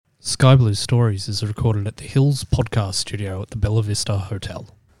Sky Blue Stories is recorded at the Hills Podcast Studio at the Bella Vista Hotel.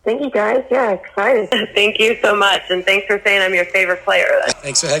 Thank you, guys. Yeah, excited. Thank you so much, and thanks for saying I'm your favorite player.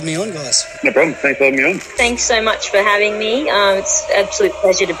 Thanks for having me on, guys. No problem. Thanks for having me on. Thanks so much for having me. It's an absolute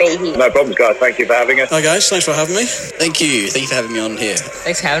pleasure to be here. No problems, guys. Thank you for having us. Hi, guys. Thanks for having me. Thank you. Thank you for having me on here.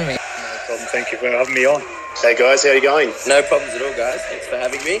 Thanks for having me. No problem. Thank you for having me on. Hey guys, how are you going? No problems at all, guys. Thanks for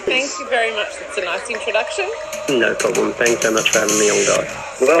having me. Thank you very much. It's a nice introduction. No problem. Thanks so much for having me on, guys.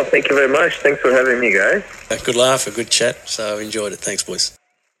 Well, thank you very much. Thanks for having me, guys. A good laugh, a good chat, so enjoyed it. Thanks, boys.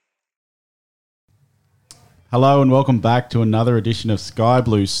 Hello and welcome back to another edition of Sky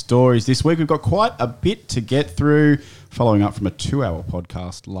Blue Stories. This week we've got quite a bit to get through, following up from a 2-hour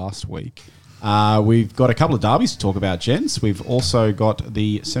podcast last week. We've got a couple of derbies to talk about, gents. We've also got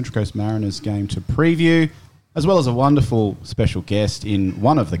the Central Coast Mariners game to preview, as well as a wonderful special guest in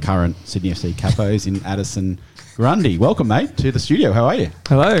one of the current Sydney FC Capos in Addison Grundy. Welcome, mate, to the studio. How are you?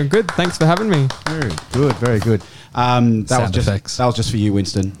 Hello, good. Thanks for having me. Very good, very good. That was just for you,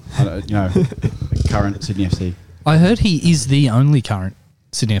 Winston. Current Sydney FC. I heard he is the only current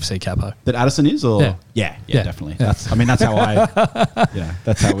Sydney FC Capo. That Addison is, or yeah, definitely. Yeah. That's how I.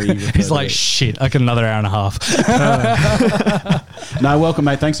 That's how we. He's like, shit. Like another hour and a half. No, welcome,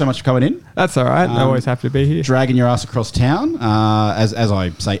 mate. Thanks so much for coming in. That's all right. Always happy to be here. Dragging your ass across town, as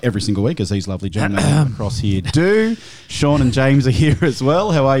I say every single week, as these lovely gentlemen across here do. Sean and James are here as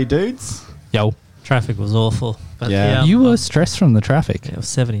well. How are you, dudes? Yo. Traffic was awful. But yeah. You were stressed from the traffic. It was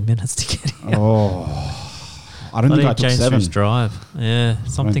 70 minutes to get here. Oh. I don't think I took James 7. Drive. Yeah,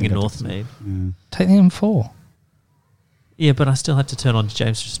 something in Northmead. Take the M4. Yeah, but I still had to turn on to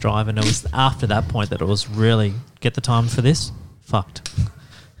James Drive, and it was after that point that it was really, get the time for this? Fucked.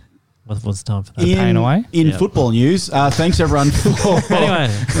 What was the time for that? Paying away? In football news, thanks everyone for... Anyway,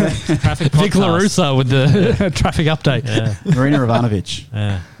 traffic podcast. Vic LaRusso with the traffic update. Yeah. Marina Ivanovic.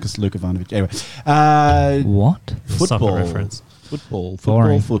 Yeah. Because Luka Ivanovic. Anyway. What? Football. Soccer reference.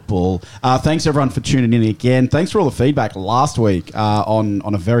 Football. Thanks everyone for tuning in again. Thanks for all the feedback last week on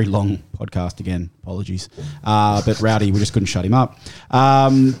a very long podcast again. Apologies. But Rowdy, we just couldn't shut him up.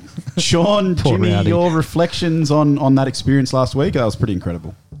 Sean, Jimmy, Rowdy. your reflections on that experience last week? That was pretty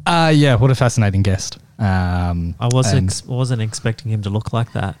incredible. Yeah, what a fascinating guest. I wasn't expecting him to look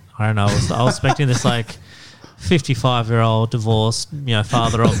like that. I don't know. I was expecting this like 55-year-old divorced,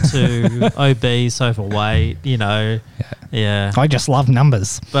 father of 2, obese, overweight, Yeah. I just love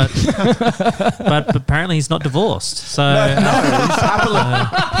numbers. But apparently he's not divorced. So he's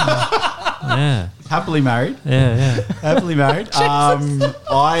happily married. Yeah. Happily married.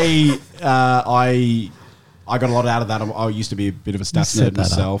 I got a lot out of that. I used to be a bit of a stats nerd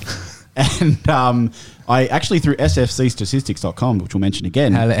myself. And I actually, through sfcstatistics.com, which we'll mention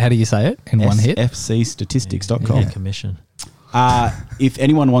again. How do you say it in one hit? sfcstatistics.com. Yeah, commission. If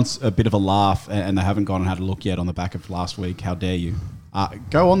anyone wants a bit of a laugh and they haven't gone and had a look yet on the back of last week, how dare you?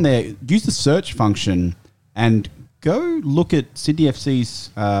 Go on there, use the search function and go look at Sydney FC's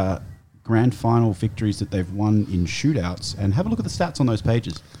grand final victories that they've won in shootouts and have a look at the stats on those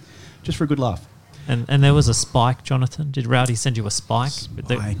pages, just for a good laugh. And there was a spike, Jonathan. Did Rowdy send you a spike?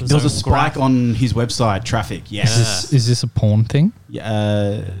 There was a spike on his website, traffic, yes. Is this a porn thing?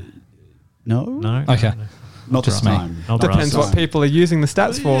 No. Okay. Not this time. Depends what people are using the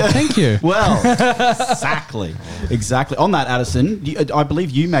stats for. Yeah. Thank you. Well, exactly. On that, Addison, I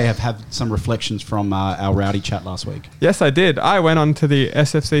believe you may have had some reflections from our Rowdy chat last week. Yes, I did. I went on to the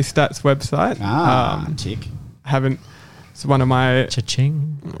SFC Stats website. Tick. It's one of my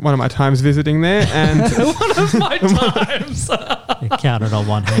times visiting there, and one of my times. You counted on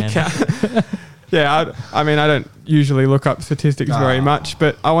one hand. Yeah, I mean, I don't usually look up statistics very much,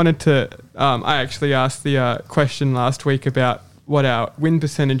 but I wanted to. I actually asked the question last week about what our win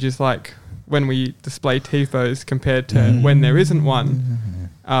percentage is like when we display Tifos compared to when there isn't one.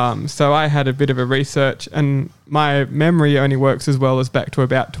 So I had a bit of a research, and my memory only works as well as back to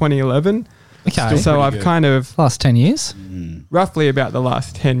about 2011. Okay. So I've kind of... Last 10 years? Roughly about the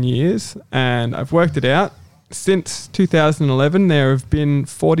last 10 years. And I've worked it out. Since 2011, there have been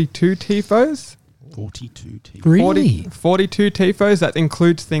 42 Tifos. 42 Tifos? Really? 42 Tifos. That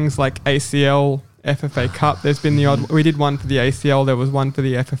includes things like ACL, FFA Cup. There's been the odd... We did one for the ACL. There was one for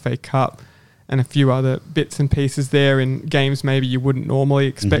the FFA Cup. And a few other bits and pieces there in games maybe you wouldn't normally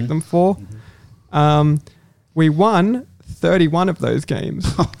expect them for. We won 31 of those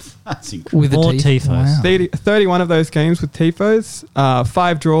games. That's incredible. With More the Tifos. Wow. 31 of those games with Tifos,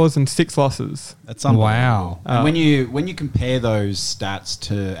 5 draws and 6 losses. That's unbelievable. Wow. And when you compare those stats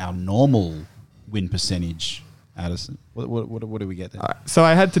to our normal win percentage, Addison, what do we get there? So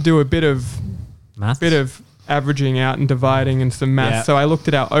I had to do a bit of Maths? averaging out and dividing and some maths. Yeah. So I looked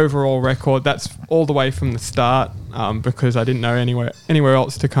at our overall record. That's all the way from the start because I didn't know anywhere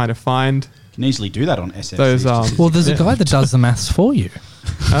else to kind of find. You can easily do that on SF. Those, Well, there's a guy that does the maths for you.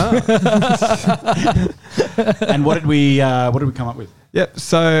 And what did we come up with? Yep.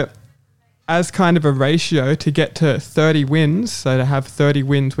 So as kind of a ratio to get to 30 wins, so to have 30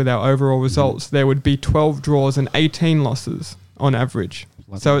 wins with our overall results, there would be 12 draws and 18 losses on average.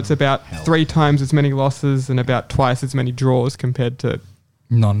 So it's about 3 times as many losses and about twice as many draws compared to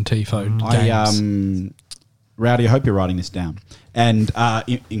non-Tifo games. Rowdy, I hope you're writing this down and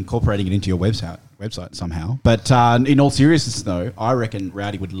incorporating it into your website somehow. But in all seriousness, though, I reckon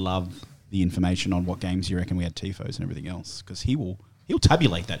Rowdy would love the information on what games you reckon we had Tifos and everything else because he'll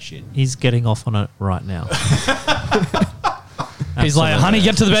tabulate that shit. He's getting off on it right now. He's like, honey,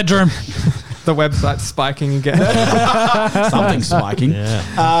 get to the bedroom. The website's spiking again. Something's spiking.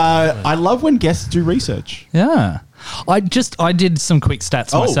 Yeah. I love when guests do research. Yeah. I did some quick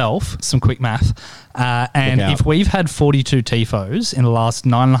stats myself, some quick math. And if we've had 42 Tifos in the last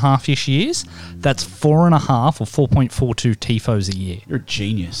 9.5-ish years, that's 4.5 or 4.42 Tifos a year. You're a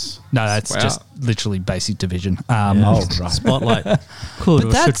genius. No, that's just literally basic division. Right. Spotlight could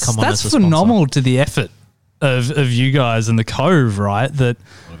or should come on as a phenomenal to the effort of you guys and the Cove, right? That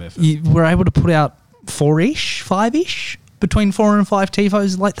you were able to put out 4-ish, 5-ish, between 4 and 5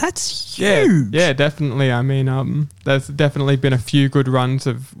 Tifos. Like, that's huge. Yeah, definitely. I mean, there's definitely been a few good runs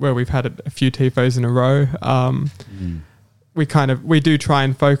of where we've had a few Tifos in a row. We do try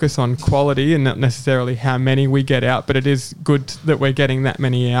and focus on quality and not necessarily how many we get out, but it is good that we're getting that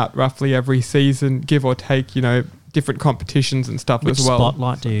many out roughly every season, give or take, different competitions and stuff Which as well.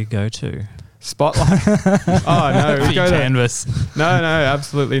 spotlight do you go to? Spotlight? Oh, no. We go to canvas. No,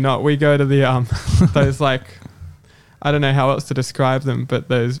 absolutely not. We go to the those like, I don't know how else to describe them, but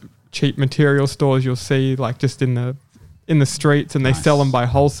those cheap material stores you'll see like just in the streets, and they sell them by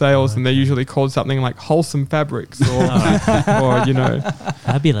wholesales, and they're usually called something like Wholesome Fabrics or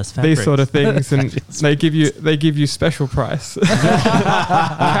Fabulous Fabrics. These sort of things, and they give you special price,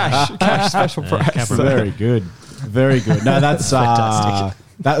 cash special price. Very good. No, that's fantastic.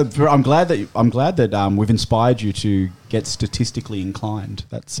 I'm glad that we've inspired you to get statistically inclined.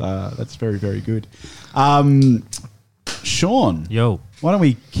 That's very, very good. Sean, yo, why don't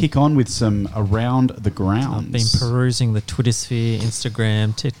we kick on with some around the grounds? I've been perusing the Twitter sphere,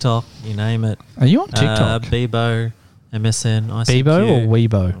 Instagram, TikTok, you name it. Are you on TikTok? Bebo, MSN, ICQ. Bebo or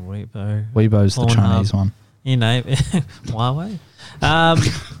Weibo? Weibo. Weibo's the Chinese one. You name it. Huawei.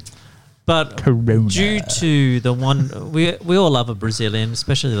 But Corona. Due to the one, we all love a Brazilian,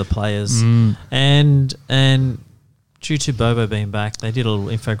 especially the players, and due to Bobo being back, they did a little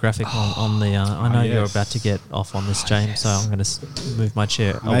infographic on the. I know you're about to get off on this, James, so I'm going to move my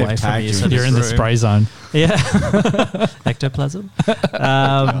chair away from you. So you're in the spray zone. Yeah, ectoplasm.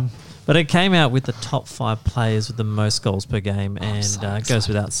 But it came out with the top 5 players with the most goals per game, and it goes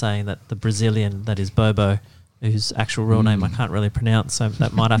without saying that the Brazilian, that is Bobo, whose actual real name I can't really pronounce, so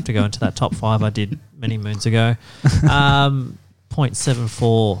that might have to go into that top 5 I did many moons ago.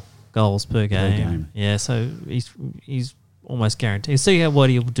 0.74 goals per game. Yeah, so he's almost guaranteed. See what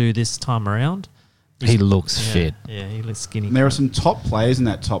he'll do this time around. He looks fit. Yeah, he looks skinny. There are some top players in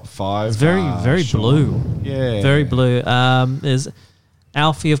that top 5. It's very blue. Yeah. Very blue. There's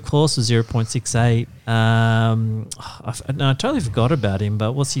Alfie, of course, was 0.68. I totally forgot about him,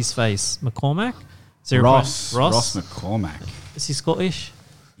 but what's his face? McCormack? Ross McCormack. Is he Scottish?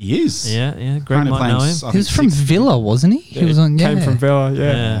 He is. Yeah. Greg might know him. He was from Villa, wasn't he? He was on. Came from Villa.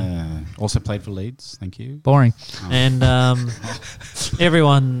 Yeah. Also played for Leeds. Thank you. Boring. And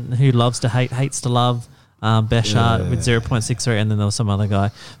everyone who loves to hate hates to love. Beshart with 0.63, and then there was some other guy.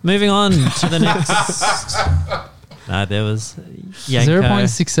 Moving on to the next. No, there was Yanko.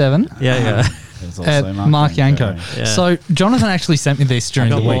 0.67. Yeah. Mark Yanko. Yeah. So Jonathan actually sent me this during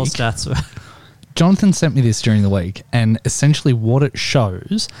the more week. stats. Jonathan sent me this during the week, and essentially what it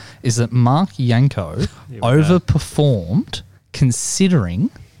shows is that Mark Yanko overperformed,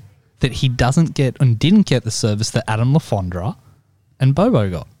 considering that he didn't get the service that Adam Lafondra and Bobo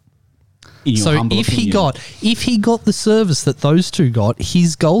got. So if he got the service that those two got,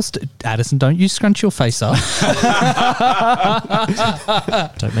 his goals. Addison, don't you scrunch your face up.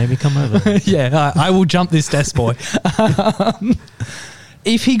 Don't make me come over. Yeah, I will jump this desk, boy.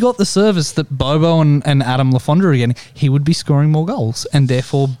 If he got the service that Bobo and Adam Lafondra are getting, he would be scoring more goals and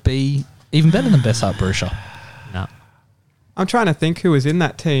therefore be even better than Beshart Borussia. No. I'm trying to think who was in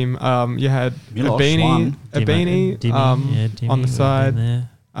that team. You had Abini on the side.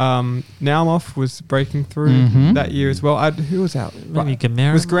 Naumov was breaking through that year as well. Who was out? Maybe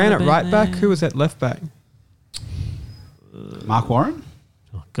Gamera. Was Grant at right back? Who was at left back? Mark Warren?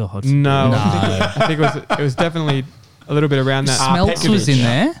 Oh God, No. I think it was definitely a little bit around that. Smeltz was in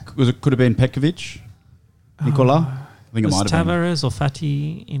there. Could have been Petkovic? Nicola? I think it was might have been. Tavares or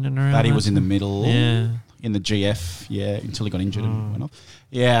Fatty in and around? Fatty was in the middle. Yeah. In the GF, until he got injured and went off.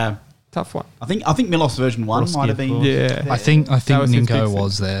 Yeah. Tough one. I think Milos version 1 Broski, might have been. Yeah. I think was his Ninko big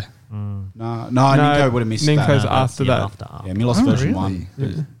was there. No, Ninko would have missed Ninko's that. after that. Yeah, Milos version really?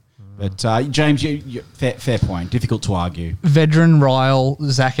 1. But James, you fair point. Difficult to argue. Vedran, Ryle,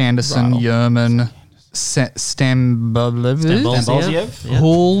 Zach Anderson, Yerman, Stamboziev? Yeah.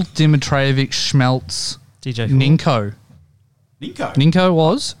 Hall, Dimitrovic, Schmeltz, DJ Hall. Ninko. Ninko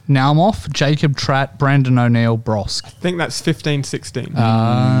was Naumov, Jacob Tratt, Brandon O'Neill, Brosk. I think that's 15-16.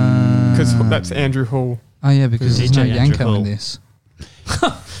 Because that's Andrew Hall. Oh yeah, because there's no DJ Andrew Yanko Hall. in this.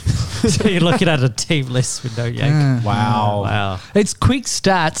 So you're looking at a team list with no Yank. Wow. It's quick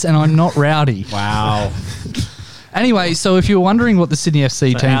stats, and I'm not rowdy. Wow. Anyway, so if you were wondering what the Sydney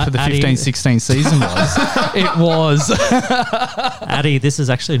FC team for the Addy- 15-16 season was, it was Addy, this is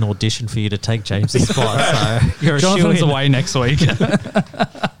actually an audition for you to take James's spot. So you're Jonathan's shoo-in. away next week.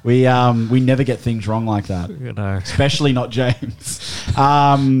 We never get things wrong like that. You know. Especially not James.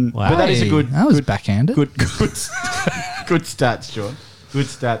 Wow. But that is a good. That was good, backhanded. Good stats, John. Good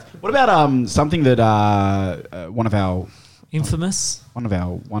stats. What about something that one of our Infamous.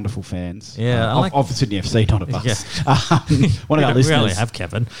 wonderful fans, Yeah, I like- of the Sydney FC, not of us. Yeah. One of our We listeners. only have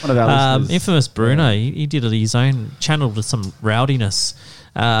Kevin. One of our listeners. Infamous Bruno. He did his own channel to some rowdiness.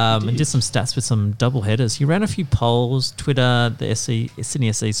 And did some stats with some double headers. He ran a few polls, Twitter, the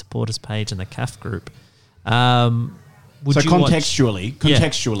Sydney SC supporters page, and the CAF group.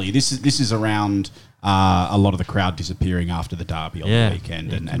 Contextually, this is around a lot of the crowd disappearing after the derby on the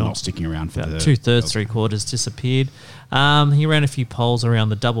weekend and not sticking around for the 2/3, 3/4 disappeared. He ran a few polls around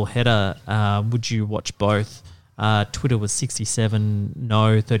the double header. Would you watch both? Twitter was 67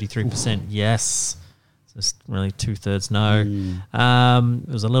 no, 33% yes. Just really 2/3 no.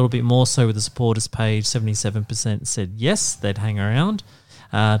 It was a little bit more so with the supporters page. 77% said yes, they'd hang around.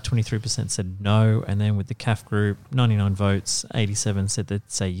 23% said no, and then with the CAF group, 99 votes, 87 said they'd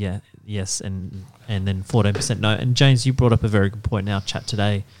say yes, and then 14% no. And James, you brought up a very good point in our chat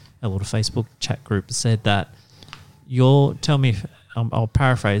today. A lot of Facebook chat group said that tell me if I'll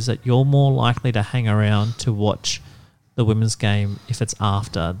paraphrase that you're more likely to hang around to watch the women's game if it's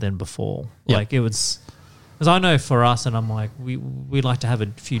after than before. Yep. Like it was, because I know for us, and I'm like we like to have a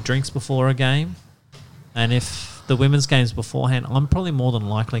few drinks before a game, and if the women's games beforehand, I'm probably more than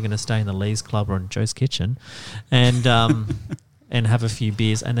likely going to stay in the Lee's Club or in Joe's Kitchen, and and have a few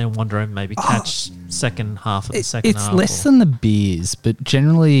beers, and then wander and maybe catch second half of the second half. It's less than the beers, but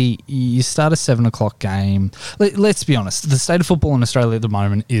generally you start a 7 o'clock game. Let's be honest, the state of football in Australia at the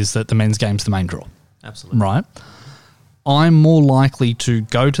moment is that the men's game's the main draw. Absolutely. Right? I'm more likely to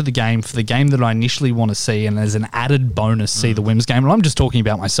go to the game for the game that I initially want to see, and as an added bonus see the women's game. And I'm just talking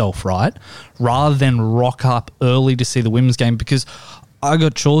about myself, right? Rather than rock up early to see the women's game, because I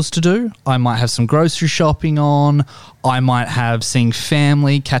got chores to do. I might have some grocery shopping on. I might have seeing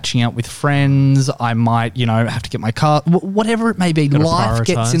family, catching up with friends. I might, have to get my car, whatever it may be. Gotta Life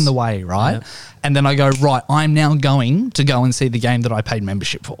gets prioritise. in the way, right? Yep. And then I go, right, I'm now going to go and see the game that I paid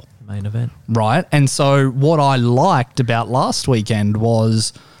membership for. Main event. Right. And so what I liked about last weekend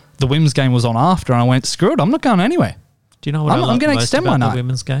was the women's game was on after, and I went, screw it, I'm not going anywhere. Do you know what I'm I love gonna most extend about my the night.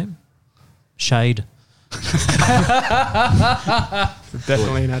 women's game? Shade.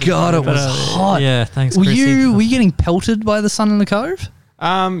 Definitely an God, it advantage. was hot. Yeah, thanks, Were Chrissy. you getting pelted by the sun in the cove?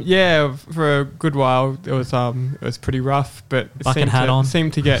 Yeah, for a good while it was pretty rough, but it Bucket hat on.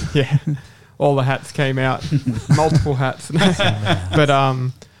 seemed to get all the hats came out, multiple hats.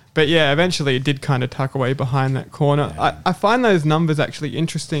 But yeah, eventually it did kind of tuck away behind that corner. I find those numbers actually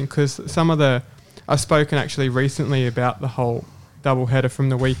interesting because I've spoken actually recently about the whole double header from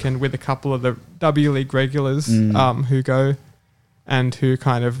the weekend with a couple of the W League regulars who go and who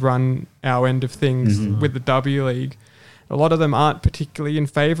kind of run our end of things with the W League. A lot of them aren't particularly in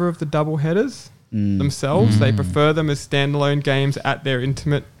favour of the double headers themselves. They prefer them as standalone games at their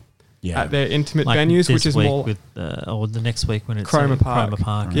intimate like venues, which is week more with or the next week when it's Chroma Park. Chroma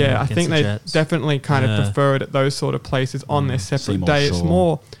Park. Yeah, I against think the they Jets. definitely kind of prefer it at those sort of places on their separate more day. It's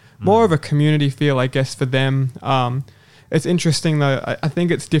sure. more of a community feel, I guess, for them. It's interesting though. I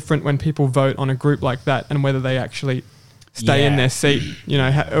think it's different when people vote on a group like that and whether they actually stay in their seat.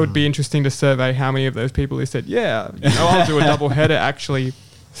 It would be interesting to survey how many of those people who said, I'll do a double header actually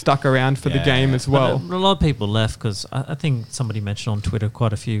stuck around for the game as well. But a lot of people left because I think somebody mentioned on Twitter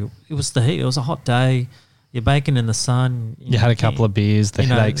quite a few. It was the heat. It was a hot day. You're baking in the sun. You had a couple of beers, the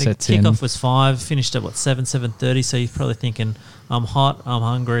headache sets in. Kickoff was 5, finished at 7:30. So you're probably thinking, I'm hot, I'm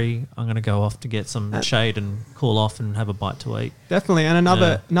hungry, I'm going to go off to get some shade and cool off and have a bite to eat. Definitely. And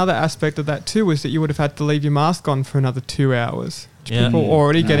another aspect of that too was that you would have had to leave your mask on for another 2 hours. People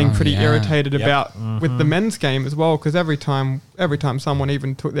already getting pretty irritated about with the men's game as well, because every time someone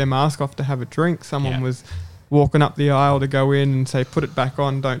even took their mask off to have a drink, someone was walking up the aisle to go in and say, put it back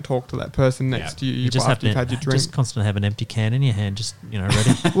on, don't talk to that person next to you. You just have to had your drink. Just constantly have an empty can in your hand, just,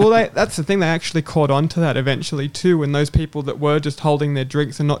 ready. Well, that's the thing. They actually caught on to that eventually too. When those people that were just holding their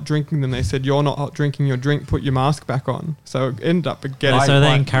drinks and not drinking them, they said, you're not drinking your drink, put your mask back on. So it ended up getting... So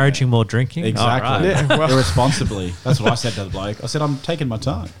they're encouraging more drinking? Exactly. Oh, right. Irresponsibly. That's what I said to the bloke. I said, I'm taking my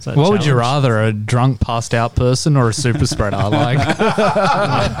time. What would you rather, a drunk, passed out person or a super spreader?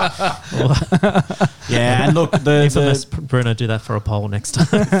 Yeah, and look, Bruno, do that for a poll next time.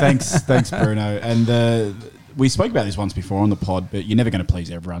 Thanks, Bruno. And we spoke about this once before on the pod, but you're never going to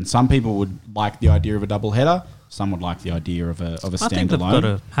please everyone. Some people would like the idea of a double header. Some would like the idea of a standalone. I think they've got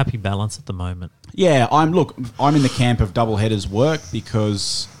a happy balance at the moment. Yeah, I'm in the camp of double headers work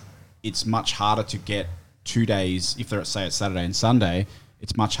because it's much harder to get 2 days. If they're say it's Saturday and Sunday,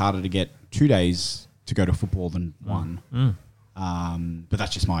 it's much harder to get 2 days to go to football than one. But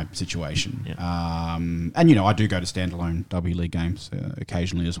that's just my situation. Yeah. And, I do go to standalone W League games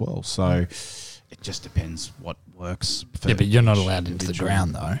occasionally as well. So it just depends what works. But you're not allowed into the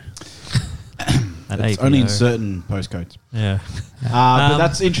ground, though. It's only in certain postcodes. Yeah. But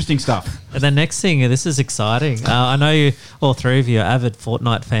that's interesting stuff. And the next thing, this is exciting. I know all three of you are avid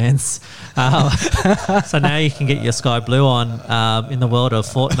Fortnite fans. So now you can get your Sky Blue on in the world of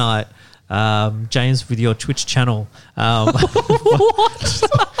Fortnite. James, with your Twitch channel,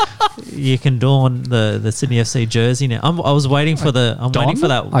 you can don the Sydney FC jersey now. I was waiting for waiting for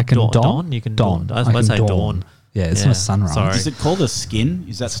that. I can don. You can don. I was about to say dawn. Yeah, it's not sunrise. Sorry. Is it called a skin?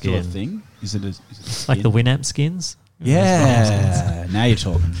 Is that still a thing? Is it a skin? Like the Winamp skins? Yeah. Now you're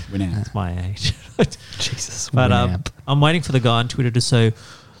talking. Winamp. That's my age. Jesus. But I'm waiting for the guy on Twitter to say,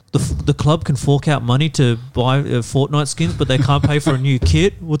 the club can fork out money to buy Fortnite skins, but they can't pay for a new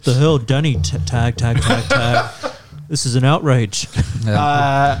kit. What the hell, Danny? Tag. This is an outrage.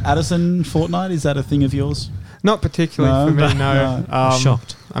 Addison, Fortnite, is that a thing of yours? Not particularly for me, no. I'm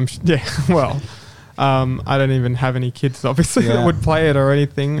shocked. I don't even have any kids, obviously, that would play it or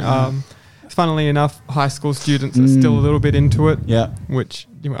anything. Funnily enough, high school students are still a little bit into it, which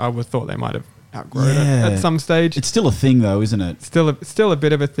I would have thought they might have outgrown it at some stage. It's still a thing, though, isn't it? Still a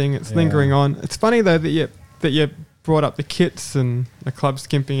bit of a thing. It's lingering on. It's funny though that you brought up the kits and the club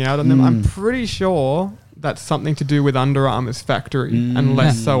skimping out on them. I'm pretty sure that's something to do with Under Armour's factory and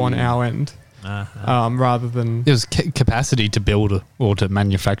less so on our end. Rather than... It was capacity to build or to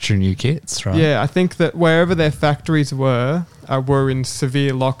manufacture new kits, right? Yeah, I think that wherever their factories were in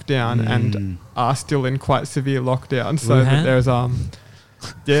severe lockdown and are still in quite severe lockdown. So that there's...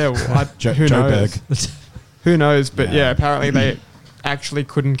 who knows? Who knows? But apparently they actually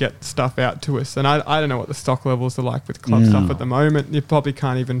couldn't get stuff out to us. And I don't know what the stock levels are like with club stuff at the moment. You probably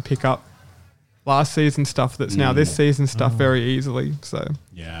can't even pick up last season stuff that's now this season stuff very easily. So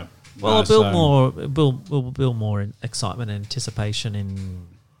well, it'll build more excitement and anticipation in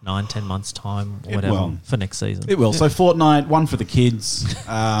 9-10 months time or whatever for next season. It will. So Fortnite, one for the kids.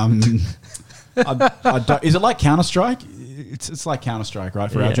 Is it like Counter-Strike? It's like Counter-Strike,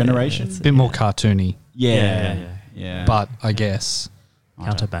 right, for our generation? It's a bit more cartoony. Yeah. But I guess...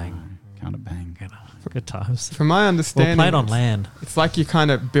 Counter-bang. Good times. From my understanding... We'll play it on land. It's like you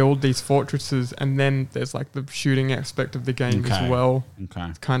kind of build these fortresses and then there's like the shooting aspect of the game as well. Okay.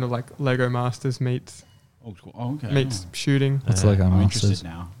 It's kind of like Lego Masters meets shooting. It's Lego I'm Masters. interested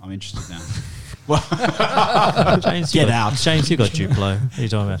now. James, Get out. James, you got Duplo. What are you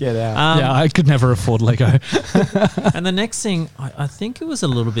talking about? Get out. I could never afford Lego. And the next thing, I think it was a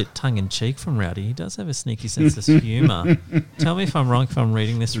little bit tongue-in-cheek from Rowdy. He does have a sneaky sense of humour. Tell me if I'm wrong, if I'm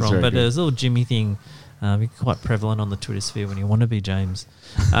reading this wrong. But there's a little Jimmy thing, quite prevalent on the Twitter sphere when you want to be James.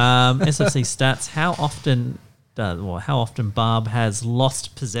 SFC stats, how often Barb has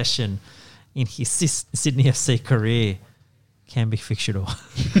lost possession in his Sydney FC career can be fictional.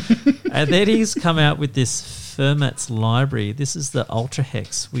 And then he's come out with this Fermat's library. This is the Ultra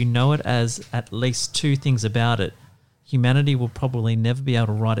Hex. We know it as at least two things about it. Humanity will probably never be able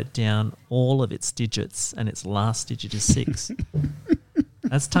to write it down, all of its digits, and its last digit is 6.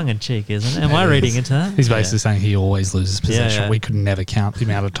 That's tongue-in-cheek, isn't it? Am I reading into that? He's basically saying he always loses possession. We could never count the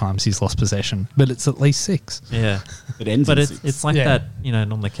amount of times he's lost possession, but it's at least 6. Yeah. It ends but in it's 6. It's like that,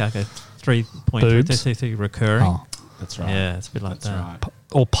 on the calculator, 3.333 recurring. Oh. That's right. Yeah, it's a bit like That's that. Right.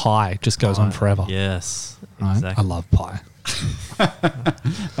 or pie just goes on forever. Yes, Right? exactly. I love pie.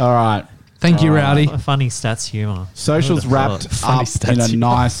 All right. Thank you, Rowdy. Funny stats humour. Socials wrapped Funny up stats, in a you-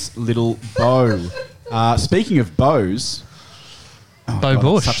 nice little bow. Speaking of bows, Bo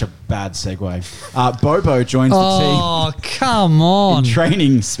Bush. Such a bad segue. Bobo joins the Oh, come team on. in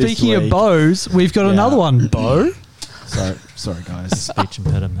training. Speaking this of week. bows, we've got another one, Bo. Sorry, guys. Speech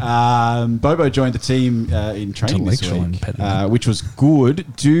impediment. Bobo joined the team in training this Intellectual week, impediment. which was good.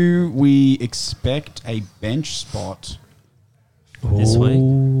 Do we expect a bench spot This week?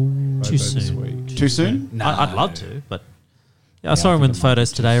 Bobo Too this soon. week? Too soon? I'd love to, but I saw him in the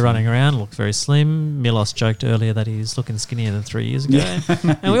photos today running around. Looked very slim. Milos joked earlier that he's looking skinnier than 3 years ago. Yeah.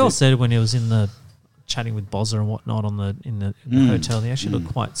 And we all said when he was in the chatting with Bozza and whatnot in the hotel, he actually looked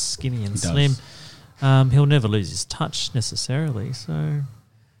quite skinny and He slim. does. He'll never lose his touch necessarily. So,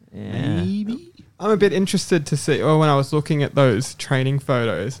 yeah. Maybe. I'm a bit interested to see, when I was looking at those training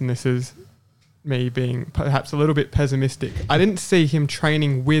photos, and this is me being perhaps a little bit pessimistic, I didn't see him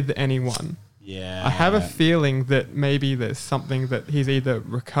training with anyone. Yeah. I have a feeling that maybe there's something that he's either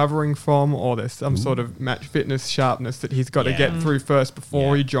recovering from, or there's some sort of match fitness sharpness that he's got to get through first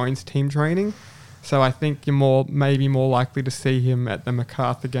before he joins team training. So I think you're maybe more likely to see him at the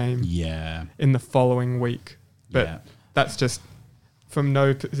MacArthur game in the following week. But that's just from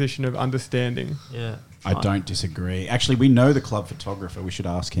no position of understanding. Yeah. I don't disagree. Actually, we know the club photographer. We should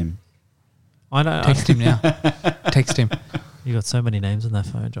ask him. I know. Text him now. Text him. You got so many names on that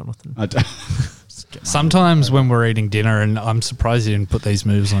phone, Jonathan. I don't. Sometimes when we're eating dinner, and I'm surprised he didn't put these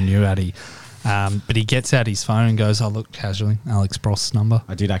moves on you, Addy, but he gets out his phone and goes, look, casually, Alex Brost's number.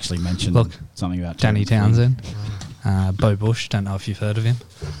 I did actually mention something about Danny Townsend. Bo Bush, don't know if you've heard of him.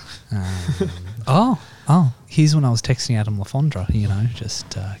 Here's when I was texting Adam LaFondra,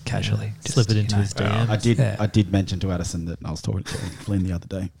 just casually. Just, slip it into his DM. I did mention to Addison that I was talking to Flynn the other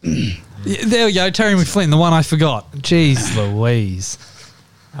day. There we go, Terry McFlynn, the one I forgot. Jeez Louise.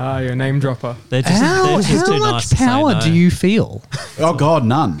 You're a name dropper. They're just, How too much nice to say power no. do you feel? Oh, God,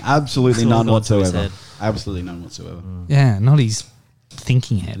 none. Absolutely It's all none gone to his whatsoever. head. Absolutely none whatsoever. Yeah, not his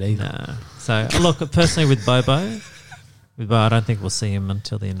thinking head either. No. So, look, personally with Bobo, I don't think we'll see him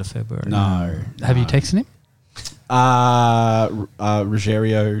until the end of February. No. Have you texted him?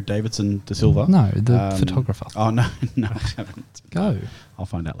 Rogerio Davidson de Silva? No, the photographer. Oh, no, I haven't. Go. I'll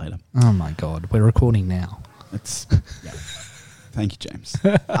find out later. Oh, my God. We're recording now. Thank you, James.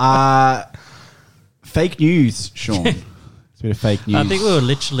 Fake news, Sean. It's a bit of fake news. I think we were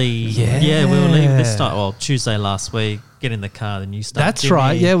literally, we were leaving this time, Tuesday last week, get in the car, then you started. That's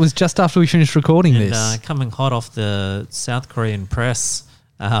right. Yeah, it was just after we finished recording this. Coming hot off the South Korean press.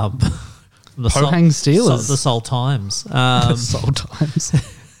 The Pohang Steelers. The Seoul Times. Seoul Times.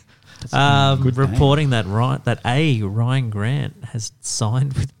 Reporting that Ryan Grant has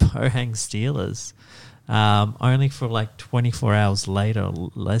signed with Pohang Steelers. Only for like 24 hours later,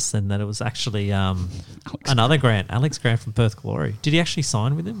 less than that, it was actually another Grant, Alex Grant from Perth Glory. Did he actually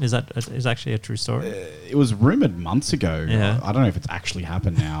sign with him? Is actually a true story? It was rumoured months ago. Yeah. I don't know if it's actually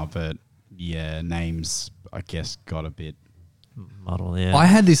happened now, but names, I guess, got a bit muddled. Yeah, I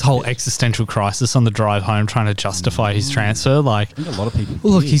had this whole existential crisis on the drive home trying to justify his transfer. Like, I think a lot of people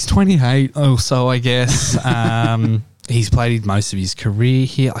well, look, did. he's 28. Oh, so I guess he's played most of his career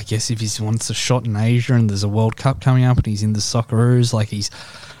here. I guess if he wants a shot in Asia and there's a World Cup coming up and he's in the Socceroos, like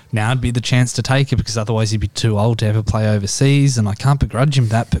now'd be the chance to take it because otherwise he'd be too old to ever play overseas. And I can't begrudge him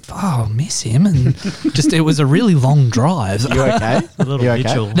that, but I miss him. And it was a really long drive. You okay? a little You okay?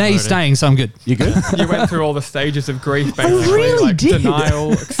 vigil. No, he's staying, so I'm good. You good? You went through all the stages of grief, basically. really did.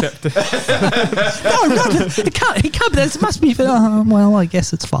 Denial, acceptance. No, it can't. This must be. Well, I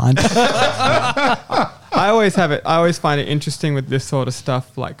guess it's fine. I always find it interesting with this sort of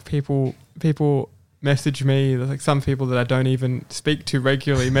stuff. Like people message me, like some people that I don't even speak to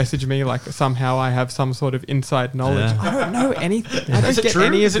regularly message me like somehow I have some sort of inside knowledge. Yeah. I don't know anything. I don't get true?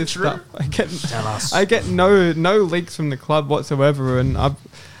 any Is of it this true? stuff. I get no leaks from the club whatsoever, and I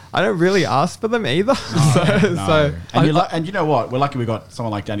don't really ask for them either. No. And you know what? We're lucky we got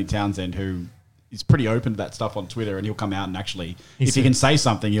someone like Danny Townsend who is pretty open to that stuff on Twitter, and he'll come out and actually, if he can say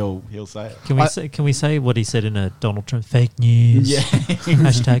something, he'll say it. Can we say what he said in a Donald Trump fake news? Yeah.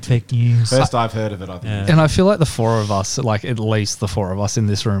 Hashtag fake news. First I've heard of it, I think. Yeah. And I feel like the four of us, like at least the four of us in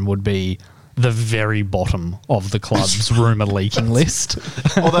this room, would be the very bottom of the club's rumour leaking list.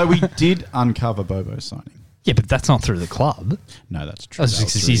 Although we did uncover Bobo's signing. Yeah, but that's not through the club. No, that's true. That's That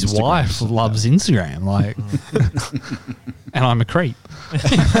was because through his Instagram. wife loves Instagram. Like, and I'm a creep.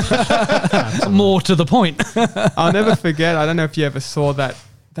 More to the point. I'll never forget. I don't know if you ever saw that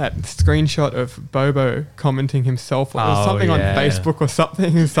that screenshot of Bobo commenting himself. It was something on Facebook or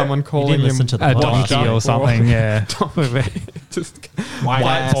something, and someone calling him listen to the a podcast. donkey or something. Yeah, just white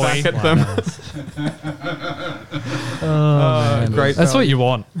back at them. Great. That's what you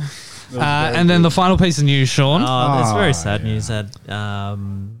want. And then the final piece of news, Sean. It's very sad news that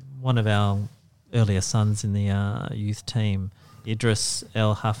one of our earlier sons in the youth team, Idris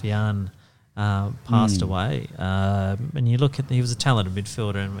El Hafian, passed away. And you look at, he was a talented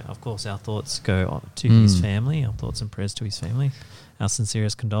midfielder, and of course our thoughts go to his family, our thoughts and prayers to his family, our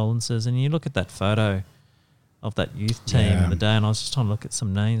sincerest condolences. And you look at that photo of that youth team in the day, and I was just trying to look at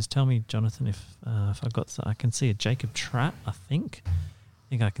some names. Tell me, Jonathan, if I can see a Jacob Trapp, I think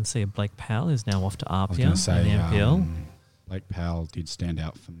I can see a Blake Powell who's now off to Arpia in the NPL. Blake Powell did stand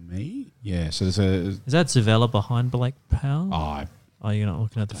out for me. Yeah, so there's a... Is that Zavella behind Blake Powell? Oh, you're not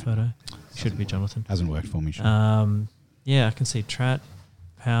looking at the photo? Should be Jonathan. Hasn't worked for me, Sean. Yeah, I can see Tratt,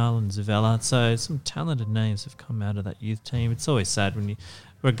 Powell and Zavella. So some talented names have come out of that youth team. It's always sad when you,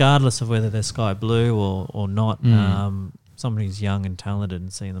 regardless of whether they're sky blue or not, somebody who's young and talented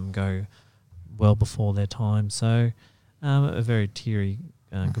and seeing them go well before their time. So a very teary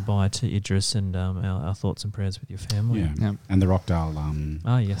goodbye to Idris, and our thoughts and prayers with your family. Yeah. And the Rockdale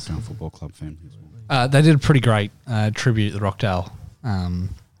yes. Football Club family as well. They did a pretty great tribute to the Rockdale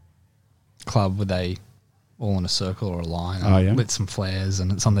club, where they all in a circle or a line lit some flares,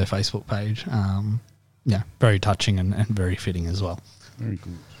 and it's on their Facebook page. Very touching and very fitting as well. Very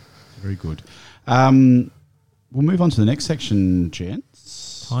good. Very good. We'll move on to the next section,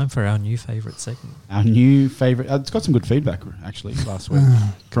 gents. Time for our new favourite segment. Our new favourite. It's got some good feedback, actually, last week.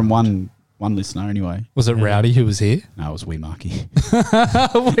 From one listener, anyway. Was it Rowdy who was here? No, it was Wee Marky.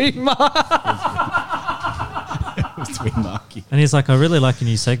 Wee Marky. It was Wee Marky. And he's like, I really like a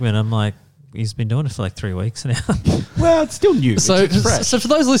new segment. I'm like, he's been doing it for like 3 weeks now. Well, it's still new. So for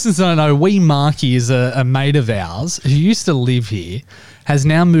those listeners who don't know, Wee Marky is a mate of ours who used to live here, has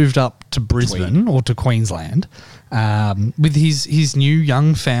now moved up to Brisbane or to Queensland with his new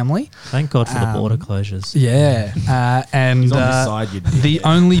young family. Thank God for the border closures. Yeah. And He's on this side, the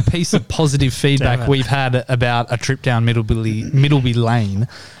only piece of positive feedback we've had about a trip down Middleby Lane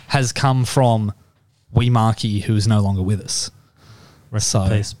has come from Wee Marky, who is no longer with us. Rest in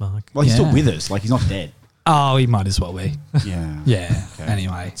peace, Mark. Well, he's still with us. Like, he's not dead. Oh, he might as well be. Yeah. Yeah. Okay.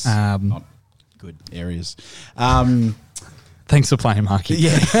 Anyway. Not good areas. Thanks for playing, Marky.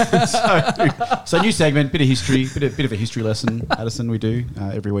 Yeah. so new segment, bit of history, bit of a history lesson, Addison, we do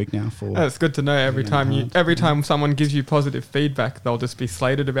every week now. It's good to know every time someone gives you positive feedback, they'll just be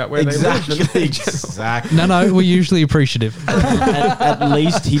slated about where they live. Exactly. No, we're usually appreciative. At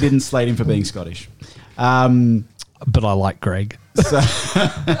least he didn't slate him for being Scottish. But I like Greg.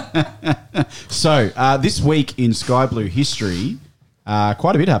 So this week in Sky Blue history,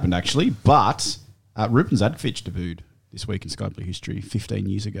 quite a bit happened actually, but Ruben Zadkovich debuted this week in Sky Blue history 15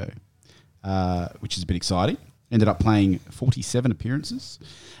 years ago, which is a bit exciting. Ended up playing 47 appearances.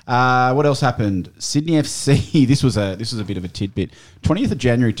 What else happened? Sydney FC, this was a bit of a tidbit. 20th of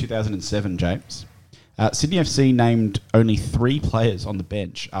January 2007, James. Sydney FC named only 3 players on the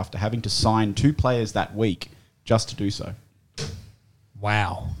bench after having to sign 2 players that week just to do so.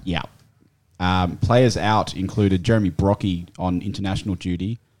 Wow. Yeah. Players out included Jeremy Brockie on international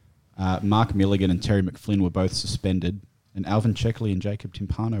duty. Mark Milligan and Terry McFlynn were both suspended, and Alvin Checkley and Jacob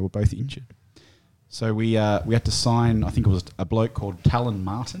Timpano were both injured. So we had to sign, I think it was a bloke called Talon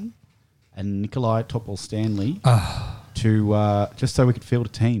Martin and Nikolai Topol-Stanley to just so we could field a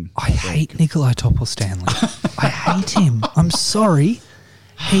team. I hate Nikolai Topol-Stanley. I hate him. I'm sorry.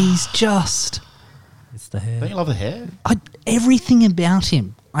 He's just... It's the hair. Don't you love the hair? Everything about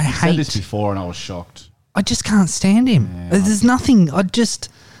him. I hate. Said this before and I was shocked. I just can't stand him. Yeah. There's nothing.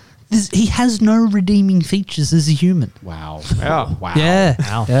 He has no redeeming features as a human. Wow. Wow. Wow. Yeah.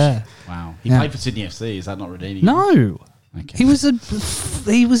 Ouch. Yeah. Wow. He played for Sydney FC. Is that not redeeming? No. Okay. He was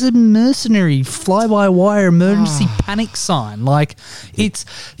a mercenary, fly-by-wire emergency panic sign. Like, it's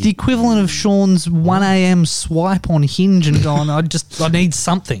the equivalent of Sean's 1 a.m. swipe on Hinge and going, I need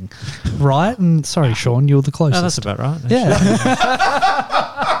something, right? And sorry, Sean, you're the closest. Oh, that's about right. Yeah.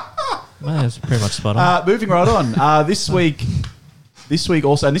 Well, that's pretty much spot on. Moving right on. This week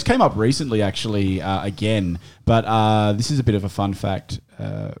also, and this came up recently actually again, but this is a bit of a fun fact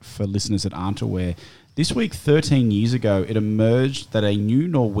for listeners that aren't aware. This week, 13 years ago, it emerged that a new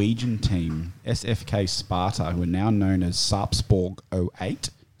Norwegian team, SFK Sparta, who are now known as Sarpsborg 08,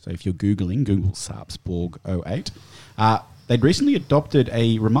 so if you're Googling, Google Sarpsborg 08, they'd recently adopted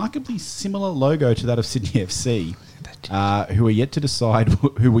a remarkably similar logo to that of Sydney FC, who were yet to decide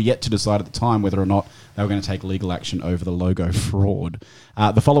at the time whether or not they were going to take legal action over the logo fraud.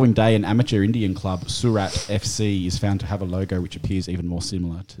 The following day, an amateur Indian club, Surat FC, is found to have a logo which appears even more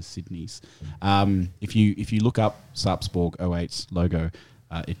similar to Sydney's. If you look up Sarpsborg 08's logo,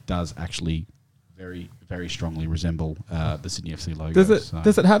 it does actually very, very strongly resemble the Sydney FC logo.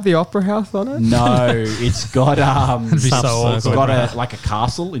 Does it have the Opera House on it? No, it's got like a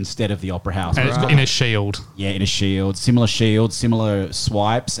castle instead of the Opera House. And it's in a shield. Yeah, in a shield, similar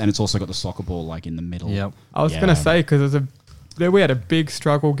swipes, and it's also got the soccer ball like in the middle. Yep. I was going to say, because we had a big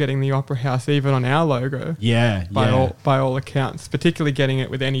struggle getting the Opera House even on our logo. Yeah, by all accounts, particularly getting it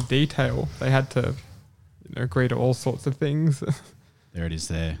with any detail. They had to agree to all sorts of things. There it is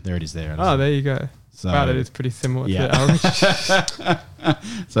there. Oh, there you go. So, wow, that is pretty similar to ours.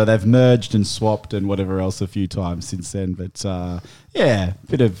 So they've merged and swapped and whatever else a few times since then. But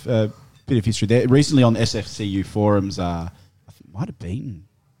bit of history there. Recently on SFCU forums, might have been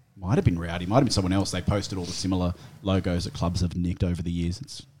Rowdy, might have been someone else. They posted all the similar logos that clubs have nicked over the years.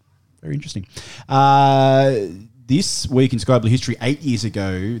 It's very interesting. This week in Sky Blue history, 8 years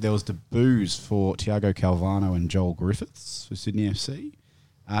ago, there was debuts for Tiago Calvano and Joel Griffiths for Sydney FC.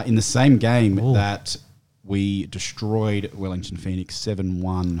 In the same game that we destroyed Wellington Phoenix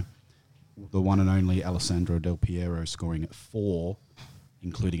 7-1, the one and only Alessandro Del Piero scoring 4,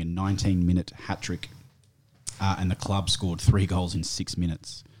 including a 19-minute hat-trick, and the club scored 3 goals in 6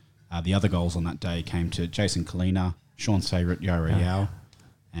 minutes. The other goals on that day came to Jason Kalina, Sean's favourite Yara Yao,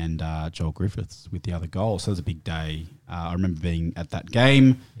 and Joel Griffiths with the other goal. So it was a big day. I remember being at that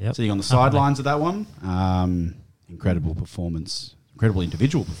game, sitting on the sidelines of that one. Incredible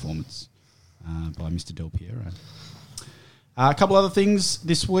individual performance by Mr. Del Piero. A couple other things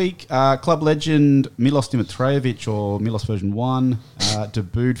this week. Club legend Milos Dimitrijevic, or Milos version 1,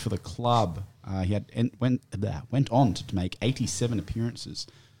 debuted for the club. He went on to make 87 appearances,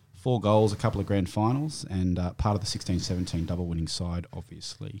 4 goals, a couple of grand finals, and part of the 16-17 double winning side,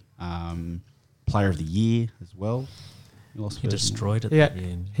 obviously. Player of the year as well. He destroyed it.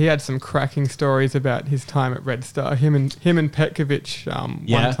 He had some cracking stories about his time at Red Star. Him and Petkovic.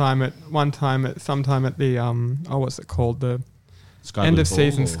 Sometime at the what's it called, the Sky end Blue of Ball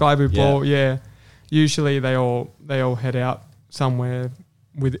season Sky Blue Ball. Yeah. Usually they all head out somewhere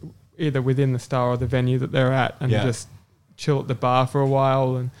either within the Star or the venue that they're at, and just chill at the bar for a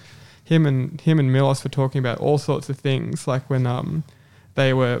while. And him and Milos were talking about all sorts of things, like when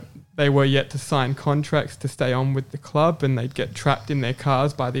they were yet to sign contracts to stay on with the club, and they'd get trapped in their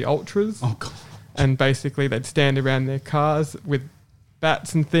cars by the ultras. Oh, God. And basically they'd stand around their cars with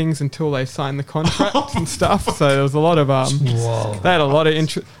bats and things until they signed the contract and stuff. So there was a lot of they had a lot of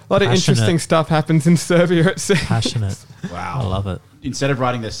interesting stuff happens in Serbia at sea. Passionate. Wow. I love it. Instead of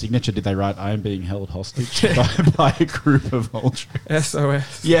writing their signature, did they write, "I am being held hostage" by a group of ultras?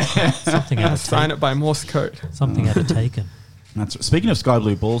 SOS. Yeah. Something out of sign it by Morse code. Something out of Taken. That's speaking of Sky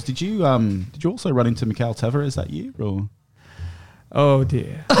Blue balls. Did you also run into Mikhail Tavares that year? Or? Oh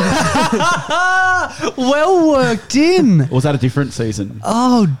dear. Well worked in. Or was that a different season?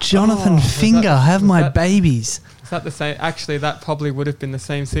 Oh, Jonathan Finger, have my babies. Is that the same? Actually, that probably would have been the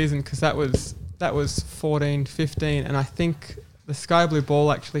same season, because that was 14-15, and I think the Sky Blue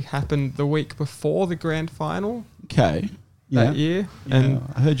Ball actually happened the week before the grand final. Okay. That year. Yeah. And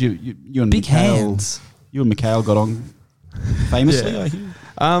I heard you and big Mikhail, hands. You and Mikhail got on famously. I hear.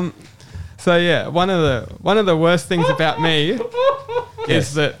 So yeah, one of the worst things about me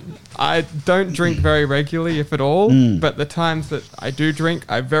is that I don't drink very regularly, if at all. But the times that I do drink,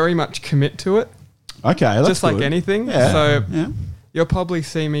 I very much commit to it. Okay, that's just like good. anything. Yeah. So you'll probably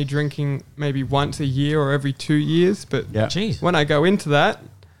see me drinking maybe once a year or every 2 years. But when I go into that,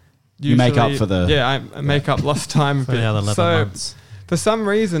 you make up for the I make up lost time for the other 11 months. For some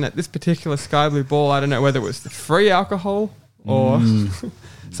reason, at this particular Sky Blue Ball, I don't know whether it was the free alcohol or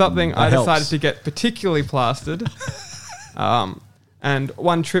something, I decided to get particularly plastered. And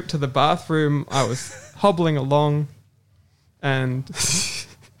one trip to the bathroom, I was hobbling along, and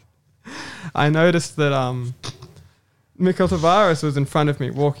I noticed that Mikhail Tavares was in front of me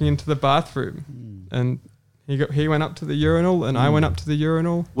walking into the bathroom, and he went up to the urinal, and I went up to the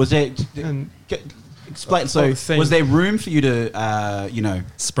urinal. Was there... Explain. So, was there room for you to,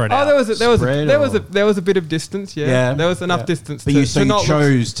 spread out? Oh, there was a bit of distance. Yeah, there was enough distance. But you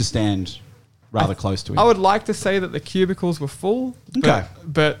chose to stand rather close to him. I would like to say that the cubicles were full. Okay,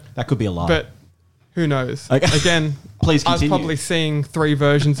 but that could be a lie. But who knows? Okay. Again, please continue. I was probably seeing 3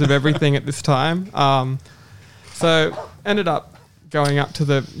 versions of everything at this time. So ended up going up to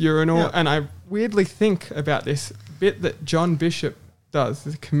the urinal, and I weirdly think about this bit that John Bishop does,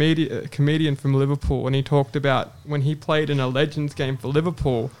 the comedian from Liverpool, and he talked about when he played in a Legends game for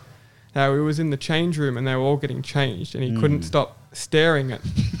Liverpool, how he was in the change room and they were all getting changed, and he couldn't stop staring at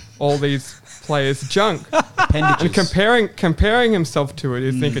all these players' junk. And comparing himself to it,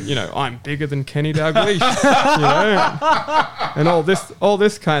 he's thinking, I'm bigger than Kenny Dalglish, and all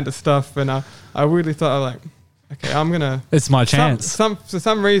this kind of stuff. And I really thought, okay, I'm gonna. It's my chance. For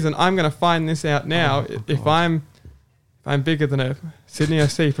some reason, I'm gonna find this out now. If I'm bigger than a Sydney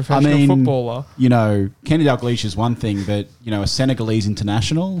FC professional footballer. Kenny Dalglish is one thing, but a Senegalese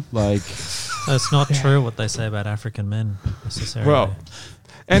international, So it's not true what they say about African men necessarily. Well,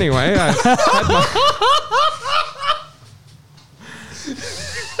 anyway, I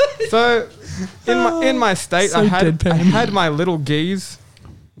so in my state, I had my little geese.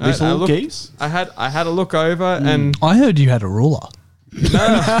 Little geese? I had a look over, and I heard you had a ruler.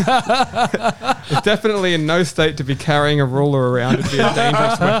 No, it's definitely in no state to be carrying a ruler around. It'd be a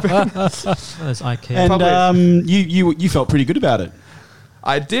dangerous weapon. Those IKEA. And you felt pretty good about it.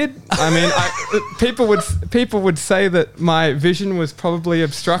 I did. I mean, people would say that my vision was probably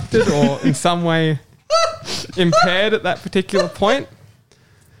obstructed or in some way impaired at that particular point.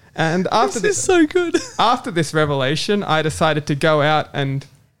 And after this is so good. After this revelation, I decided to go out and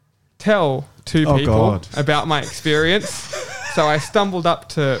tell two people about my experience. So I stumbled up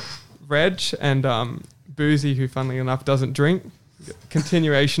to Reg and Boozy, who funnily enough doesn't drink.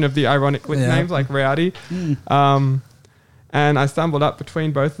 Continuation of the ironic nicknames like Rowdy. And I stumbled up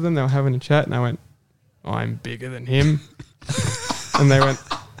between both of them. They were having a chat, and I went, "I'm bigger than him." And they went,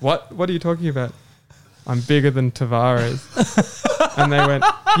 "What? What are you talking about?" "I'm bigger than Tavares." And they went,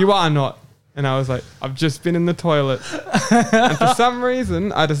 "You are not." And I was like, "I've just been in the toilet." And for some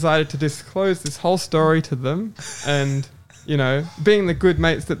reason, I decided to disclose this whole story to them. And, being the good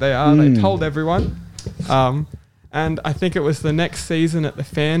mates that they are, they told everyone. And I think it was the next season at the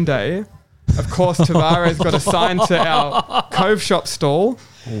fan day. Of course, Tavares got assigned to our Cove shop stall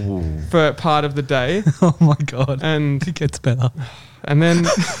for part of the day. Oh my God. And it gets better. And then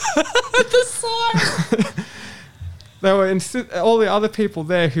the sign. They were all the other people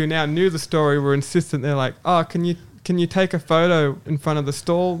there who now knew the story were insistent. They're like, "Oh, can you take a photo in front of the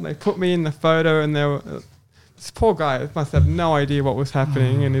stall?" And they put me in the photo, and they were this poor guy must have no idea what was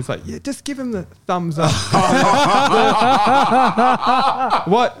happening, and he's like, "Yeah, just give him the thumbs up."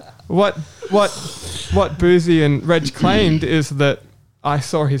 What Boozy and Reg claimed is that I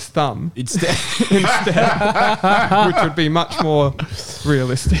saw his thumb instead, which would be much more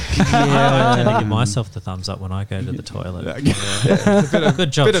realistic. Yeah, I'm going to give myself the thumbs up when I go to the toilet.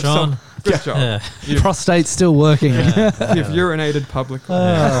 Good job, Sean. Good job. Yeah. Prostate's still working. You've urinated publicly.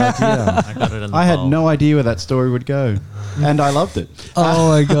 Oh, dear. I got it in the I had bowl. no idea where that story would go, and I loved it. Oh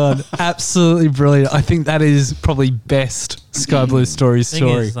my God, absolutely brilliant! I think that is probably best Sky Blue Stories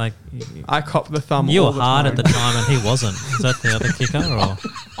story. Is, like, I copped the thumb. You all were the hard time. at the time, and he wasn't. Is that the other kicker? Or?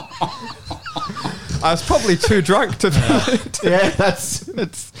 I was probably too drunk to. Yeah, that's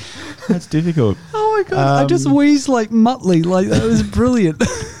difficult. Oh my God, I just wheezed like Muttley. Like that was brilliant.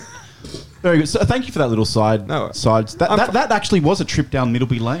 Very good. So thank you for that little side. That actually was a trip down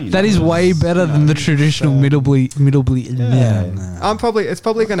Middleby Lane. That is way better than the traditional Middleby. It's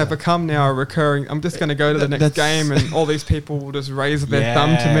probably going to become now a recurring. I'm just going to go to the next game, and all these people will just raise their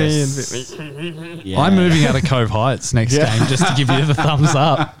thumb to me. I'm moving out of Cove Heights next game just to give you the thumbs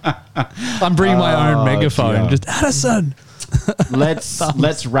up. I'm bringing my own megaphone. Just Addison.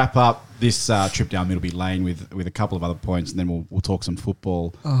 Let's wrap up this trip down Middleby Lane with a couple of other points, and then we'll talk some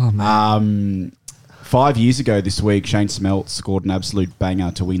football. Oh man! 5 years ago this week, Shane Smelt scored an absolute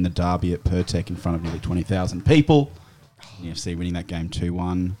banger to win the derby at Pertec in front of nearly 20,000 people. The FC winning that game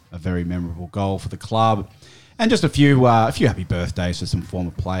 2-1, a very memorable goal for the club. And just a few happy birthdays for some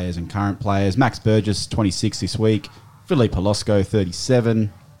former players and current players. Max Burgess, 26 this week. Filipe Polosco,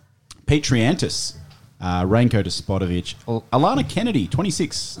 37. Pete Triantis. Rainko Despodovic. Alana Kennedy,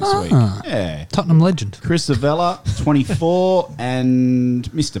 26 this week. Yeah. Tottenham legend. Chris Zavella, 24. And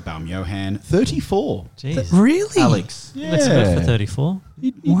Mr. Baumjohann, 34. Jeez. Really? Alex. Yeah. Looks good for 34. He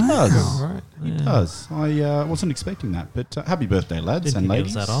does. Right. He does. I wasn't expecting that. But happy birthday, lads and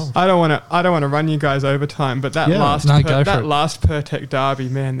ladies. That old. I don't want to run you guys over time, but that last Pertec derby,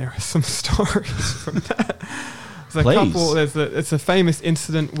 man, there are some stories from that. There's a couple. It's a famous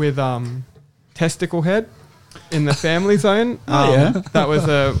incident with Testicle Head in the family zone. That was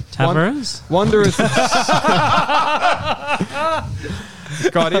a Tavares? Wanderers.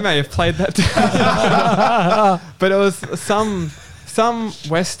 God, he may have played that. But it was some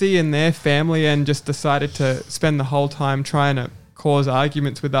Westie in their family, and just decided to spend the whole time trying to cause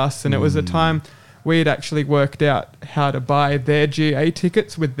arguments with us. And it was a time we had actually worked out how to buy their GA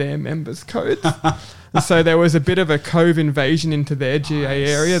tickets with their members' codes. So there was a bit of a cove invasion into their GA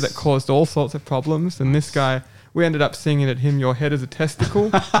area that caused all sorts of problems. And this guy, we ended up singing at him, "Your head is a testicle,"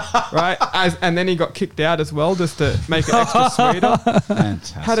 right? And then he got kicked out as well, just to make it extra sweeter.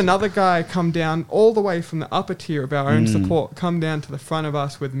 Fantastic. Had another guy come down all the way from the upper tier of our own support, come down to the front of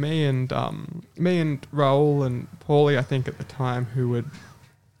us with me and Raoul and Paulie, I think at the time, who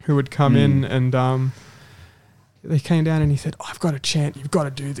would come in, and they came down and he said, "I've got a chant. You've got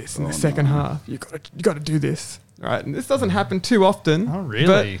to do this in the second half. You got to do this, right?" And this doesn't happen too often. Oh,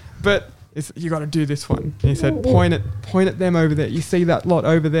 really? But you got to do this one. And he said, point at them over there. You see that lot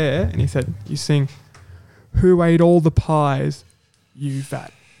over there? And he said, you sing, "Who ate all the pies? You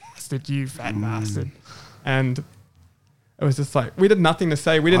fat bastard, you fat bastard." And it was just like, we did nothing to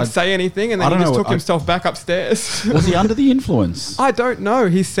say. We didn't say anything. And then he just took himself back upstairs. Was he under the influence? I don't know.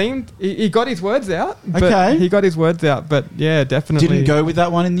 He got his words out. Okay. He got his words out. But yeah, definitely. Didn't go with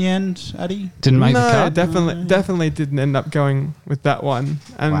that one in the end, Addy? Didn't make the cut? Definitely didn't end up going with that one.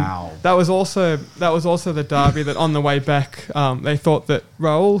 And wow. That was also the derby that on the way back, they thought that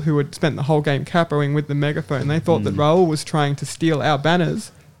Raoul, who had spent the whole game capoing with the megaphone, they thought that Raoul was trying to steal our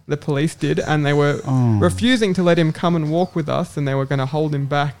banners. The police did, and they were refusing to let him come and walk with us, and they were going to hold him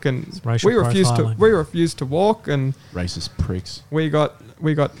back, and we refused to walk, and racist pricks. We got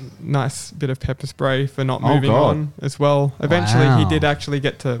nice bit of pepper spray for not moving on as well. Eventually, he did actually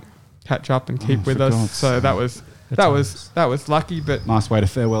get to catch up and keep with us, so that was lucky, but nice way to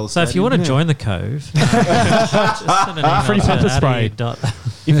farewell. So if you want to join the Cove, just send an email free pepper spray.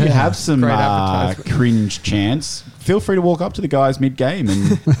 If you have some cringe chants, feel free to walk up to the guys mid-game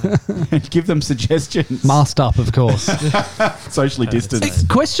and give them suggestions. Masked up, of course. Socially distanced.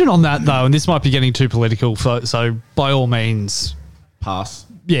 Question on that, though, and this might be getting too political, so by all means... Pass.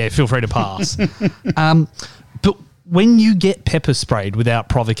 Yeah, feel free to pass. But when you get pepper sprayed without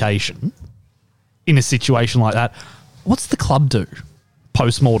provocation in a situation like that, what's the club do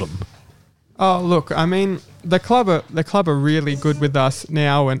post-mortem? Oh, look, I mean, the club are really good with us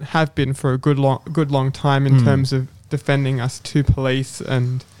now and have been for a good long time in terms of defending us to police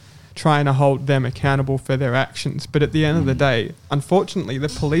and trying to hold them accountable for their actions. But at the end of the day, unfortunately, the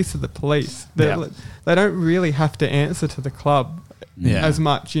police are the police. They don't really have to answer to the club as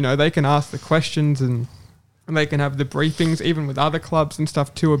much. You know, they can ask the questions and they can have the briefings, even with other clubs and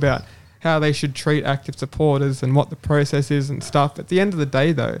stuff too, about how they should treat active supporters and what the process is and stuff. At the end of the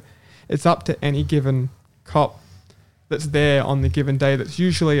day, though, it's up to any given cop that's there on the given day. That's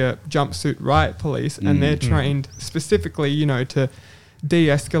usually a jumpsuit riot police, and they're trained specifically, you know, to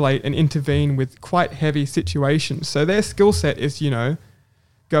de-escalate and intervene with quite heavy situations. So their skill set is, you know,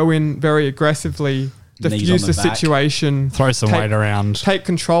 go in very aggressively, diffuse the situation, throw some weight around, take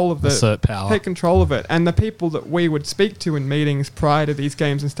control of assert power, take control of it. And the people that we would speak to in meetings prior to these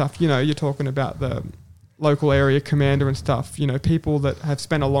games and stuff, you know, you're talking about the local area commander and stuff, you know, people that have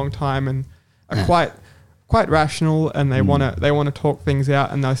spent a long time and are quite rational, and they want to talk things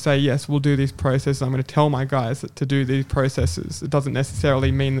out, and they'll say, yes, we'll do these processes. I'm going to tell my guys to do these processes. It doesn't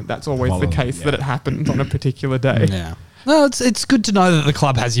necessarily mean that that's always the case that it happens on a particular day. Yeah. No, it's good to know that the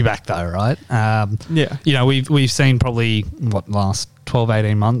club has you back, though, right? You know, we've seen probably last 12,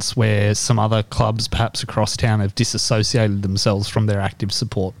 18 months where some other clubs perhaps across town have disassociated themselves from their active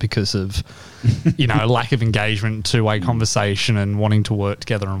support because of, you know, lack of engagement, two-way conversation and wanting to work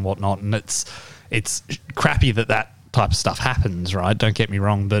together and whatnot. And it's crappy that type of stuff happens, right? Don't get me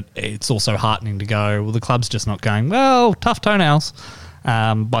wrong, but it's also heartening to go, well, the club's just not going, well, tough toenails,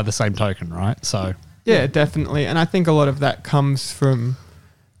 by the same token, right? So... Yeah, definitely. And I think a lot of that comes from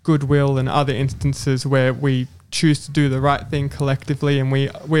goodwill and other instances where we choose to do the right thing collectively, and we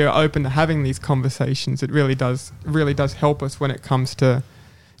are open to having these conversations. It really does help us when it comes to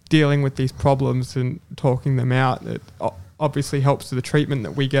dealing with these problems and talking them out. It obviously helps to the treatment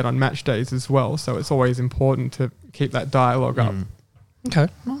that we get on match days as well. So it's always important to keep that dialogue up. Okay,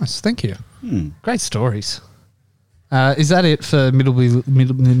 nice. Thank you. Great stories. Is that it for Middleby?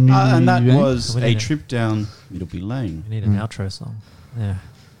 And that was a trip down Middleby Lane. We need an outro song. Yeah.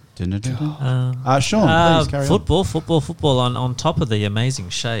 Sean, please carry on. Football on top of the amazing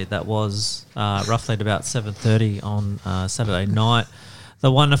shade that was roughly at about 7:30 on Saturday night.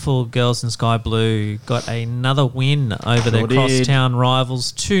 The wonderful girls in Sky Blue got another win over their crosstown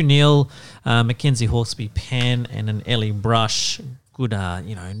rivals, 2-0. Mackenzie Hawkesby Penn and an Ellie Brush good,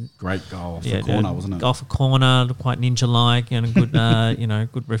 Great goal off the corner, wasn't it? Off a corner, quite ninja-like, good,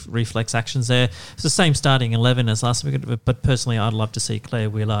 good reflex actions there. It's the same starting 11 as last week, but personally, I'd love to see Claire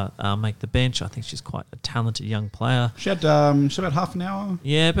Wheeler make the bench. I think she's quite a talented young player. She had about half an hour.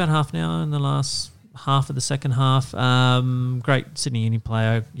 Yeah, about half an hour in the last half of the second half. Great Sydney Uni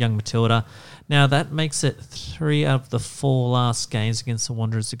player, young Matilda. Now that makes it 3 out of the 4 last games against the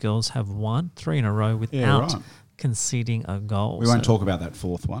Wanderers. The girls have won 3 in a row without conceding a goal. We won't talk about that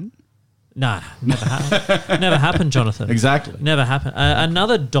fourth one. No, never happened. Never happened, Jonathan. Exactly. Never happened.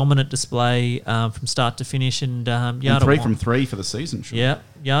 Another dominant display from start to finish, and Yada 3 from 3 for the season. Sure. Yeah,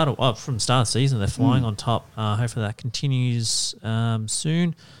 Yada from start of the season they're flying on top. Hopefully that continues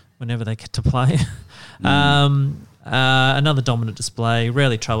soon, whenever they get to play. Another dominant display.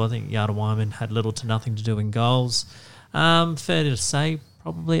 Rarely trouble. I think Yada Wyman had little to nothing to do in goals. Fair to say,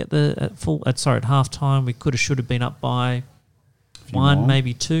 probably at half time we should have been up by 1, more.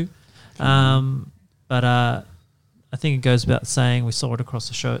 Maybe 2. But I think it goes without saying, we saw it across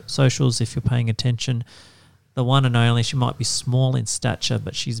the socials if you're paying attention. The one and only, she might be small in stature,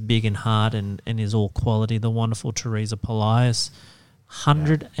 but she's big and hard and is all quality. The wonderful Teresa Polias,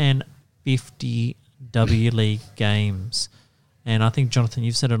 150 W League games. And I think, Jonathan,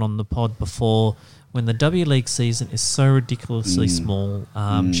 you've said it on the pod before, when the W League season is so ridiculously small,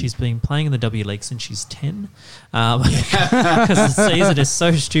 she's been playing in the W League since she's 10, because the season is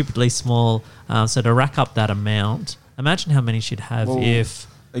so stupidly small. So to rack up that amount, imagine how many she'd have if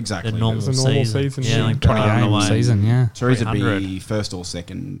exactly the normal season. Yeah, like 20 game season, yeah. Teresa would be first or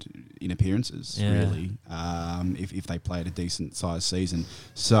second in appearances, really, if they played a decent sized season.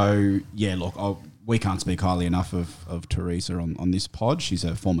 So, yeah, look, we can't speak highly enough of Teresa on this pod. She's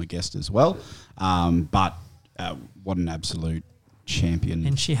a former guest as well. But what an absolute champion.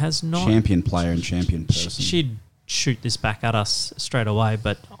 And she has not... champion player and champion person. She'd shoot this back at us straight away,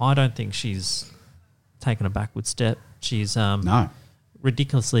 but I don't think she's taken a backward step. She's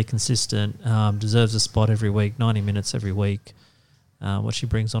ridiculously consistent, deserves a spot every week, 90 minutes every week. What she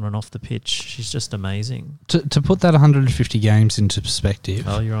brings on and off the pitch, she's just amazing. To put that 150 games into perspective.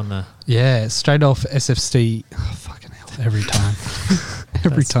 Oh, you're on the... Yeah, straight off SFC. Oh, fucking hell, every time.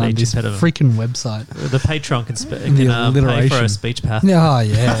 Every time, this freaking website. The Patreon can pay for a speech path. Yeah,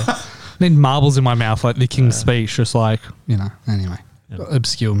 I need marbles in my mouth like the King's Speech, just like, anyway.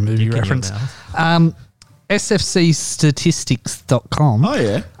 Obscure movie reference. SFCstatistics.com. Oh,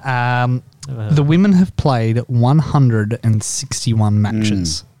 yeah. The women have played 161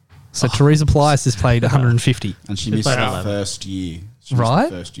 matches. So Teresa Polias has played 150. And she missed her first year.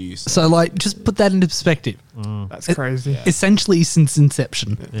 Right? So, just put that into perspective. That's crazy. Yeah. Essentially since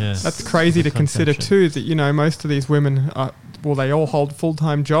inception. Yeah. That's crazy to consider too, that, most of these women they all hold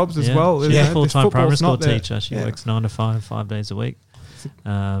full-time jobs as well. She's a full-time primary school teacher. She works 9 to 5, 5 days a week.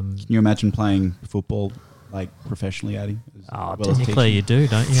 Can you imagine playing football professionally, Addy? Technically you do,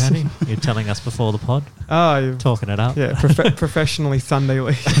 don't you, Addy? You're telling us before the pod. Oh, talking it up. Yeah, professionally Sunday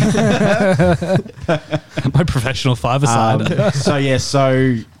league. My professional five-a-side.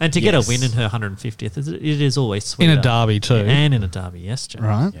 And to get a win in her 150th, it is always sweet. In a derby too. Yeah, and in a derby, yes, Joe.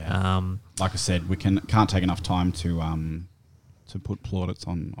 Right. Yeah. Like I said, we can't take enough time to put plaudits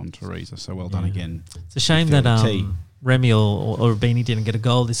on Teresa. So well done again. It's a shame that Remy or Beanie didn't get a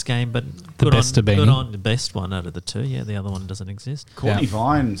goal this game, but good on the best one out of the two. Yeah, the other one doesn't exist. Courtney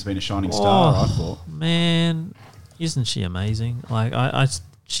Vine's been a shining star, I thought. Man, isn't she amazing?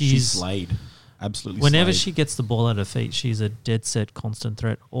 She's slayed. Absolutely whenever slayed. she gets the ball at her feet, she's a dead set, constant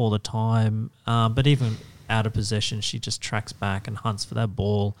threat all the time. But even out of possession, she just tracks back and hunts for that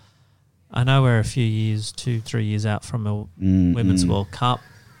ball. I know we're a few years, 2-3 years out from a Women's World Cup.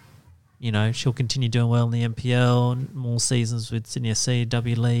 She'll continue doing well in the NPL, more seasons with Sydney SC,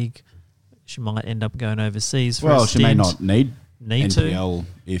 W League. She might end up going overseas for a stint. She may not need to. NPL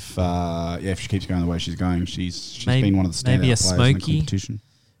if she keeps going the way she's going. She's been one of the standout players in the competition.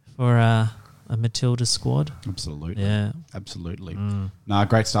 For a Matilda squad. Absolutely. Yeah. Absolutely. No,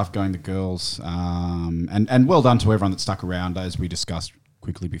 great stuff going, the girls. And well done to everyone that stuck around, as we discussed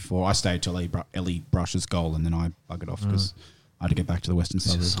quickly before. I stayed till Ellie Brush's goal and then I buggered off because I had to get back to the western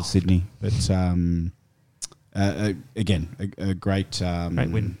suburbs of Sydney. But again, a great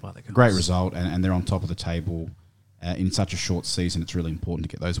win by the girls. Great result, and they're on top of the table. In such a short season, it's really important to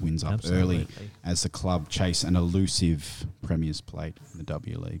get those wins up early as the club chase an elusive Premier's plate in the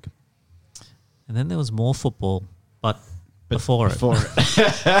W League. And then there was more football, but before it.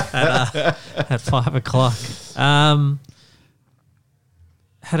 At 5 o'clock.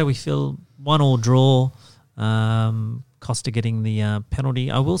 How do we feel? 1-1 draw. Costa getting the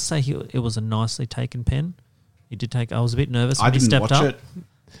penalty. I will say it was a nicely taken pen. He did take. I was a bit nervous I when he didn't stepped watch up.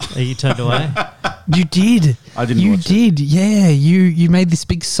 it. You turned away. You did. I didn't You watch it. did. Yeah. You made this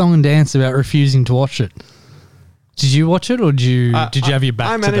big song and dance about refusing to watch it. Did you watch it, or did you have your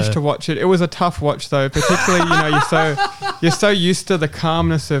back? I managed to watch it. It was a tough watch, though. Particularly, you're so used to the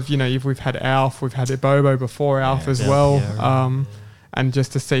calmness of we've had Alf, we've had Bobo before Alf as well, right. And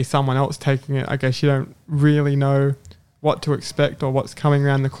just to see someone else taking it, I guess you don't really know what to expect or what's coming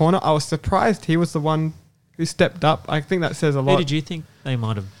around the corner. I was surprised he was the one who stepped up. I think that says a lot. Who did you think they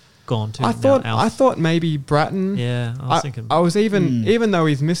might have gone to? I thought maybe Bratton. Yeah, I was thinking. I was even though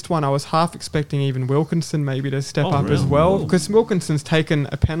he's missed one, I was half expecting even Wilkinson maybe to step up as well, because Wilkinson's taken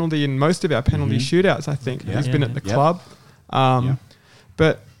a penalty in most of our penalty shootouts. I think he's been at the club.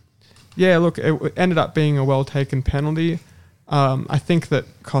 But yeah, look, it ended up being a well taken penalty. I think that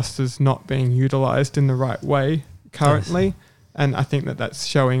Costa's not being utilised in the right way currently. Yes. And I think that that's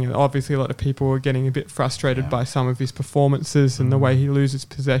showing. Obviously, a lot of people are getting a bit frustrated by some of his performances and the way he loses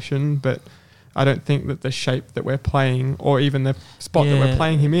possession. But I don't think that the shape that we're playing, or even the spot that we're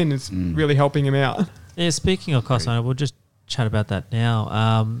playing him in, is really helping him out. Yeah, speaking of Costa, we'll just chat about that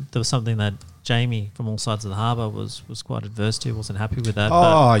now. There was something that Jamie from All Sides of the Harbour was quite adverse to. Wasn't happy with that.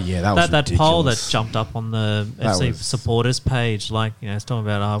 That was that poll that jumped up on the FC supporters page. It's talking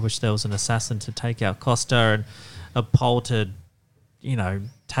about, I wish there was an assassin to take out Costa, and a poll to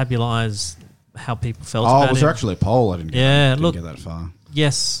tabulise how people felt about him. Was there actually a poll? I didn't get that far. It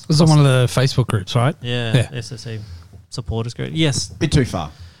Yes. was on one of the Facebook groups, right? Yeah. SSE supporters group. Yes. Bit too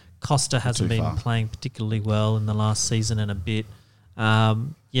far. Costa hasn't been playing particularly well in the last season and a bit.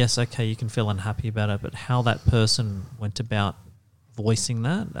 Yes, okay, you can feel unhappy about it, but how that person went about voicing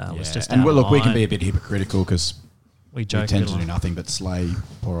that was just And out of look, we line. can be a bit hypocritical because we tend to do nothing but slay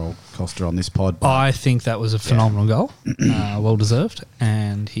poor old Costa on this pod. I think that was a phenomenal goal, well deserved,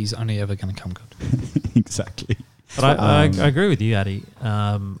 and he's only ever going to come good. Exactly. But I agree with you, Addy.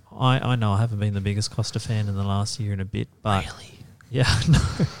 I know I haven't been the biggest Costa fan in the last year and a bit, but really, no,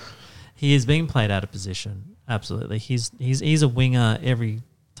 he is being played out of position. Absolutely, he's a winger every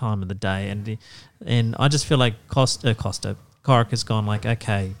time of the day, and I just feel like Corrick has gone like,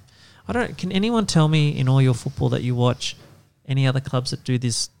 okay, can anyone tell me in all your football that you watch any other clubs that do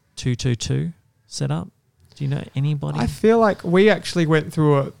this 2-2-2 setup? Do you know anybody? I feel like we actually went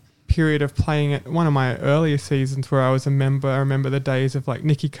through a period of playing it. One of my earlier seasons where I was a member, I remember the days of like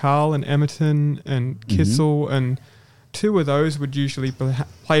Nicky Carl and Emerton and Kissel, and two of those would usually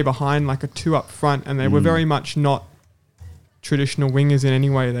play behind like a two up front, and they were very much not traditional wingers in any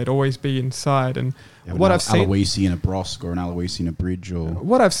way. They'd always be inside. And what I've seen, Aloisi and a Brosk, or an Aloisi and a Bridge, or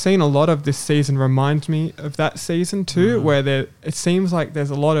what I've seen a lot of this season reminds me of that season too, where it seems like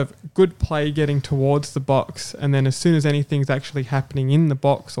there's a lot of good play getting towards the box, and then as soon as anything's actually happening in the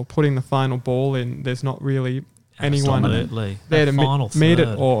box or putting the final ball in, there's not really anyone there to meet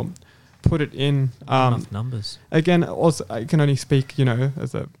it or put it in. Enough numbers. Again, also, I can only speak,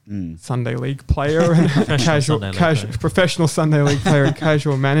 as a Sunday League player and professional Sunday League player and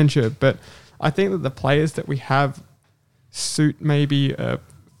casual manager. But I think that the players that we have suit maybe a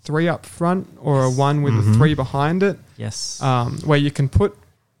 3 up front or a 1 with a 3 behind it. Yes. Where you can put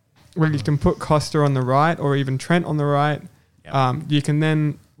Costa on the right or even Trent on the right. Yep. You can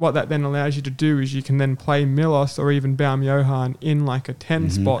then. What that then allows you to do is you can then play Milos or even Baum Johan in like a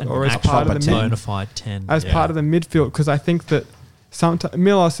 10 spot, or as part of the bona fide 10 part of the midfield, because I think that sometimes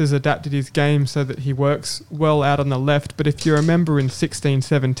Milos has adapted his game so that he works well out on the left. But if you remember in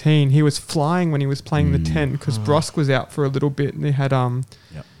 16-17, he was flying when he was playing the 10 because Brosk was out for a little bit, and they had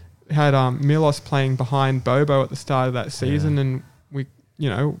Milos playing behind Bobo at the start of that season, and we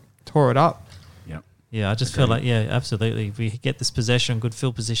tore it up. Yeah, I just feel like, absolutely. If we get this possession, good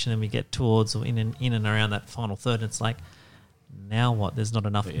field position, and we get towards or in and around that final third, it's like, now what? There's not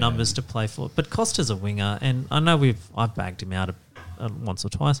enough numbers to play for. But Costa's a winger, and I know I've bagged him out once or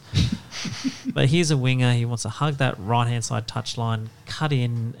twice, but he's a winger. He wants to hug that right-hand side touchline, cut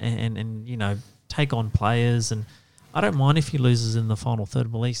in and take on players. And I don't mind if he loses in the final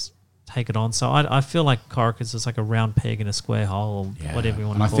third, but at least take it on. So I feel like Corrick is just like a round peg in a square hole, or whatever you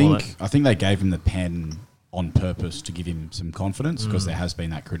want to call it. I think they gave him the pen on purpose to give him some confidence, because there has been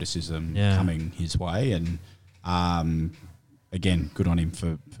that criticism coming his way. And again, good on him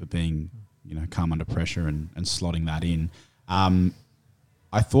for being calm under pressure and slotting that in.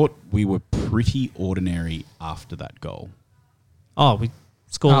 I thought we were pretty ordinary after that goal. Oh, we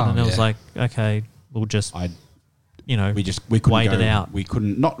scored and it was like, okay, we'll just... we couldn't wait it out. We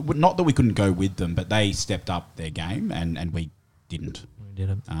couldn't, not that we couldn't go with them, but they stepped up their game and we didn't. We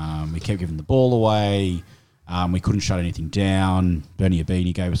didn't. We kept giving the ball away. We couldn't shut anything down. Bernie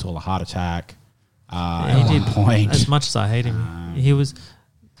Abini gave us all a heart attack. at one point. As much as I hate him, he was.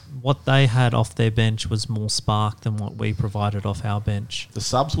 What they had off their bench was more spark than what we provided off our bench. The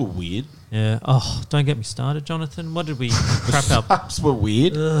subs were weird. Yeah. Oh, don't get me started, Jonathan. What did we crap up? Subs were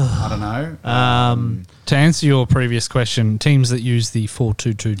weird. I don't know. To answer your previous question, teams that use the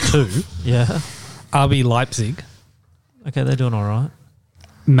 4-2-2-2. Yeah. RB Leipzig. Okay, they're doing all right.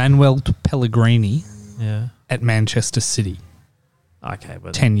 Manuel Pellegrini. Yeah. At Manchester City. Okay,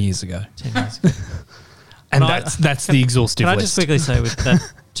 but 10 years ago. 10 years ago. And that's the exhaustive list. Can I just quickly say with that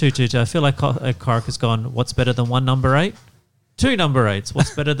 2-2-2, I feel like Cork has gone, what's better than one number 8? 2 number 8s.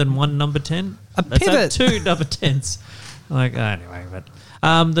 What's better than one number 10? A pivot. 2 number 10s. Like, anyway, but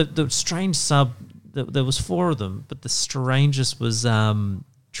the strange sub, there was 4 of them, but the strangest was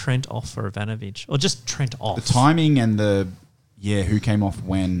Trent off for Ivanovic. Or just Trent off. The timing and who came off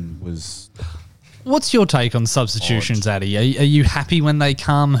when was... What's your take on substitutions, Addy? Are you happy when they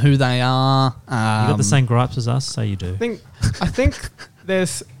come, who they are? You got the same gripes as us, so you do. I think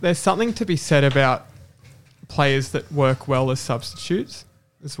there's something to be said about players that work well as substitutes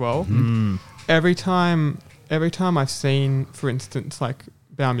as well. Mm. Every time I've seen, for instance, like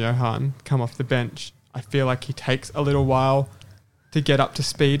Baum-Johann come off the bench, I feel like he takes a little while to get up to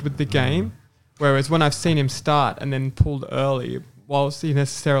speed with the game. Whereas when I've seen him start and then pulled early, whilst he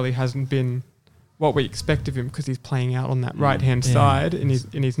necessarily hasn't been what we expect of him because he's playing out on that right-hand side in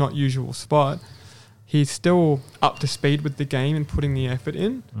his not usual spot, he's still up to speed with the game and putting the effort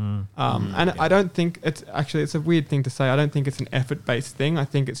in. And I don't think it's a weird thing to say. I don't think it's an effort-based thing. I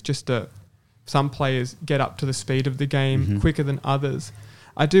think it's just some players get up to the speed of the game quicker than others.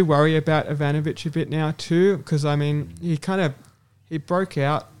 I do worry about Ivanovic a bit now too, because I mean he broke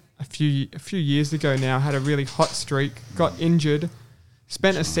out a few years ago now, had a really hot streak, got injured.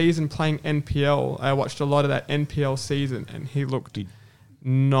 Spent a season playing NPL. I watched a lot of that NPL season, and he looked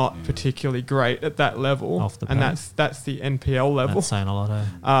not particularly great at that level. Off the and back. that's the NPL level. That's saying a lot, eh?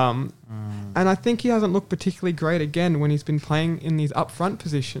 And I think he hasn't looked particularly great again when he's been playing in these upfront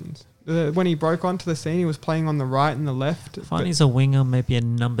positions. When he broke onto the scene, he was playing on the right and the left. I find he's a winger, maybe a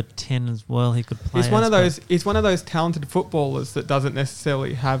number 10 as well. He could play. He's one of those talented footballers that doesn't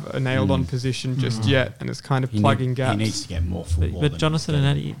necessarily have a nailed-on position just yet, and is kind of plugging gaps. He needs to get more football. But Jonathan and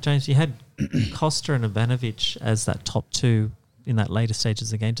Eddie, James, you had Costa and Ivanovic as that top 2 in that later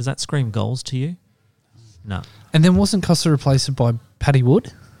stages of the game. Does that scream goals to you? No. And then wasn't Costa replaced by Paddy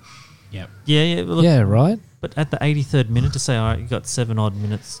Wood? Yep. Yeah. Look, yeah, right. But at the 83rd minute to say, all right, you got 7 odd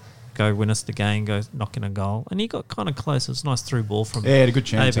minutes, go win us the game, go knock in a goal. And he got kind of close. It was a nice through ball from had a good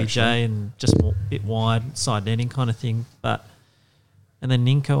chance, ABJ actually. and just a bit wide, side netting kind of thing. And then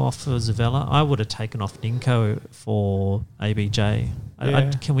Ninko off for Zavella. I would have taken off Ninko for ABJ.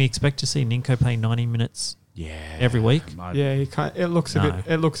 Can we expect to see Ninko play 90 minutes every week? Yeah, it looks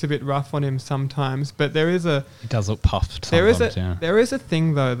a bit rough on him sometimes, but there is a... He does look puffed. There is a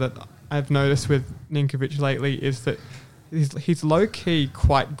thing, though, that I've noticed with Ninkovic lately is that he's low-key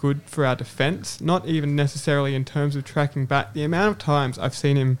quite good for our defence, not even necessarily in terms of tracking back. The amount of times I've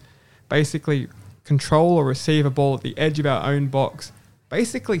seen him basically control or receive a ball at the edge of our own box,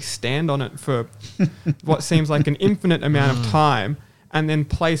 basically stand on it for what seems like an infinite amount of time, and then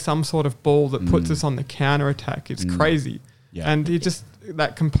play some sort of ball that puts us on the counter-attack. It's crazy. Yeah. And he just...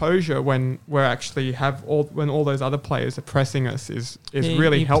 that composure when we're actually when all those other players are pressing us is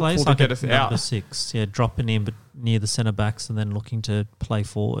really helpful to get us out. Number 6, dropping in but near the centre backs and then looking to play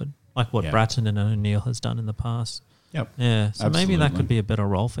forward, like what Bratton and O'Neill has done in the past. Yep. Yeah. So maybe that could be a better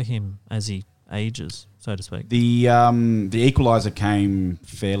role for him as he ages, so to speak. The equaliser came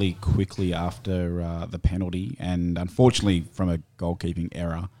fairly quickly after the penalty, and unfortunately from a goalkeeping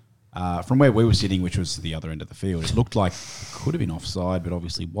error. From where we were sitting, which was the other end of the field, it looked like it could have been offside, but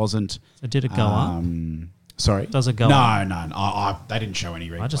obviously wasn't. So did it go up? Sorry? Does it go up? No. They didn't show any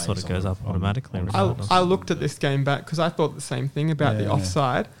replays. I just thought it goes up automatically. I looked at this game back because I thought the same thing about the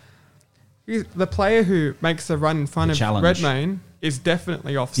offside. The player who makes the run in front of Redmayne is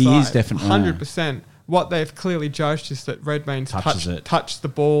definitely offside. He is definitely 100%. What they've clearly judged is that Redmayne's touched the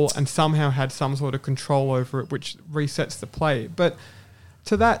ball and somehow had some sort of control over it, which resets the play. But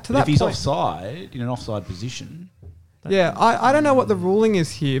to that if he's point, offside, in an offside position... I don't know what the ruling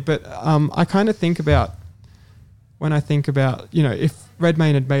is here, but I kind of think about... When I think about, if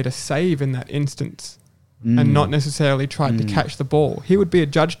Redmayne had made a save in that instance and not necessarily tried to catch the ball, he would be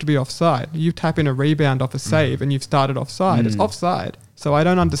adjudged to be offside. You tap in a rebound off a save and you've started offside. It's offside. So I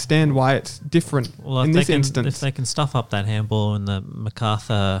don't understand why it's different in this instance. If they can stuff up that handball in the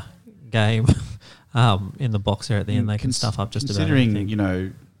MacArthur game in the box there at the end, they can stuff up just about anything.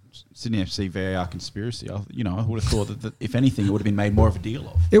 Considering, Sydney FC VAR conspiracy. I would have thought that if anything, it would have been made more of a deal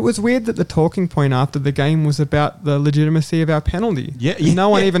of. It was weird that the talking point after the game was about the legitimacy of our penalty. Yeah. No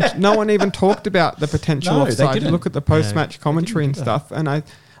one even talked about the potential No, they offside. You didn't. look at the post-match commentary and stuff, and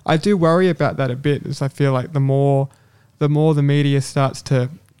I do worry about that a bit, as I feel like the more the media starts to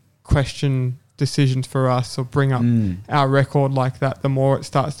question decisions for us or bring up our record like that, the more it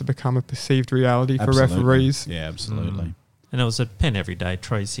starts to become a perceived reality for referees. Yeah, absolutely. And it was a pen every day.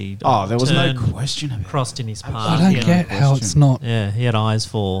 Tracy. There was no question of it. Crossed in his path. I don't get how it's not. Yeah, he had eyes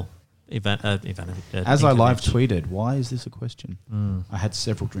for As I live tweeted, why is this a question? I had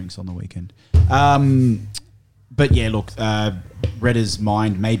several drinks on the weekend. But yeah, look, Redder's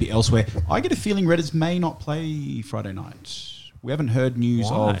mind may be elsewhere. I get a feeling Redders may not play Friday night. We haven't heard news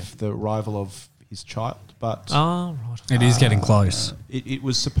of the arrival of his child, but it is getting close. It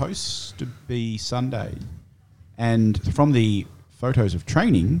was supposed to be Sunday, and from the photos of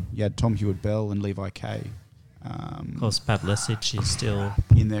training, you had Tom Hewitt-Bell and Levi Kay. Of course, Pat Lesic is still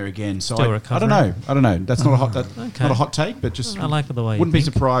in there again. So still I don't know. That's not a hot. Not a hot take, but just I like the way. Wouldn't be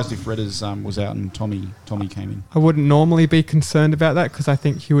surprised if Redders was out and Tommy came in. I wouldn't normally be concerned about that because I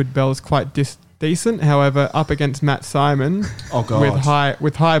think Hewitt-Bell is quite decent. However, up against Matt Simon,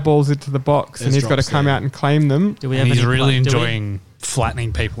 with high balls into the box, and he's got to come out and claim them. He's really enjoying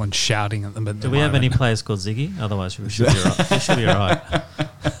flattening people and shouting at them. Do we have any players called Ziggy? Otherwise, we should be right. We should be right.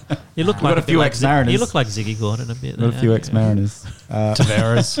 You look like a few ex-Mariners. You look like Ziggy Gordon a bit. Got a few ex-Mariners.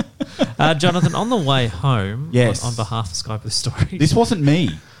 Tavares. Jonathan, on the way home, yes. on behalf of Sky Blue Stories. This wasn't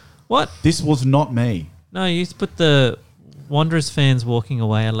me. What? This was not me. No, you put the Wanderers fans walking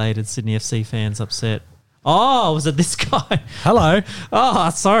away elated, Sydney FC fans upset. Oh, was it this guy? Hello. Oh,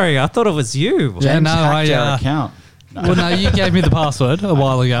 sorry. I thought it was you. James hacked our account. No. Well, no, you gave me the password a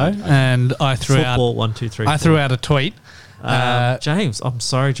while ago, and I threw Football 1 2 3. I threw out a tweet. James, I'm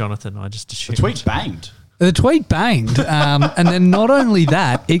sorry, Jonathan. I just assumed. The tweet banged. The tweet banged, and then not only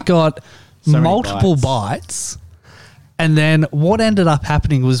that, it got multiple bites. And then what ended up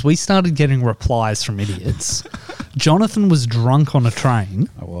happening was we started getting replies from idiots. Jonathan was drunk on a train.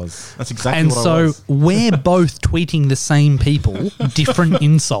 I was. That's exactly what I was. And so we're both tweeting the same people, different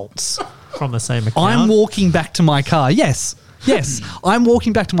insults. From the same account? I'm walking back to my car. Yes. I'm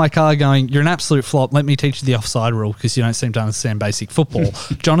walking back to my car going, you're an absolute flop. Let me teach you the offside rule because you don't seem to understand basic football.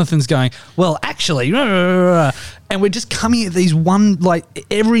 Jonathan's going, well, actually, and we're just coming at these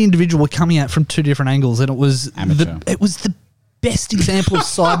every individual were coming at from two different angles, and it was the best example of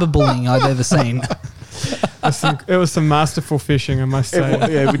cyberbullying I've ever seen. It was some masterful fishing, I must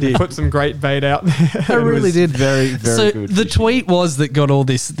say. We did. Put some great bait out there. I really did. Very, very good. The tweet was that got all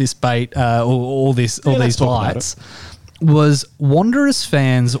this bait, all these bites. Was Wanderers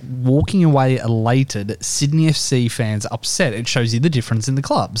fans walking away elated, Sydney FC fans upset. It shows you the difference in the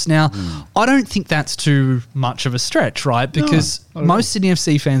clubs. Now, I don't think that's too much of a stretch, right? Because most Sydney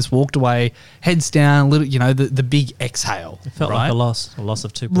FC fans walked away, heads down, a little, the big exhale. It felt like a loss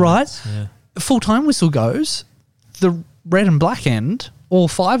of 2 points. Right? Yeah. Full-time whistle goes, the red and black end, all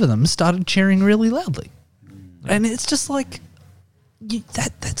 5 of them started cheering really loudly. And it's just like,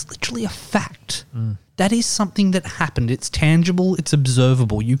 that's literally a fact. That is something that happened. It's tangible. It's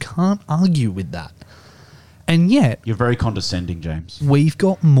observable. You can't argue with that. And yet... You're very condescending, James. We've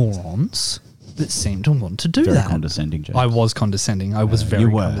got morons that seem to want to do that. Very condescending, James. I was condescending. I was very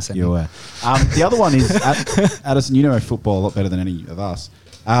condescending. You were. The other one is, Addison, you know football a lot better than any of us.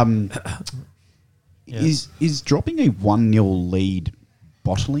 Is dropping a 1-0 lead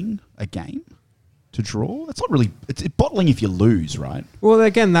bottling a game? To draw? That's not really... It's bottling if you lose, right? Well,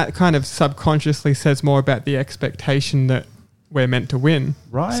 again, that kind of subconsciously says more about the expectation that we're meant to win.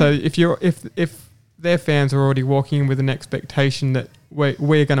 Right. So if their fans are already walking in with an expectation that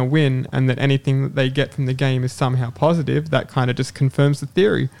we're going to win and that anything that they get from the game is somehow positive, that kind of just confirms the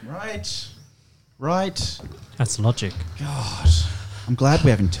theory. Right. That's logic. God. I'm glad we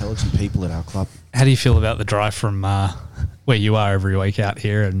have intelligent people at our club. How do you feel about the drive from where you are every week out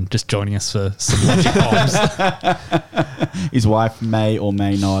here and just joining us for some logic bombs? His wife may or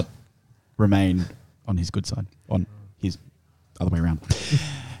may not remain on his good side, on his other way around.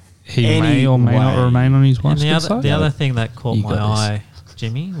 He may or may not remain on his wife's good side? The other thing that caught my eye,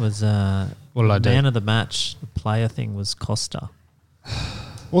 Jimmy, was man of the match, the player thing was Costa.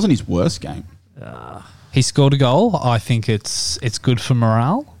 Wasn't his worst game. He scored a goal. I think it's good for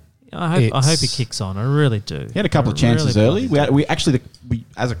morale. I hope he kicks on. I really do. He had a couple of chances early. We as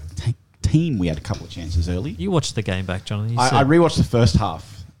a team, we had a couple of chances early. You watched the game back, Jonathan. I rewatched the first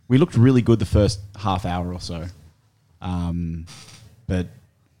half. We looked really good the first half hour or so. But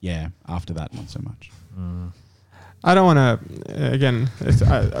yeah, after that, not so much. I don't want to, again, it's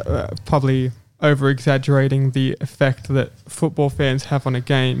probably over-exaggerating the effect that football fans have on a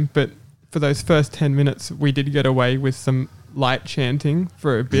game, but for those first 10 minutes, we did get away with some light chanting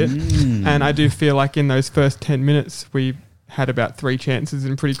for a bit. And I do feel like in those first 10 minutes, we had about 3 chances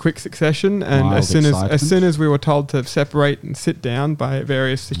in pretty quick succession. And as soon as we were told to separate and sit down by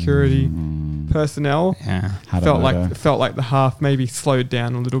various security personnel, felt like the half maybe slowed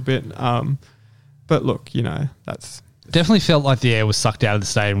down a little bit. But look, that's... Definitely felt like the air was sucked out of the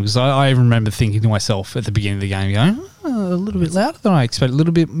stadium, because I remember thinking to myself at the beginning of the game, going, a little bit louder than I expected, a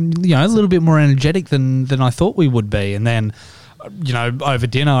little bit more energetic than I thought we would be. And then, over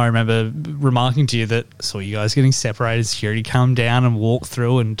dinner, I remember remarking to you that I saw you guys getting separated, security come down and walk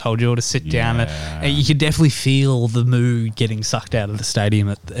through and told you all to sit down. And you could definitely feel the mood getting sucked out of the stadium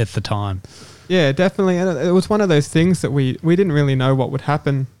at the time. Yeah, definitely. And it was one of those things that we didn't really know what would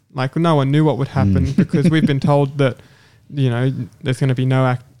happen. Like, no one knew what would happen because we've been told that, there's going to be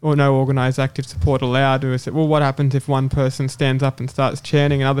no organised active support allowed. We said, well, what happens if one person stands up and starts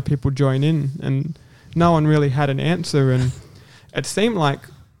chanting and other people join in? And no one really had an answer. And it seemed like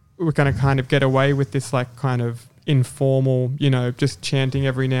we're going to kind of get away with this like kind of informal, just chanting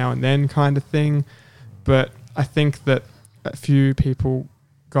every now and then kind of thing. But I think that a few people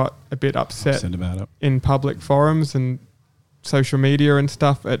got a bit upset about it in public forums and social media and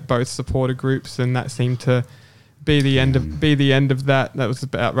stuff at both supporter groups, and that seemed to be the end of that. That was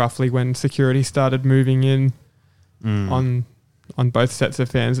about roughly when security started moving in on both sets of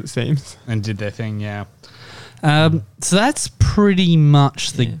fans, it seems, and did their thing. So that's pretty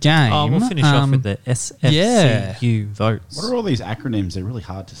much the game. Oh, we'll finish off with the SFCU votes. What are all these acronyms? They're really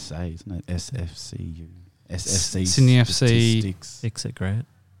hard to say, isn't it? SFCU, SFC, Sydney FC, statistics. Fix it, great.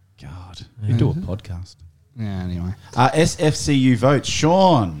 God, we do a podcast. Yeah. Anyway, SFCU votes.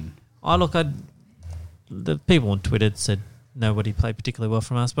 Sean. Oh, look, the people on Twitter said nobody played particularly well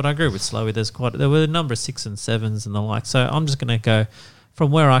from us, but I agree with Slowey. There were a number of 6 and 7s and the like. So I'm just going to go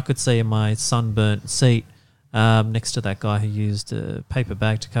from where I could see in my sunburnt seat next to that guy who used a paper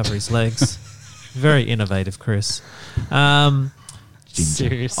bag to cover his legs. Very innovative, Chris.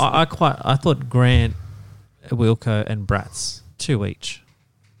 Seriously, I thought Grant, Wilco, and Bratz, 2 each,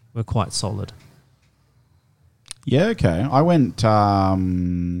 were quite solid. Yeah, okay. I went. I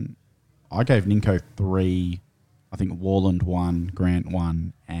gave Ninko 3. I think Warland 1, Grant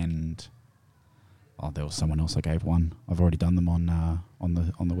 1, and there was someone else I gave 1. I've already done them on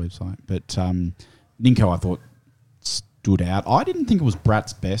the website. But Ninko, I thought, stood out. I didn't think it was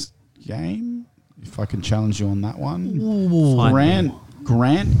Brat's best game. If I can challenge you on that one,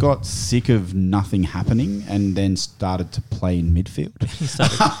 Grant got sick of nothing happening and then started to play in midfield. He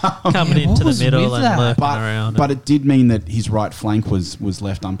started coming into the middle and lurking around. But it did mean that his right flank was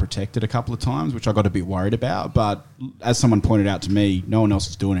left unprotected a couple of times, which I got a bit worried about. But as someone pointed out to me, no one else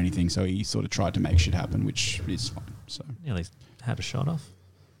was doing anything, so he sort of tried to make shit happen, which is fine. So nearly had a shot off.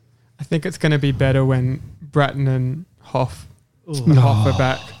 I think it's going to be better when Bratton and Hoff are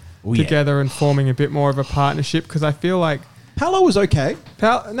back together and forming a bit more of a partnership, because I feel like Paolo was okay.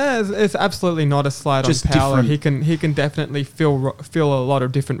 It's absolutely not a slide Just on Paolo. different. He can definitely fill a lot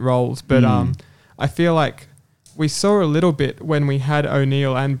of different roles, but I feel like we saw a little bit when we had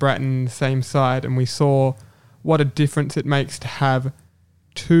O'Neill and Bratton on the same side, and we saw what a difference it makes to have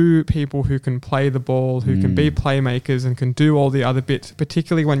 2 people who can play the ball, who can be playmakers and can do all the other bits.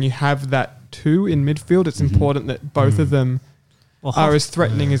 Particularly when you have that 2 in midfield, it's important that both of them are as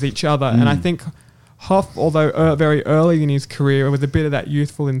threatening as each other. And I think Hoff, although very early in his career with a bit of that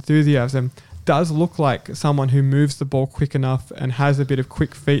youthful enthusiasm, does look like someone who moves the ball quick enough and has a bit of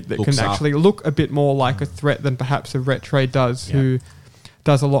quick feet that can actually look a bit more like a threat than perhaps a Rattray does, who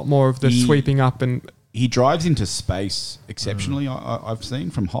does a lot more of the sweeping up. And he drives into space exceptionally, I've seen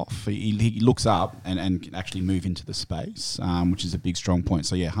from Hoff. He looks up and can actually move into the space, which is a big strong point.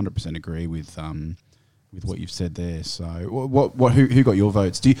 So, 100% agree with what you've said there. So, who got your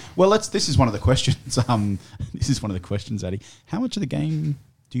votes? This is one of the questions. This is one of the questions, Addy. How much of the game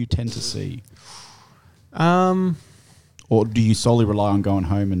do you tend to see? Or do you solely rely on going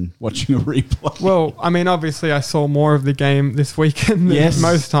home and watching a replay? Well, I mean, obviously, I saw more of the game this weekend than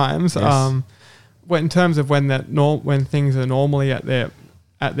most times. Yes. In terms of when things are normally at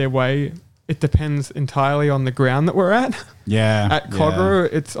their way, it depends entirely on the ground that we're at. Yeah. At Cogra,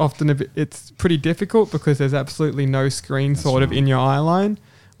 it's often it's pretty difficult because there's absolutely no screen of in your eye line.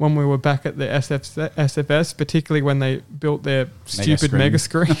 When we were back at the SFS, particularly when they built their stupid mega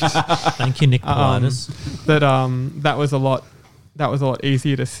screens. Thank you, Nick Politis. That was a lot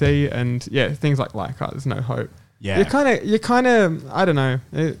easier to see, and things like Leichhardt, there's no hope. Yeah. You kind of I don't know.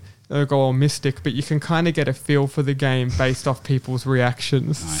 go all mystic, but you can kind of get a feel for the game based off people's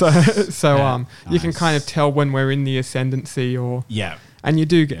reactions. Nice. So you can kind of tell when we're in the ascendancy or... Yeah. And you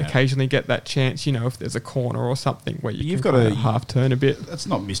do occasionally get that chance, if there's a corner or something where you've got to half turn a bit. That's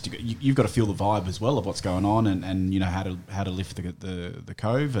not mystic. You've got to feel the vibe as well of what's going on, and how to lift the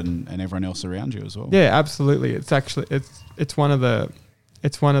cove and everyone else around you as well. Yeah, absolutely. It's actually it's one of the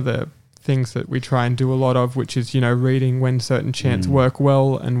things that we try and do a lot of, which is reading when certain chants work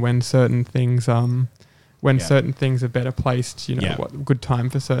well and when certain things certain things are better placed, what good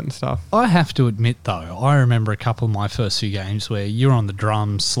time for certain stuff. I have to admit, though, I remember a couple of my first few games where you're on the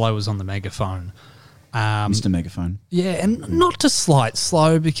drums, Slow was on the megaphone. Mr. Megaphone. Yeah, and not to slight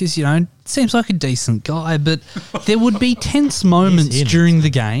Slow because, seems like a decent guy, but there would be tense moments during the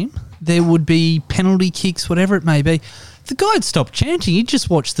game. There would be penalty kicks, whatever it may be. The guy'd stop chanting. He'd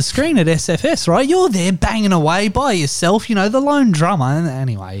just watch the screen at SFS, right? You're there banging away by yourself, the lone drummer. And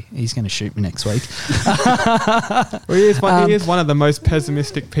anyway, he's going to shoot me next week. Well, he is one of the most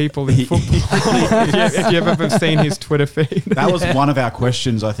pessimistic people in football. if you've ever seen his Twitter feed. That was one of our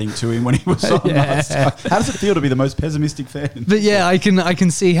questions, I think, to him when he was on last time. How does it feel to be the most pessimistic fan? But yeah, I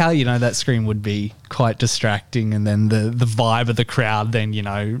can see how, that screen would be quite distracting, and then the vibe of the crowd then,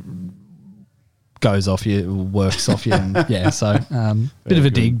 goes off you, works off you, and so bit of a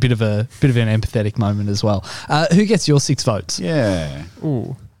dig, bit of an empathetic moment as well. Who gets your 6 votes? Yeah.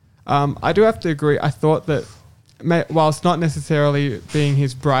 Ooh, I do have to agree. I thought that whilst not necessarily being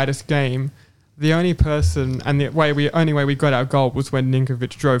his brightest game, the only person and the only way we got our goal was when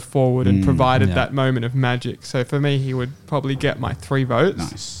Ninkovic drove forward and provided that moment of magic. So for me, he would probably get my 3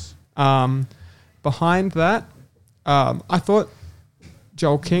 votes. Nice. Behind that, I thought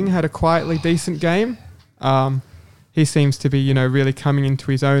Joel King had a quietly decent game. He seems to be, really coming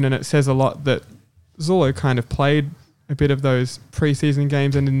into his own, and it says a lot that Zolo kind of played a bit of those preseason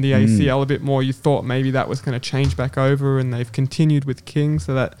games and in the ACL a bit more. You thought maybe that was going to change back over, and they've continued with King,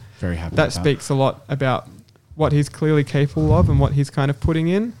 so that very happy that speaks a lot about what he's clearly capable of and what he's kind of putting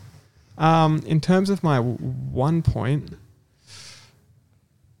in. In terms of my 1 point,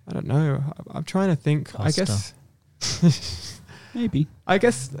 I don't know. I'm trying to think. Costa. I guess... Maybe. I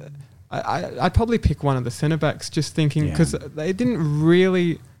guess I'd probably pick one of the centre backs, just thinking, because they didn't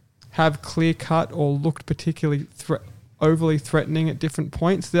really have clear cut or looked particularly overly threatening at different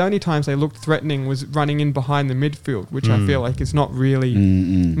points. The only times they looked threatening was running in behind the midfield, which I feel like is not really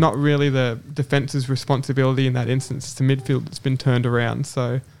the defence's responsibility in that instance. It's the midfield that's been turned around.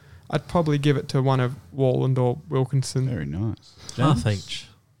 So I'd probably give it to one of Walland or Wilkinson. Very nice. Half each.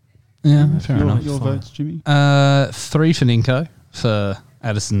 Yeah, fair enough. Your votes, Jimmy? 3 for Ninko, for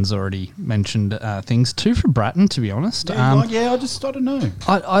Addison's already mentioned things. 2 for Bratton, to be honest. I don't know.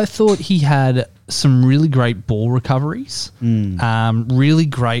 I thought he had some really great ball recoveries. Really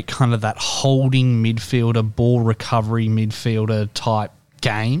great kind of that holding midfielder, ball recovery midfielder type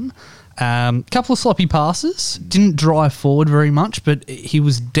game. Couple of sloppy passes. Didn't drive forward very much, but he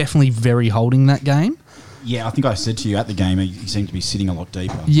was definitely very holding that game. Yeah, I think I said to you at the game, he seemed to be sitting a lot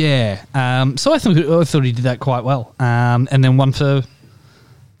deeper. Yeah. So I thought he did that quite well. And then 1 for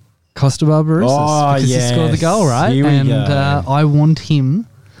Costa Barbarouses because he scored the goal, right? I want him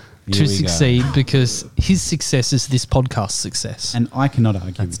to succeed because his success is this podcast's success. And I cannot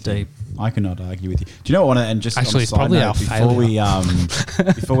argue That's with deep. you. I cannot argue with you. Do you know what? And just actually, on a it's side probably note, our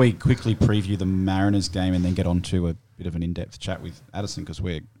before we quickly preview the Mariners game and then get on to a bit of an in-depth chat with Addison, because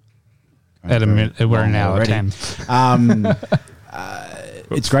we're at a minute, we're an hour 10.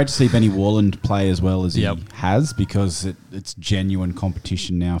 It's great to see Benny Warland play as well as he has, because it's genuine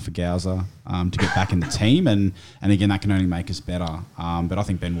competition now for Gowser to get back in the team, and again that can only make us better. But I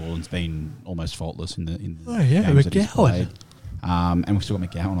think Ben Warland's been almost faultless in the games that he's played. And we've still got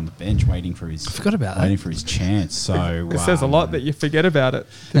McGowan on the bench waiting for his chance. So it says a lot that you forget about it.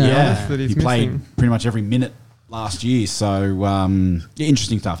 That he's he played missing. pretty much every minute last year. So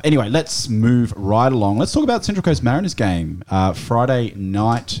interesting stuff. Anyway, let's move right along. Let's talk about Central Coast Mariners game Friday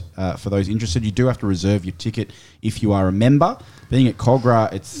night. For those interested, you do have to reserve your ticket if you are a member. Being at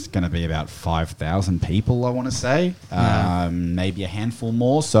Cogra, it's going to be about 5,000 people, I want to say. Maybe a handful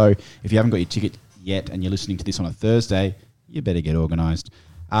more. So if you haven't got your ticket yet and you're listening to this on a Thursday, you better get organised.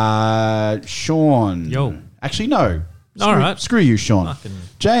 Sean. Yo. Actually, no. All right. Screw you, Sean.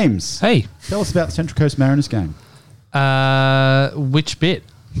 James. Hey. Tell us about the Central Coast Mariners game. Which bit?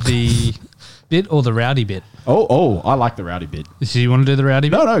 The bit or the rowdy bit? Oh, I like the rowdy bit. So you want to do the rowdy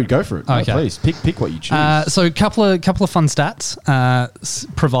bit? No, go for it. Okay. No, please. Pick what you choose. So a couple of fun stats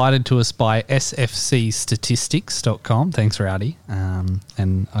provided to us by sfcstatistics.com. Thanks, Rowdy.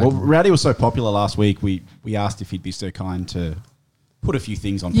 Rowdy was so popular last week, we asked if he'd be so kind to put a few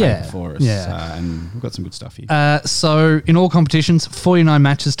things on Yeah, paper for us. yeah. And we've got some good stuff here. So in all competitions, 49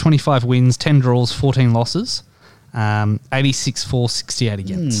 matches, 25 wins, 10 draws, 14 losses, 86 for, 68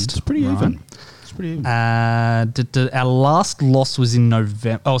 against. It's pretty even. It's pretty even. Our last loss was in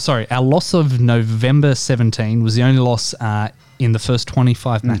November. Oh, sorry. Our loss of November 17 was the only loss in the first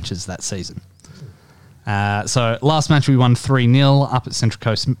 25 matches that season. So last match we won 3-0 up at Central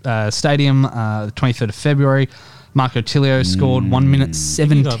Coast Stadium, the 23rd of February. Marco Tilio scored 1 minute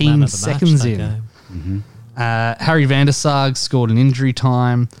 17 seconds in. Harry van der Sarg scored an injury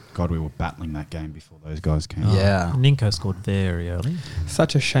time. God, we were battling that game before those guys came. Yeah. Ninko scored very early.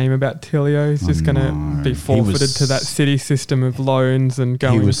 Such a shame about Tilio. He's just going to be forfeited to that city system of loans and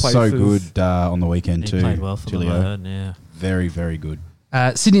going places. He was so good on the weekend too. He played well for Tilio. yeah. Very, very good.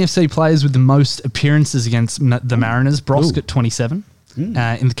 Sydney FC players with the most appearances against the Mariners, Brosk at 27. In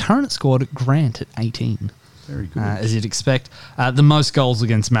the current squad, Grant at 18. Very good. As you'd expect. The most goals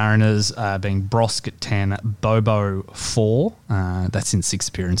against Mariners being Brosk at 10, Bobo 4. That's in 6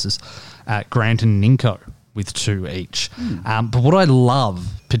 appearances. Grant and Ninko with 2 each. But what I love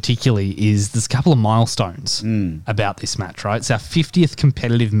particularly is there's a couple of milestones about this match, right? It's our 50th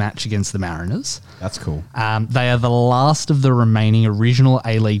competitive match against the Mariners. That's cool. They are the last of the remaining original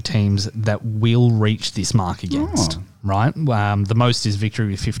A-League teams that will reach this mark against, right? The most is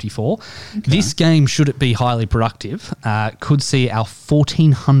victory with 54. Okay. This game, should it be highly productive, could see our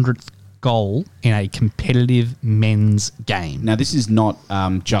 1400th goal in a competitive men's game. Now, this is not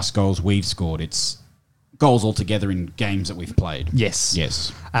just goals we've scored. It's goals altogether in games that we've played. Yes.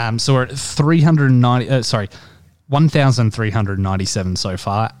 Yes. So we're at 1,397 so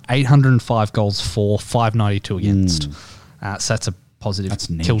far, 805 goals for, 592 against. So that's a positive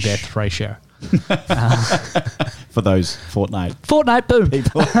kill-death ratio. For those Fortnite boom.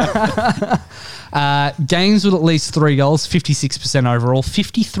 people. Games with at least 3 goals, 56% overall.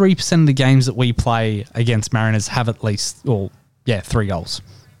 53% of the games that we play against Mariners have at least, 3 goals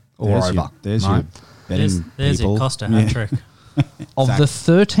or over. There's your There's your Costa hat trick. Of the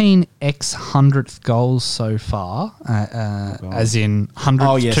 13 100th goals so far, as in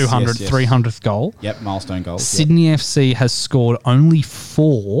 100th, 200th, 300th goal. Yep, milestone goals. Sydney FC has scored only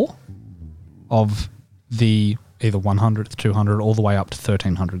 4 of the either 100th, 200, all the way up to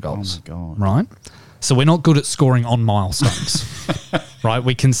 1,300 goals. Oh, my God. Right? So we're not good at scoring on milestones. Right?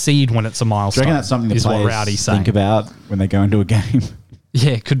 We concede when it's a milestone. Do you reckon that's something the players think about when they go into a game?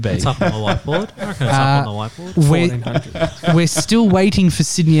 Yeah, it could be. It's up on the whiteboard. I reckon it's up on the whiteboard. We're still waiting for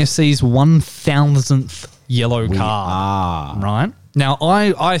Sydney FC's 1,000th yellow card. Right? Now,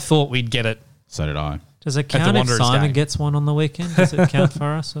 I thought we'd get it. So did I. Does it count if Simon gets one on the weekend? Does it count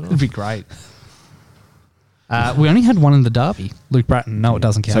for us at all? It'd be great. We only had one in the derby. Luke Bratton. No, it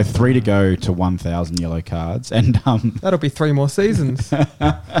doesn't count. So 3 to go to 1,000 yellow cards. And that'll be 3 more seasons.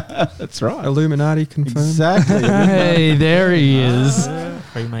 That's right. Illuminati confirmed. Exactly. Hey, there he is.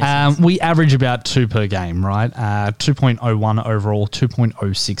 We average about 2 per game, right? 2.01 overall,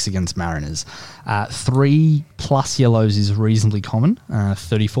 2.06 against Mariners. 3+ yellows is reasonably common.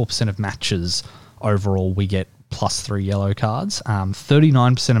 34% of matches overall we get +3 yellow cards.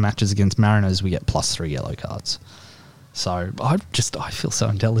 39% of matches against Mariners we get +3 yellow cards. So I feel so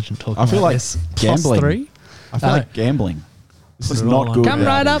intelligent talking about this. Gambling. +3? I feel like gambling. This is not good. Come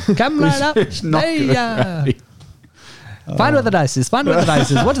right up. It's not good. Find where the dice is. Find where the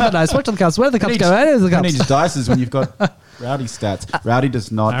dice is. Watch the dice. Watch the cards. Where do the cups go? Where do the cups? Who needs dices when you've got Rowdy stats? Rowdy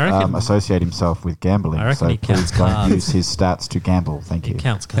does not associate himself with gambling, reckon so he please counts don't cards. use his stats to gamble. Thank you. It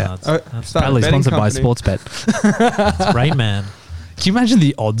counts cards. Proudly sponsored by Sportsbet. It's Rain Man. Can you imagine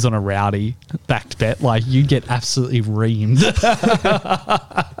the odds on a Rowdy backed bet? Like, you'd get absolutely reamed.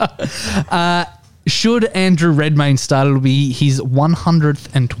 Should Andrew Redmayne start, it'll be his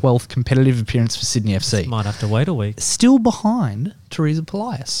 112th competitive appearance for Sydney FC. Might have to wait a week. Still behind Teresa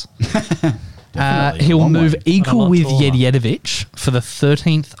Polias. Definitely. He will move But equal a lot with taller. Jedjedovic for the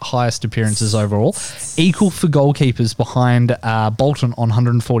 13th highest appearances overall. Equal for goalkeepers behind Bolton on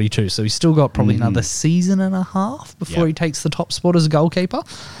 142. So he's still got probably another season and a half before he takes the top spot as a goalkeeper.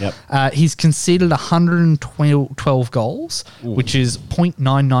 Yep. He's conceded 112 goals, which is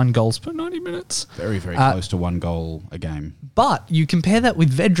 0.99 goals per 90 minutes. Very, very close to 1 goal a game. But you compare that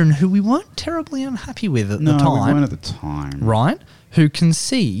with Vedran, who we weren't terribly unhappy with at the No, time. we weren't at the time. Right? Who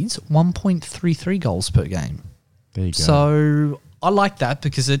concedes 1.33 goals per game. There you go. So I like that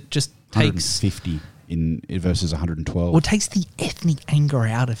because it just takes 150 versus 112. Well, it takes the ethnic anger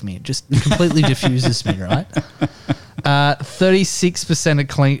out of me. It just completely diffuses me, right?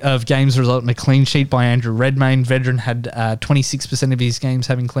 36% of games result in a clean sheet by Andrew Redmayne. Vedran had 26% of his games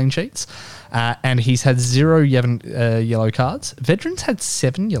having clean sheets, and he's had 0 yellow cards. Vedran's had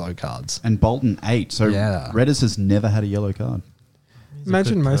 7 yellow cards. And Bolton 8. So Redders has never had a yellow card.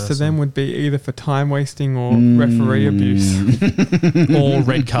 Imagine most of them would be either for time wasting or referee abuse. Or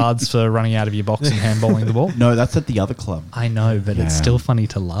red cards for running out of your box and handballing the ball. No, that's at the other club. I know, but it's still funny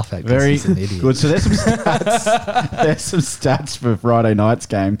to laugh at. Very he's an idiot. good. So there's some stats. There's some stats for Friday night's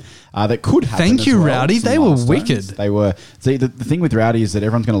game that could happen. Thank you, as well. Rowdy. Some They were milestones. wicked. They were. See, the thing with Rowdy is that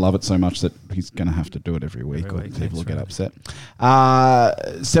everyone's going to love it so much that he's going to have to do it every week, or people will get upset.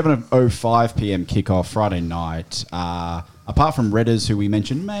 7:05 p.m. kickoff Friday night. Apart from Redders, who we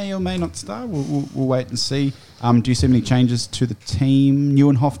mentioned may or may not start, we'll wait and see. Do you see any changes to the team?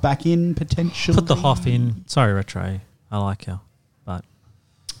 Neuenhoff back in potentially? Put the Hoff in. Sorry, Retro. I like you, but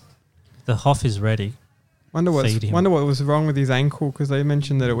the Hoff is ready. Wonder what was wrong with his ankle, because they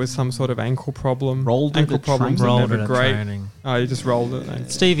mentioned that it was some sort of ankle problem. Ankle problems rolled are it never at great. training. Oh, he just rolled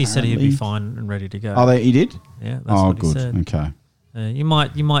it. Stevie said he'd be fine and ready to go. Oh, he did? Yeah, that's what good. he said. Okay. You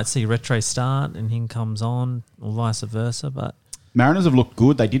might see Retro start and him comes on, or vice versa, but Mariners have looked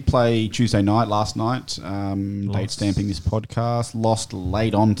good. They did play Tuesday night last night. Date stamping this podcast. Lost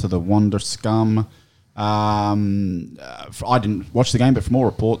late on to the Wonder Scum. I didn't watch the game, but from all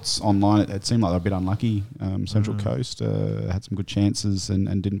reports online, it seemed like they were a bit unlucky. Central Coast had some good chances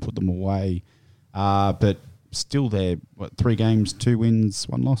and didn't put them away. But still they're 3 games, 2 wins,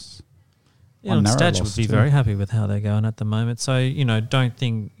 1 loss. yeah, Stats would be very happy with how they're going at the moment. So, don't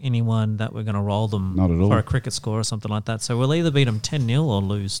think anyone that we're going to roll them Not at all. for a cricket score or something like that. So we'll either beat them 10-0 or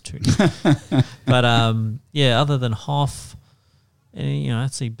lose 2-0. But, other than Hoff,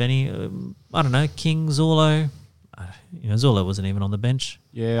 I'd see Benny, I don't know, King, Zorlo. Zorlo wasn't even on the bench.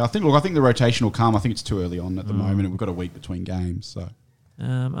 Yeah, I think the rotation will come. I think it's too early on at the moment. We've got a week between games. So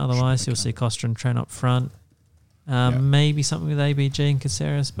Otherwise, you'll see Costa and Trent up front. Maybe something with ABG and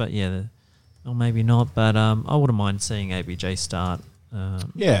Caceres, but or maybe not. But I wouldn't mind seeing ABJ start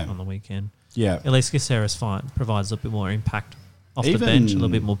on the weekend. Yeah. At least Caceres provides a bit more impact off the bench, a little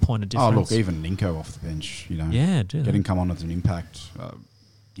bit more point of difference. Oh, look, even Ninko off the bench, getting come on as an impact,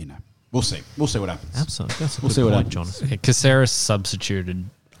 we'll see. We'll see what happens. Absolutely. That's a we'll good see what point, happens. Jonathan. Caceres substituted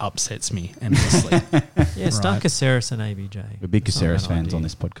upsets me endlessly. Start Caceres and ABJ. We're big Caceres fans on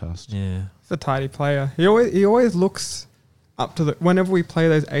this podcast. Yeah. He's a tidy player. He always looks up to whenever we play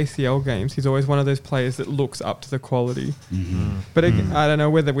those ACL games, he's always one of those players that looks up to the quality. Mm-hmm. But again, I don't know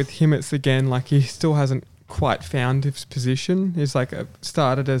whether with him it's again like he still hasn't quite found his position. He's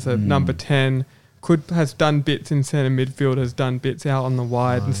started as a number 10, has done bits in centre midfield, has done bits out on the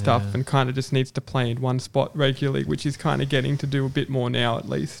wide and stuff, and kind of just needs to play in one spot regularly, which he's kind of getting to do a bit more now at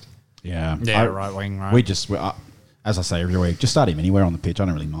least. Yeah. Right wing, right. We just, as I say every week, just start him anywhere on the pitch. I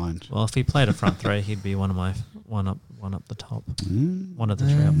don't really mind. Well, if he played a front 3, he'd be one up the top. One of the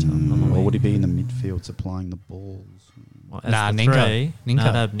 3 up top. Or would he be in the midfield supplying the balls? Well, Ninko.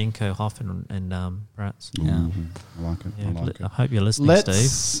 I'd have Ninko, Hoff and Bratz. I like it. Yeah, I like it. I hope you're listening, Steve.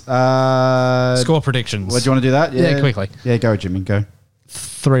 Score predictions. Well, do you want to do that? Yeah, quickly. Yeah, go, Jimmy. Go.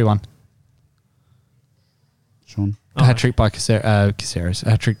 3-1. Sean? Hat trick by Caceres.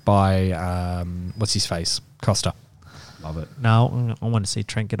 Hat trick by, what's his face? Costa. Love it. No, I want to see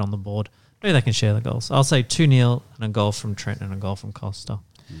Trent get on the board. Maybe they can share the goals. I'll say 2-0 and a goal from Trent and a goal from Costa.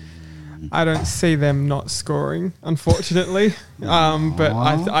 I don't see them not scoring, unfortunately. But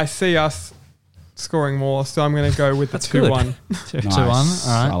I see us scoring more, so I'm going to go with the 2-1. 2-1, all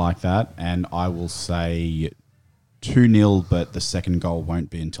right. I like that. And I will say 2-0, but the second goal won't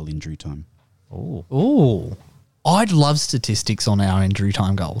be until injury time. Ooh. I'd love statistics on our injury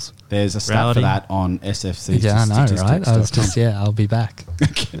time goals. There's a stat for that on SFC. Yeah, I know, right? I was just, I'll be back.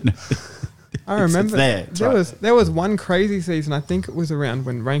 I remember there was one crazy season. I think it was around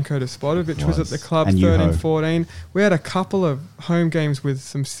when Ranko Despotovic was at the club, and 13-14. We had a couple of home games with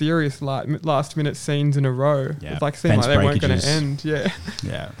some serious last minute scenes in a row. Yeah. It seemed like they weren't going to end. Yeah.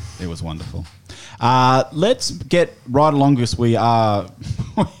 Yeah, it was wonderful. Let's get right along because we're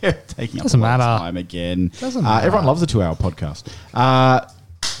taking up a lot of time again. Everyone loves a 2-hour podcast.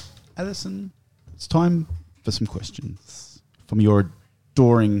 Addison, it's time for some questions from your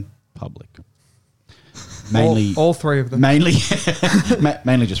adoring public. Mainly, all 3 of them. Mainly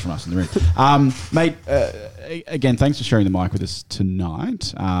just from us in the room. Mate, again, thanks for sharing the mic with us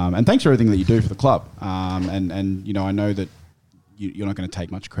tonight. And thanks for everything that you do for the club. And I know that you're not going to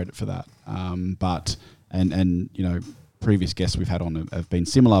take much credit for that. But previous guests we've had on have been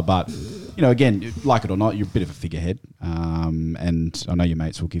similar. But, again, like it or not, you're a bit of a figurehead. And I know your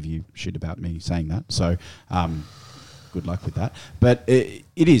mates will give you shit about me saying that. So, good luck with that. But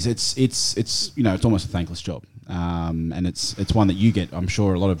it's almost a thankless job. And it's one that you get, I'm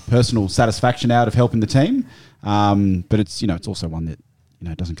sure, a lot of personal satisfaction out of helping the team. But it's also one that,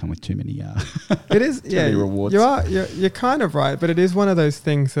 it doesn't come with too many it is many rewards. You're kind of right, but it is one of those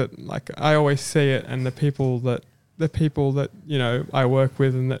things that, like, I always see it, and the people that I work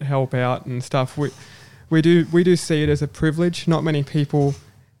with and that help out and stuff, we do see it as a privilege. Not many people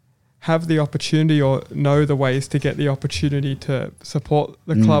have the opportunity or know the ways to get the opportunity to support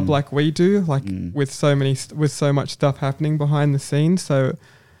the club like we do, with so much stuff happening behind the scenes. So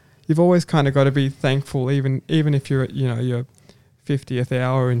you've always kind of got to be thankful, even if you're at your 50th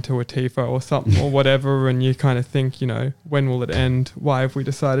hour into a Tifo or something or whatever, and you kind of think, when will it end? Why have we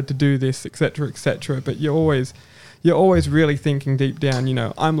decided to do this, etc., etc. But you're always really thinking deep down,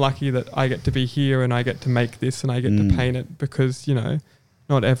 I'm lucky that I get to be here and I get to make this and I get to paint it, because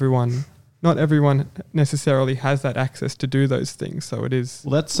not everyone necessarily has that access to do those things. So it is.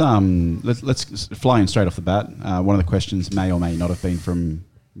 Well, let's fly in straight off the bat. One of the questions may or may not have been from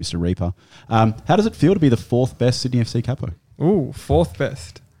Mr. Reaper. How does it feel to be the 4th best Sydney FC capo? Ooh, 4th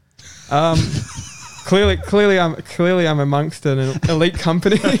best. Clearly, I'm amongst an elite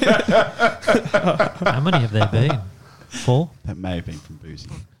company. How many have there been? 4? That may have been from Boozy.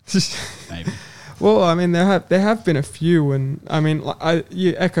 Maybe. Well, I mean, there have been a few, and I mean,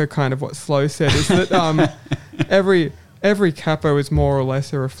 you echo kind of what Slow said, is that every capo is more or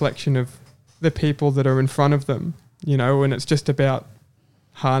less a reflection of the people that are in front of them, and it's just about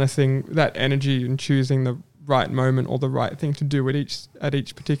harnessing that energy and choosing the right moment or the right thing to do at each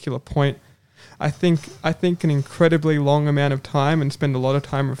particular point. I think an incredibly long amount of time, and spend a lot of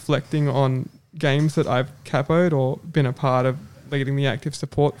time reflecting on games that I've capoed or been a part of leading the active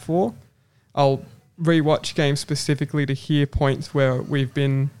support for. I'll rewatch games specifically to hear points where we've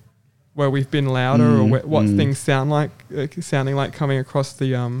been louder, or what things sounding like coming across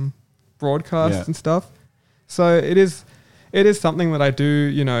the broadcast and stuff. So it is something that I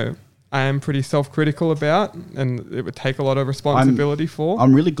do. I am pretty self-critical about, and it would take a lot of responsibility for.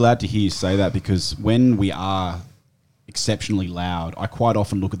 I'm really glad to hear you say that, because when we are exceptionally loud, I quite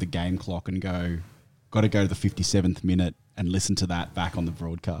often look at the game clock and go, got to go to the 57th minute and listen to that back on the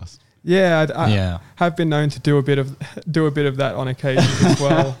broadcast. Yeah, I have been known to do a bit of that on occasion as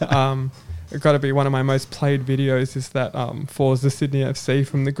well. It's got to be one of my most played videos is that Forza Sydney FC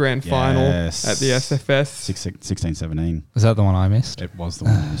from the grand final at the SFS. 16-17. Was that the one I missed? It was the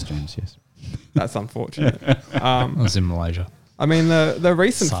one I missed, James, yes. That's unfortunate. I was in Malaysia. I mean, the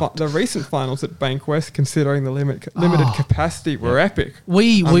recent finals at Bankwest, considering the limited capacity, were epic.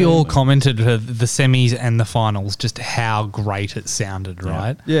 We all commented for the semis and the finals just how great it sounded,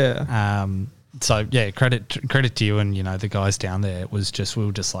 right? Yeah. So yeah, credit to you and the guys down there. It was just we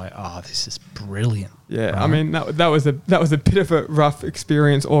were just like, this is brilliant. Yeah, right? I mean that was a bit of a rough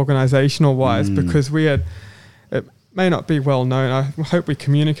experience organisational wise, because we had, it may not be well known. I hope we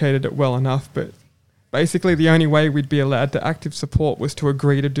communicated it well enough, but basically the only way we'd be allowed to active support was to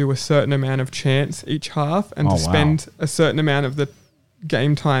agree to do a certain amount of chants each half and spend a certain amount of the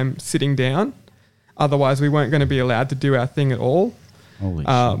game time sitting down. Otherwise, we weren't going to be allowed to do our thing at all. Holy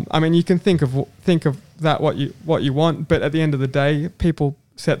shit. I mean, you can think of that what you want, but at the end of the day, people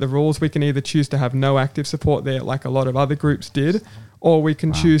set the rules. We can either choose to have no active support there, like a lot of other groups did, or we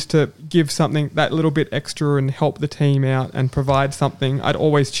can choose to give something that little bit extra and help the team out and provide something. I'd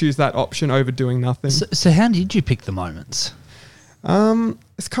always choose that option over doing nothing. So how did you pick the moments?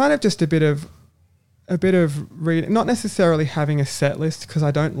 It's kind of just a bit of reading, not necessarily having a set list, because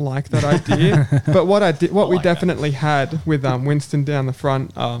I don't like that idea. But what we definitely had with Winston down the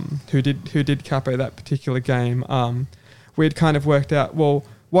front, who did capo that particular game, we'd kind of worked out, well,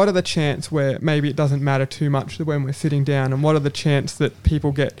 what are the chants where maybe it doesn't matter too much when we're sitting down, and what are the chants that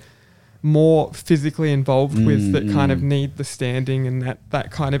people get more physically involved with that kind of need the standing and that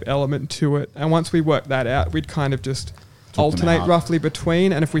kind of element to it. And once we worked that out, we'd kind of just alternate roughly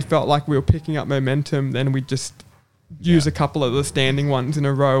between, and if we felt like we were picking up momentum, then we'd just use a couple of the standing ones in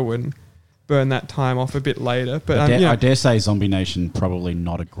a row and burn that time off a bit later. But I dare say Zombie Nation probably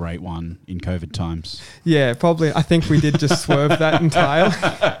not a great one in COVID times. Yeah, probably. I think we did just swerve that entirely.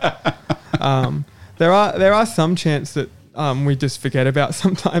 There are some chants that we just forget about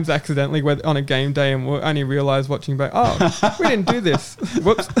sometimes accidentally on a game day, and we'll only realise watching back, we didn't do this.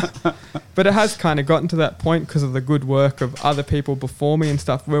 Whoops. But it has kind of gotten to that point because of the good work of other people before me and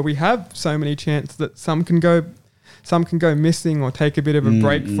stuff, where we have so many chants that some can go missing or take a bit of a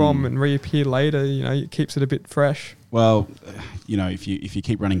break from and reappear later. It keeps it a bit fresh. Well, if you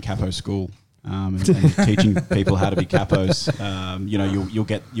keep running Capo School and teaching people how to be capos.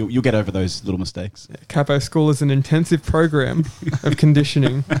 You'll get over those little mistakes. Capo School is an intensive program of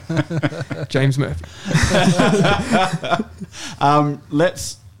conditioning. James Murphy.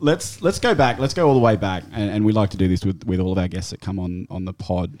 Let's go back. Let's go all the way back, and we like to do this with all of our guests that come on the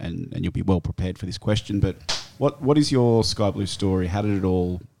pod, and you'll be well prepared for this question. But what is your Sky Blue story? How did it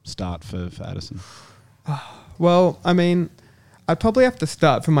all start for Addison? Well, I mean, I'd probably have to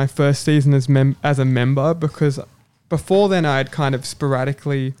start from my first season as a member, because before then I had kind of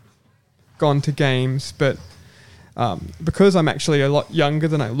sporadically gone to games, but because I'm actually a lot younger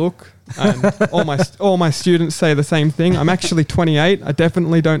than I look, and all my students say the same thing. I'm actually 28. I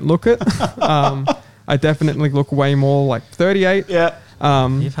definitely don't look it. I definitely look way more like 38. Yeah.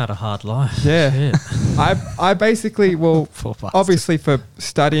 You've had a hard life. Yeah. I basically, obviously for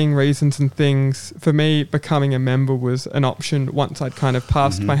studying reasons and things, for me, becoming a member was an option once I'd kind of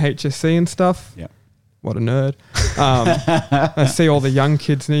passed my HSC and stuff. Yeah. What a nerd. I see all the young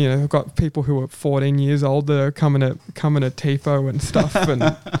kids, I've got people who are 14 years old that are coming to Tifo and stuff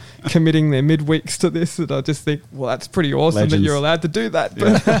and committing their midweeks to this, and I just think, well, that's pretty awesome. Legends. That you're allowed to do that.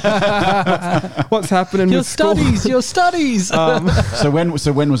 But what's happening your with studies, school? Your studies. So when was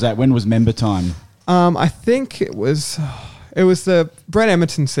that? When was member time? I think it was the Brett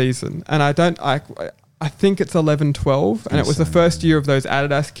Emerton season, and I think it's 11-12, and it was the first year of those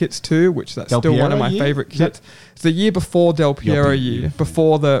Adidas kits too, which that's still one of my favourite kits. It's the year before Del Piero year,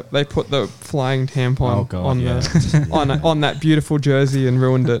 before they put the flying tampon on that beautiful jersey and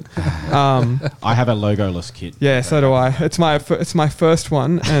ruined it. I have a logoless kit. Yeah, so do I. It's my first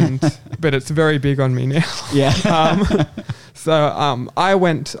one, but it's very big on me now. Yeah.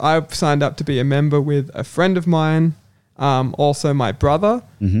 I signed up to be a member with a friend of mine. Also my brother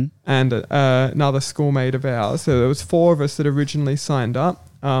and another schoolmate of ours. So there was 4 of us that originally signed up.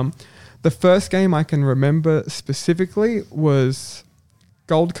 The first game I can remember specifically was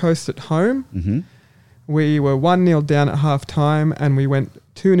Gold Coast at home. Mm-hmm. We were 1-0 down at half time, and we went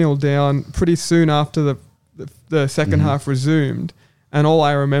 2-0 down pretty soon after the second half resumed. And all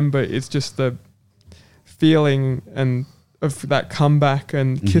I remember is just the feeling and of that comeback,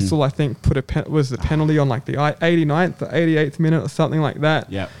 and Kissel, I think, was the penalty on like the 89th, the 88th minute or something like that.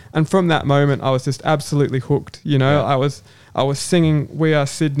 Yeah. And from that moment, I was just absolutely hooked. I was singing "We Are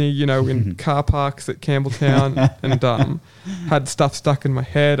Sydney," in car parks at Campbelltown, and had stuff stuck in my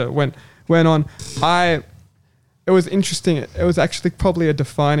head. It went on. It was interesting. It was actually probably a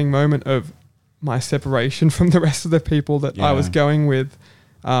defining moment of my separation from the rest of the people that I was going with.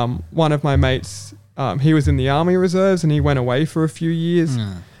 One of my mates. He was in the Army Reserves and he went away for a few years.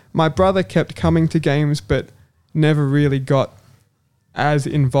 My brother kept coming to games but never really got as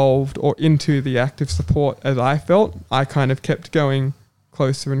involved or into the active support as I felt. I kind of kept going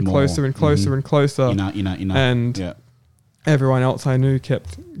closer and closer and closer and closer. And everyone else I knew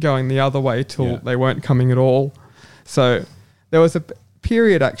kept going the other way till they weren't coming at all. So there was a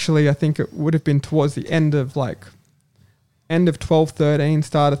period, actually, I think it would have been towards the end of 12-13,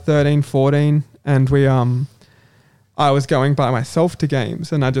 start of 13-14, and I was going by myself to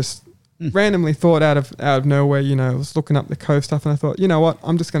games, and I just randomly thought out of nowhere, I was looking up the Cove stuff, and I thought, you know what,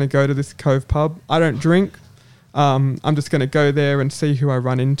 I'm just going to go to this Cove pub. I don't drink. I'm just going to go there and see who I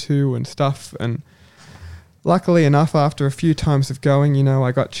run into and stuff. And luckily enough, after a few times of going,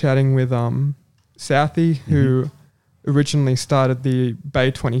 I got chatting with Southie, who originally started the Bay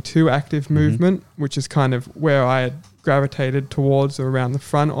 22 active movement, which is kind of where I had gravitated towards or around the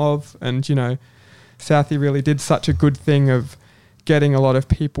front of. And, Southie really did such a good thing of getting a lot of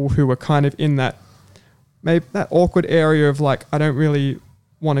people who were kind of in that awkward area of I don't really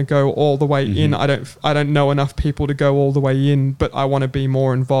want to go all the way in. I don't know enough people to go all the way in, but I want to be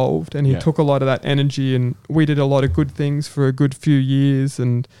more involved. And he took a lot of that energy, and we did a lot of good things for a good few years.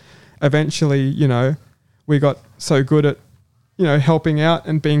 And eventually, we got so good at, helping out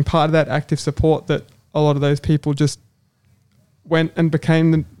and being part of that active support that a lot of those people just went and became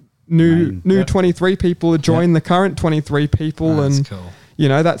the new 23 people, joined the current 23 people. And cool.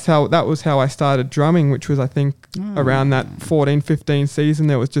 That was how I started drumming, which was, I think, around that 14-15 season.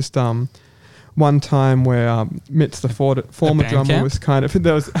 There was just one time where Mitz, the former drummer, camp? Was kind of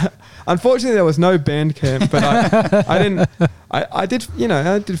unfortunately there was no band camp, but I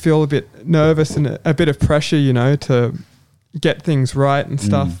did feel a bit nervous and a bit of pressure, to get things right and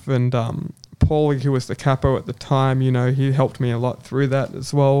stuff. And Paulie, who was the capo at the time, he helped me a lot through that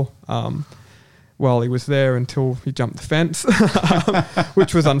as well. While he was there until he jumped the fence,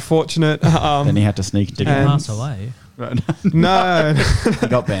 which was unfortunate. Then he had to sneak. Did he pass away? No. He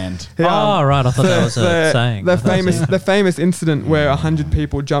got banned. Oh, right. I thought that was a saying. The famous incident where 100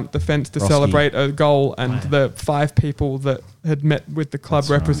 people jumped the fence to celebrate a goal, and the 5 people that had met with the club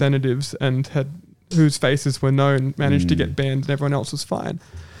representatives and whose faces were known managed to get banned, and everyone else was fine.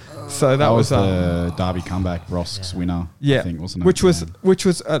 So that was the Derby comeback, Rosk's winner. Yeah, I think, wasn't it? Which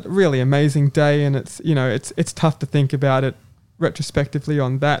was a really amazing day, and it's tough to think about it retrospectively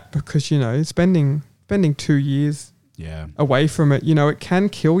on that, because spending 2 years away from it, it can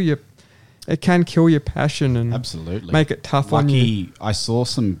kill you. It can kill your passion and absolutely make it tough on you. I saw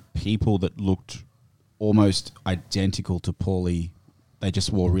some people that looked almost identical to Paulie. They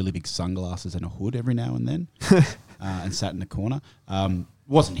just wore really big sunglasses and a hood every now and then, and sat in the corner.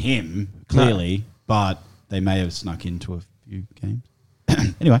 Wasn't him, clearly, but they may have snuck into a few games.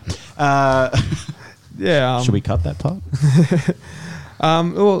 Anyway, should we cut that part?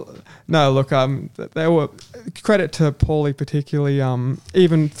 Well, no. Look, they were credit to Paulie particularly.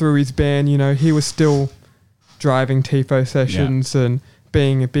 Even through his ban, he was still driving Tifos sessions and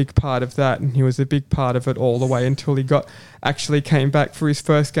being a big part of that, and he was a big part of it all the way until he actually came back for his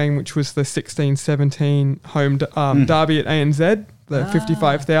first game, which was the 16-17 home derby at ANZ, the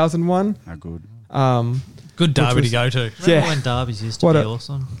 55,000 one. How good. Good derby to go to. Remember when derbies used to be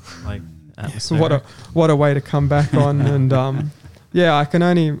awesome? Like atmosphere. What a way to come back on, and I can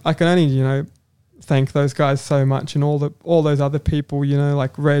only thank those guys so much, and all those other people,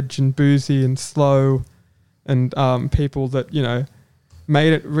 like Reg and Boozy and Slow, and people that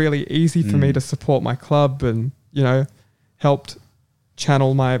made it really easy for me to support my club, and helped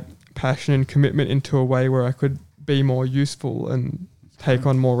channel my passion and commitment into a way where I could be more useful and take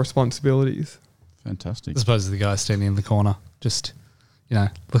on more responsibilities. Fantastic. I suppose the guy standing in the corner, just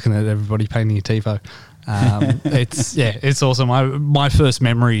looking at everybody painting a tifo. It's awesome. My first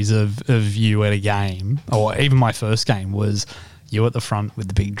memories of you at a game, or even my first game, was you at the front with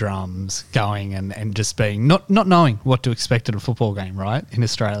the big drums going and just being not knowing what to expect at a football game, right, in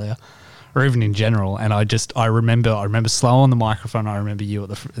Australia or even in general. And I remember Slow on the microphone. I remember you at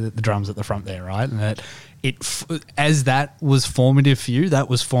the drums at the front there, right? And that as that was formative for you, that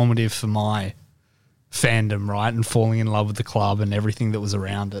was formative for my fandom, right, and falling in love with the club and everything that was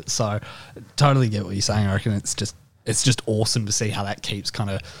around it. So totally get what you're saying. I reckon it's just awesome to see how that keeps kind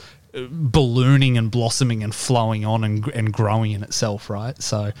of ballooning and blossoming and flowing on and growing in itself, right?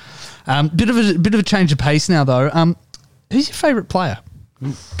 So bit of a change of pace now though. Who's your favourite player,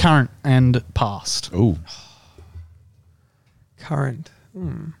 current and past? Current.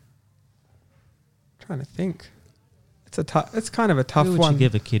 Trying to think. It's kind of a tough Who would one. you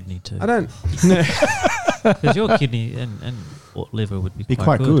give a kidney to? I don't. Because your kidney and liver would be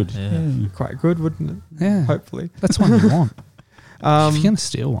quite good. Yeah. Quite good, wouldn't it? Yeah. Hopefully. That's one you want. If you're going to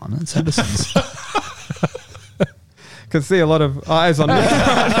steal one, it's Addison's. Could see a lot of eyes on me.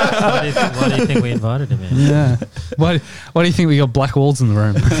 Why do you think we invited him in? Yeah. Why do you think we got black walls in the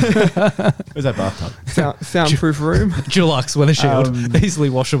room? Where's that bathtub? Soundproof room. Dulux weather shield, easily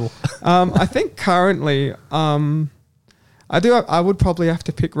washable. I think currently, I would probably have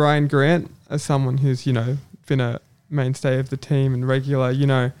to pick Ryan Grant as someone who's been a mainstay of the team and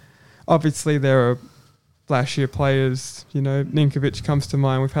regular. Obviously there are flashier players. Ninkovic comes to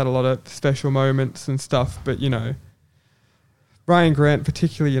mind. We've had a lot of special moments and stuff, but Ryan Grant,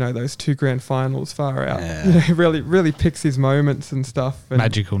 particularly, those 2 grand finals far out, really picks his moments and stuff. And,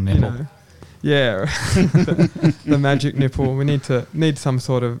 magical nipple. The magic nipple. We need some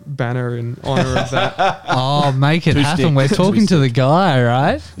sort of banner in honour of that. Oh, make it happen. We're talking to the guy,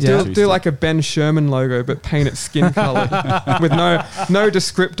 right? Do like a Ben Sherman logo, but paint it skin coloured with no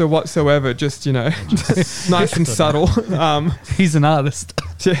descriptor whatsoever. Just nice and subtle. He's an artist.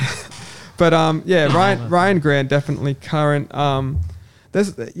 But Ryan Grant definitely current.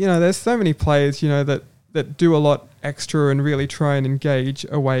 There's so many players that do a lot extra and really try and engage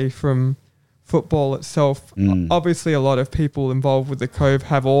away from football itself. Obviously, a lot of people involved with the Cove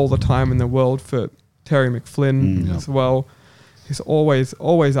have all the time in the world for Terry McFlynn as well. He's always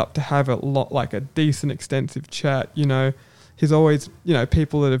up to have a decent, extensive chat. He's always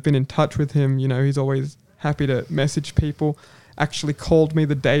people that have been in touch with him. He's always happy to message people. Actually called me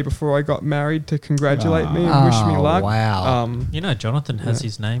the day before I got married to congratulate me and wish me luck. Wow. Jonathan has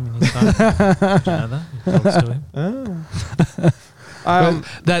his name in his phone. Do you know that? He talks to him.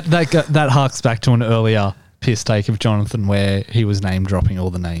 That harks back to an earlier piss take of Jonathan where he was name dropping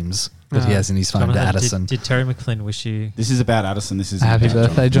all the names that he has in his phone to Addison. Did Terry McFlynn wish you... This is about Addison. This is happy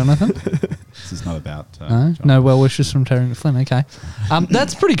birthday, Jonathan. This is not about... no well wishes from Terry McFlynn. Okay.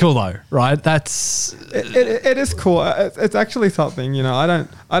 That's pretty cool though, right? It is cool. It's actually something, you know, I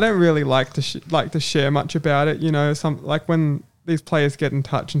don't really like to share much about it, you know, like when these players get in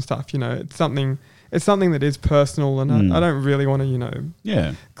touch and stuff, you know, it's something that is personal, and I don't really want to, you know,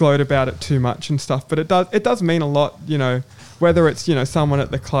 gloat about it too much and stuff. But it does mean a lot, you know, whether it's, you know, someone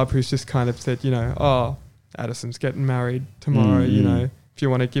at the club who's just kind of said, you know, oh, Addison's getting married tomorrow, you know, if you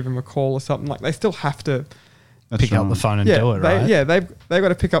want to give him a call or something, like they still have to pick up the phone and do it, right? They've got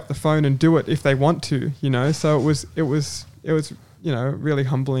to pick up the phone and do it if they want to, you know. So it was you know, really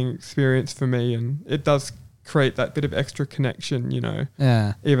humbling experience for me, and it does create that bit of extra connection, you know.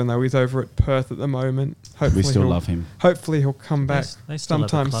 Yeah. Even though he's over at Perth at the moment, hopefully we still love him. Hopefully he'll come back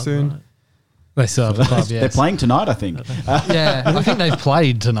sometime soon. Right? They still have a club, yes. They're playing tonight, I think. Yeah, I think they've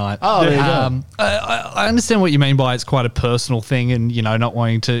played tonight. Oh, there you go. I understand what you mean by it's quite a personal thing and, you know, not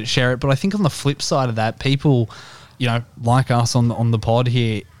wanting to share it. But I think on the flip side of that, people, you know, like us on the pod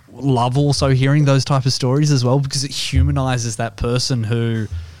here, love also hearing those type of stories as well, because it humanises that person who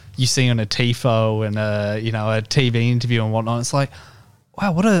you see on a Tifo and a TV interview and whatnot. It's like,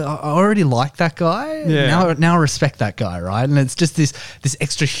 wow, I already like that guy. Yeah. Now I respect that guy, right? And it's just this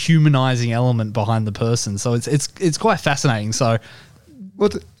extra humanizing element behind the person. So it's quite fascinating. So, well,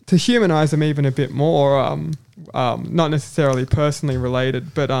 to humanize them even a bit more, not necessarily personally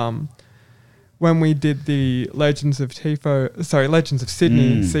related, but when we did the Legends of Sydney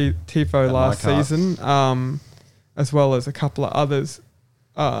Tifo last season, as well as a couple of others,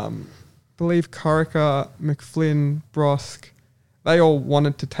 believe Corica, McFlynn, Brosk, they all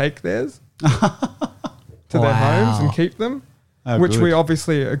wanted to take theirs to their homes and keep them, which we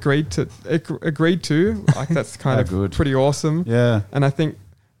obviously agreed to. Like, that's kind of pretty awesome. Yeah. And I think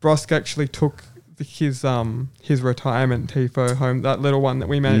Brosk actually took his retirement Tifo home, that little one that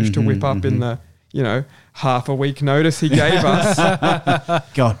we managed to whip up in the, you know, half a week notice he gave us.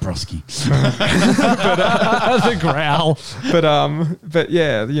 God, Brosky. The growl. But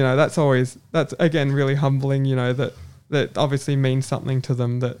yeah, you know, that's again really humbling, you know, that obviously means something to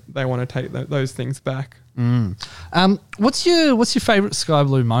them, that they want to take those things back. What's your favourite Sky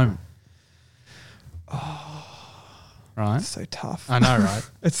Blue moment? Right. It's so tough. I know, right?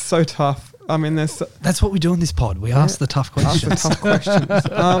 It's so tough. I mean, that's what we do on this pod. We ask the tough questions.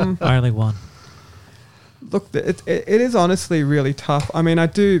 Only one. Look, it is honestly really tough. I mean, I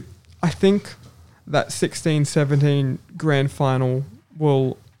think that 16-17 grand final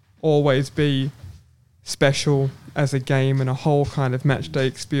will always be special as a game and a whole kind of match day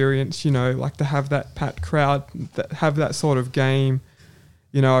experience, you know, like to have that packed crowd, have that sort of game.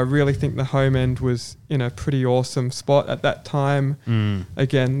 You know, I really think the home end was in a pretty awesome spot at that time.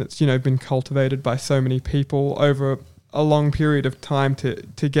 Again, that's, you know, been cultivated by so many people over a long period of time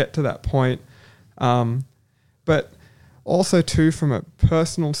to get to that point. But also too, from a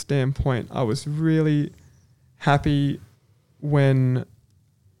personal standpoint, I was really happy when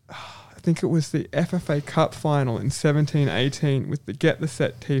I think it was the FFA Cup final in 17-18 with the Get the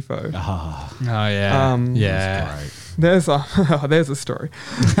Set Tifo. Oh yeah, yeah. There's a story.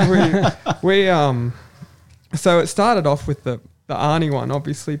 So it started off with the Arnie one,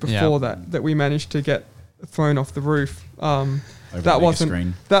 obviously before that we managed to get thrown off the roof.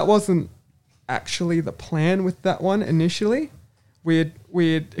 That wasn't actually the plan with that one initially. We had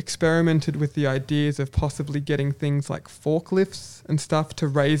experimented with the ideas of possibly getting things like forklifts and stuff to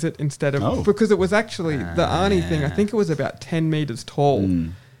raise it instead of because it was actually the Arnie thing. I think it was about 10 meters tall,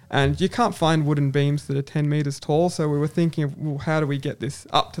 and you can't find wooden beams that are 10 meters tall. So we were thinking of, well, how do we get this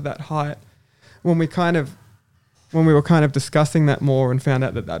up to that height? When we were kind of discussing that more and found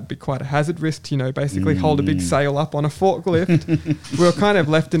out that that'd be quite a hazard risk to, you know, basically hold a big sail up on a forklift, we were kind of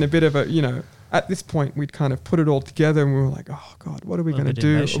left in a bit of a, you know, at this point we'd kind of put it all together and we were like, oh God, what are we going to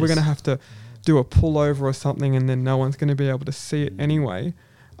do? We're going to have to do a pullover or something, and then no one's going to be able to see it anyway.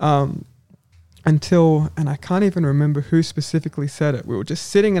 And I can't even remember who specifically said it. We were just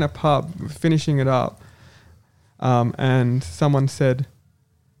sitting in a pub, finishing it up, and someone said,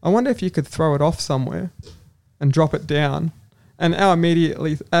 I wonder if you could throw it off somewhere and drop it down. And our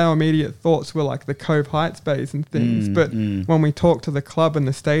immediate thoughts were like the Cove Heights bays and things. But when we talked to the club and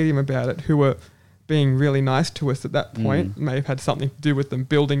the stadium about it, who were being really nice to us at that point, may have had something to do with them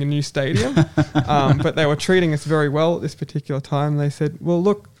building a new stadium, but they were treating us very well at this particular time. They said, well,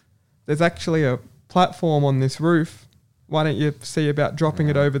 look, there's actually a platform on this roof. Why don't you see about dropping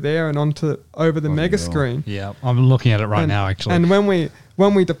it over there and over the mega screen? Yeah, I'm looking at it right now, actually. And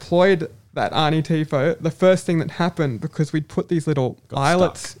when we deployed that Arnie Tifo, the first thing that happened, because we'd put these little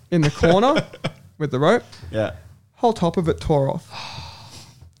eyelets in the corner with the rope, whole top of it tore off.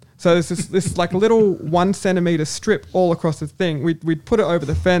 So there's this like little 1 centimeter strip all across the thing. We'd put it over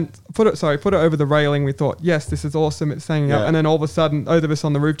the fence, put it over the railing. We thought, yes, this is awesome. It's hanging up. And then all of a sudden, those of us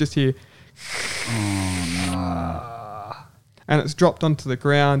on the roof just hear, and it's dropped onto the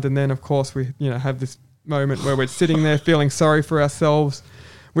ground. And then of course we, have this moment where we're sitting there feeling sorry for ourselves,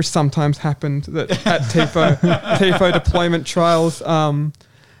 which sometimes happened at Tifo deployment trials.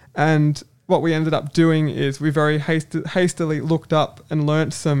 And what we ended up doing is we very hastily looked up and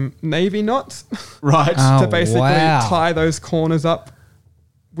learnt some Navy knots. Right. To basically tie those corners up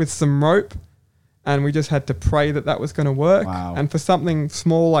with some rope. And we just had to pray that was going to work. Wow. And for something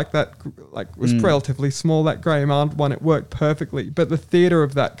small like that, was relatively small, that grey marbled one, it worked perfectly. But the theatre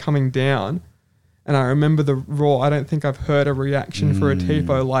of that coming down, and I remember the raw, I don't think I've heard a reaction for a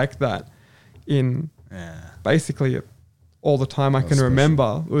Tifo like that in basically all the time I can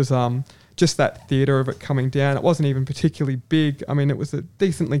remember. It was just that theatre of it coming down. It wasn't even particularly big. I mean, it was a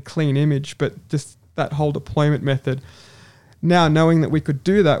decently clean image, but just that whole deployment method. Now, knowing that we could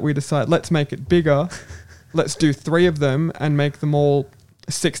do that, we decided, let's make it bigger. Let's do 3 of them and make them all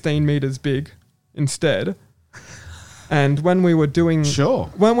 16 meters big instead. And when we were doing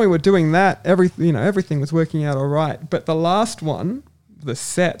that, everything was working out all right. But the last one, the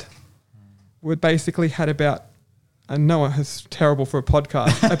set, would basically had about, I know it's terrible for a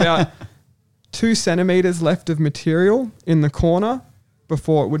podcast, about 2 centimeters left of material in the corner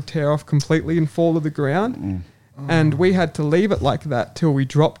before it would tear off completely and fall to the ground. And we had to leave it like that till we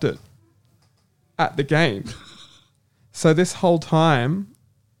dropped it at the game. So this whole time,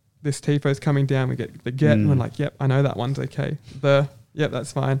 this Tifo's coming down, we get the and we're like, yep, I know that one's okay. Yep,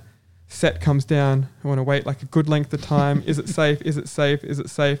 that's fine. Set comes down. I want to wait like a good length of time. Is it safe? Is it safe? Is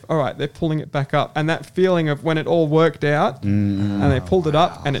it safe? All right, they're pulling it back up. And that feeling of when it all worked out and they pulled it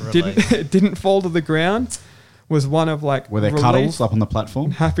up and it didn't fall to the ground was one of like, were there cuddles up on the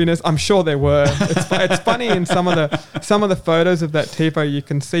platform? Happiness. I'm sure there were. It's funny in some of the photos of that Tifo, you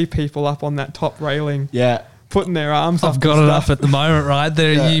can see people up on that top railing. Yeah. Putting their arms up. I've got it up at the moment, right?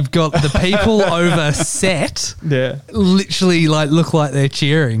 There, you've got the people over set. Yeah. Literally, look like they're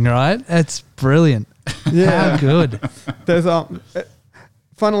cheering, right? That's brilliant. Yeah. How good. There's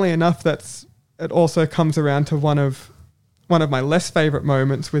funnily enough, it also comes around to one of my less favorite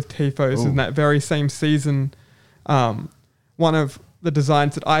moments with Tifos in that very same season. One of the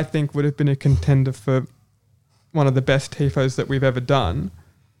designs that I think would have been a contender for one of the best Tifos that we've ever done,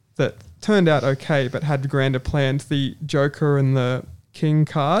 that turned out okay, but had grander plans. The Joker and the King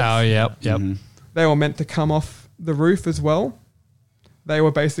cards. Oh, yep. Mm-hmm. They were meant to come off the roof as well. They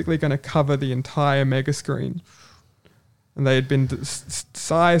were basically going to cover the entire mega screen. And they had been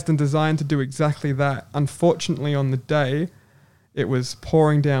sized and designed to do exactly that. Unfortunately, on the day, it was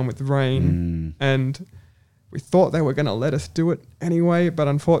pouring down with rain, and we thought they were going to let us do it anyway, but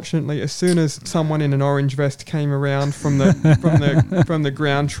unfortunately, as soon as someone in an orange vest came around from the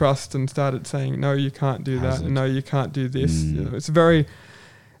ground trust and started saying, "No, you can't do that. No, you can't do this," it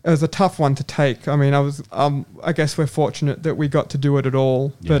was a tough one to take. I mean, I guess we're fortunate that we got to do it at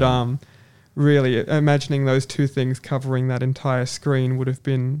all, but really imagining those 2 things covering that entire screen would have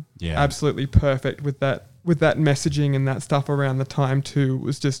been absolutely perfect with that messaging and that stuff around the time too.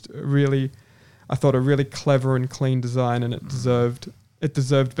 Was just really, I thought, a really clever and clean design, and it deserved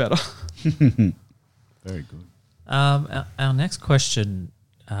better. Very good. Our next question,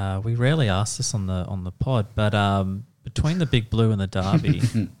 we rarely ask this on the pod, but between the Big Blue and the Derby,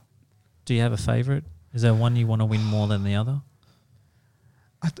 do you have a favourite? Is there one you want to win more than the other?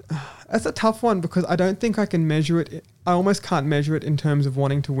 That's a tough one because I don't think I can measure it. I almost can't measure it in terms of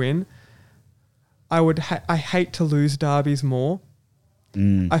wanting to win. I hate to lose derbies more.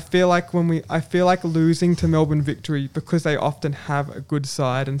 I feel like losing to Melbourne Victory, because they often have a good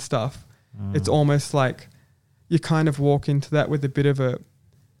side and stuff. It's almost like you kind of walk into that with a bit of a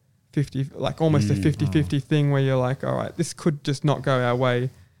 50-50 thing where you're like, all right, this could just not go our way.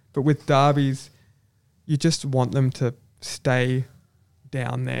 But with derbies, you just want them to stay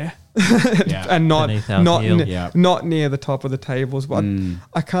down there and not near the top of the tables. But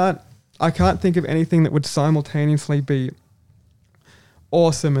I can't think of anything that would simultaneously be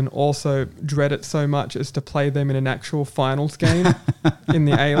awesome and also dread it so much as to play them in an actual finals game in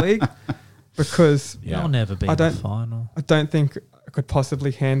the A-League, because I'll never be in the final. I don't think I could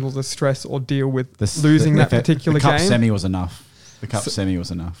possibly handle the stress or deal with losing that particular game. The cup semi was enough. The cup semi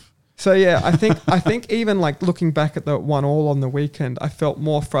was enough. So yeah, I think even like looking back at the 1-1 on the weekend, I felt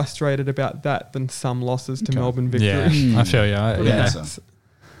more frustrated about that than some losses to Melbourne Victory. Yeah, I feel you.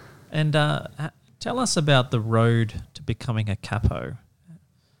 And tell us about the road to becoming a Capo.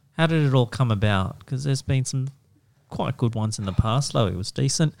 How did it all come about? Because there's been some quite good ones in the past. Lowy was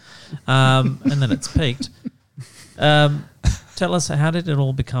decent, and then it's peaked. Tell us, how did it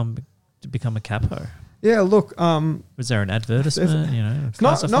all become a Capo? Yeah, look. Was there an advertisement? It's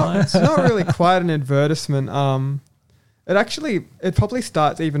not really quite an advertisement. It probably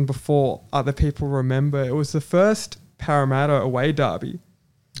starts even before other people remember. It was the first Parramatta away derby,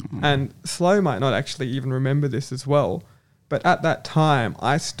 and Slow might not actually even remember this as well. But at that time,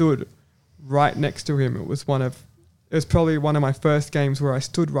 I stood right next to him. It was probably one of my first games where I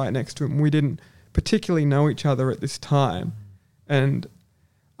stood right next to him. We didn't particularly know each other at this time, and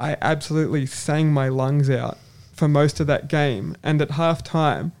I absolutely sang my lungs out for most of that game. And at half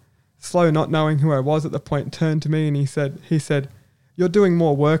time, Slow, not knowing who I was at the point, turned to me and he said, "You're doing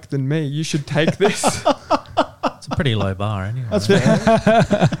more work than me. You should take this." It's a pretty low bar anyway. That's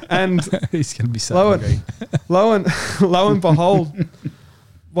fair. And he's going to be so angry. Lo and behold,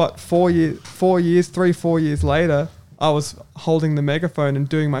 4 years later, I was holding the megaphone and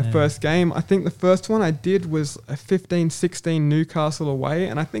doing my first game. I think the first one I did was a 15-16 Newcastle away,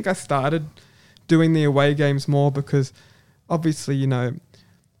 and I think I started doing the away games more because obviously,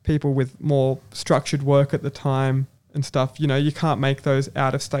 people with more structured work at the time and stuff, you can't make those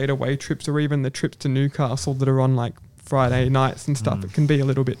out-of-state away trips or even the trips to Newcastle that are on like Friday nights and stuff. It can be a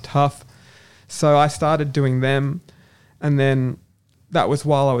little bit tough. So I started doing them, and then that was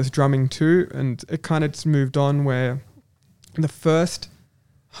while I was drumming too, and it kind of just moved on where the first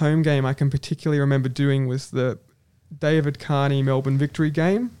home game I can particularly remember doing was the David Carney Melbourne victory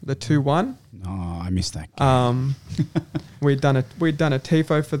game, the 2-1. Oh, I missed that game. We'd done a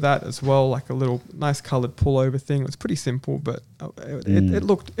Tifo for that as well, like a little nice coloured pullover thing. It was pretty simple, but it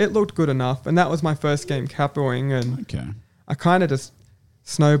looked good enough. And that was my first game capoing, and I kind of just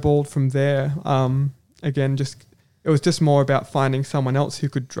snowballed from there. Again, it was just more about finding someone else who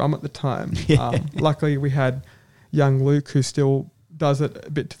could drum at the time. Luckily, we had young Luke, who still does it a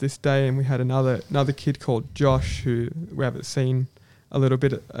bit to this day, and we had another kid called Josh, who we haven't seen a little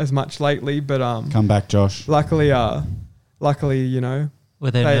bit as much lately. But come back, Josh. Luckily, were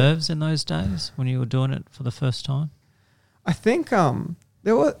there nerves in those days when you were doing it for the first time? I think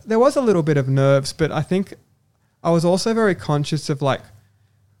there was a little bit of nerves, but I think I was also very conscious of like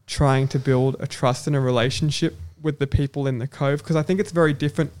trying to build a trust and a relationship with the people in the Cove, because I think it's very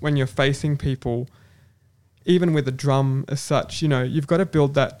different when you're facing people. Even with a drum as such, you've got to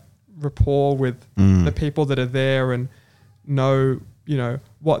build that rapport with the people that are there and know,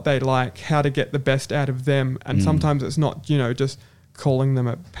 what they like, how to get the best out of them. And sometimes it's not, just calling them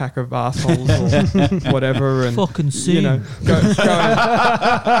a pack of assholes or whatever, and fucking sing. Going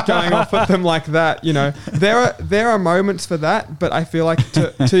off at them like that. There are moments for that, but I feel like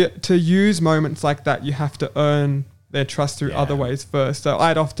to use moments like that, you have to earn their trust through other ways first. So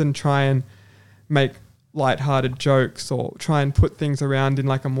I'd often try and make lighthearted jokes or try and put things around in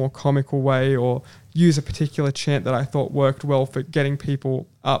like a more comical way, or use a particular chant that I thought worked well for getting people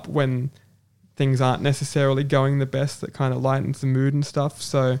up when things aren't necessarily going the best, that kind of lightens the mood and stuff.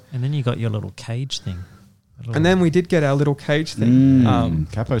 So, and then you got your little cage thing. And then we did get our little cage thing.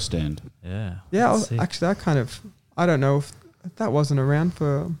 Capo stand. Yeah. Yeah, actually I don't know if that wasn't around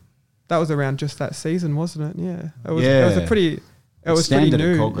that was around just that season, wasn't it? Yeah. It was pretty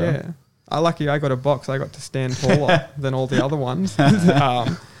new. Yeah. Lucky I got a box. I got to stand taller than all the other ones.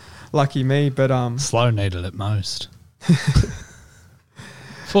 Lucky me, but Slow needed it most.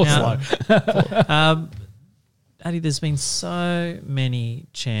 For Slow. Addy, there's been so many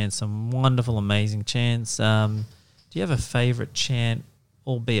chants, some wonderful, amazing chants. Do you have a favourite chant,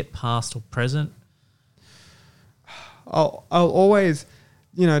 albeit past or present? I'll always,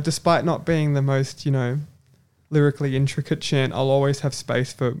 despite not being the most, lyrically intricate chant, I'll always have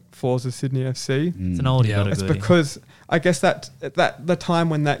space for Forza Sydney FC. It's an oldie, but a it's goodie. because I guess that the time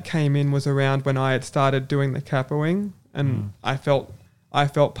when that came in was around when I had started doing the capoing, and I felt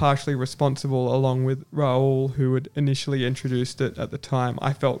partially responsible, along with Raoul, who had initially introduced it at the time.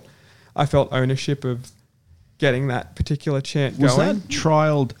 I felt ownership of getting that particular chant going. Was that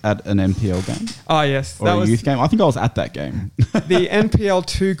trialled at an NPL game? Oh, yes. Or a youth game? I think I was at that game. The NPL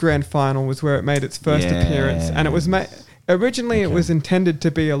 2 grand final was where it made its first appearance, and it was originally it was intended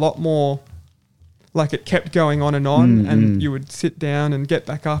to be a lot more like it kept going on, and you would sit down and get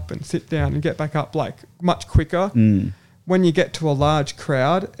back up and sit down and get back up like much quicker. When you get to a large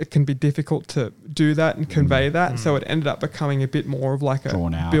crowd, it can be difficult to do that and convey that, so it ended up becoming a bit more of like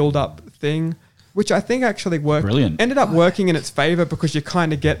a build-up thing, which I think actually worked. Brilliant. Ended up working in its favour, because you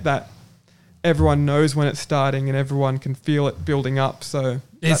kind of get that everyone knows when it's starting and everyone can feel it building up. So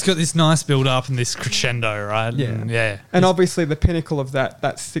it's got this nice build up and this crescendo, right? Yeah. And obviously the pinnacle of that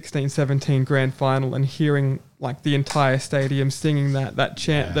 16-17 grand final, and hearing like the entire stadium singing that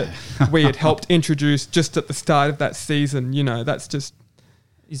chant that we had helped introduce just at the start of that season, you know, that's just...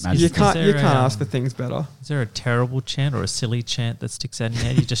 You can't ask for things better. Is there a terrible chant or a silly chant that sticks out in your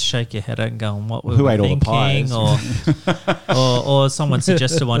head? You just shake your head out and go, "What were Who we ate all the thinking?" pies? Or someone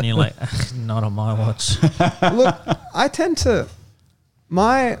suggested one, and you're like, "Not on my watch." Look, I tend to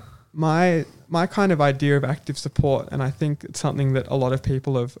my kind of idea of active support, and I think it's something that a lot of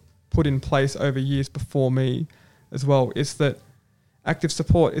people have put in place over years before me as well, is that active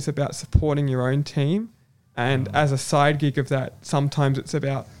support is about supporting your own team. And as a side gig of that, sometimes it's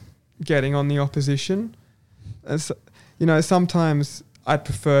about getting on the opposition. As, you know, sometimes I'd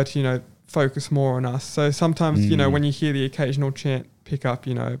prefer to, you know, focus more on us. So sometimes, you know, when you hear the occasional chant pick up,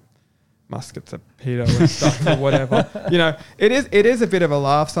 you know, muskets are pedo and stuff or whatever, you know, it is a bit of a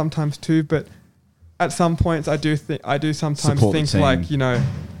laugh sometimes too. But at some points, I do sometimes Support think like, you know,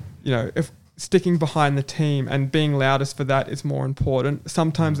 if sticking behind the team and being loudest for that is more important.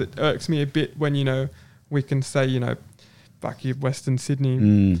 Sometimes it irks me a bit when, you know, we can say, you know, fuck you, Western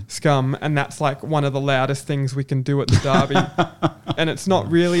Sydney scum, and that's like one of the loudest things we can do at the derby. And it's not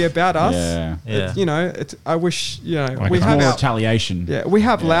really about us. Yeah. You know, I wish, you know, like we have more retaliation. Yeah, we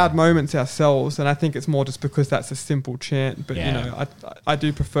have loud moments ourselves, and I think it's more just because that's a simple chant. But you know, I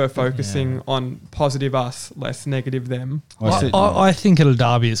do prefer focusing on positive us, less negative them. I think at a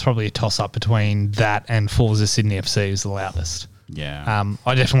derby, it's probably a toss up between that and Forza Sydney FC is the loudest. Yeah.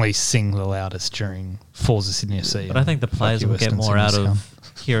 I definitely sing the loudest during Forza Sydney FC. But I think the players will get more out of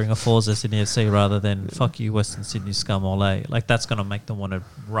hearing a Forza Sydney FC rather than "fuck you, Western Sydney scum ole." Like that's going to make them want to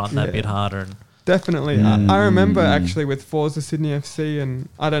run that bit harder. And definitely. I remember actually with Forza Sydney FC, and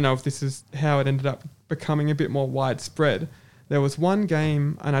I don't know if this is how it ended up becoming a bit more widespread. There was one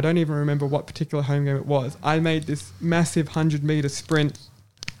game, and I don't even remember what particular home game it was. I made this massive 100-meter sprint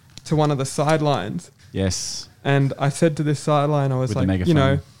to one of the sidelines. Yes. And I said to this sideline, I was like, you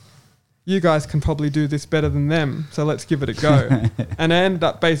know, you guys can probably do this better than them, so let's give it a go. And I ended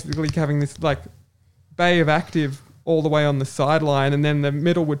up basically having this like bay of active all the way on the sideline, and then the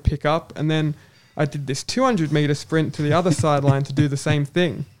middle would pick up, and then I did this 200-meter sprint to the other sideline to do the same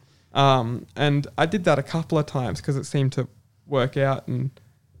thing. And I did that a couple of times because it seemed to work out, and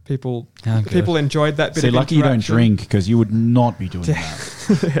people enjoyed that bit of interaction. Lucky you don't drink, because you would not be doing that.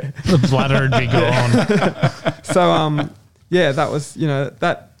 The bladder would be gone. So, that was, you know,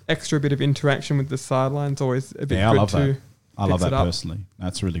 that extra bit of interaction with the sidelines always a bit good too. I love that personally.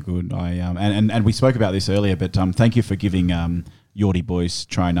 That's really good. And we spoke about this earlier, but thank you for giving Yorty Boys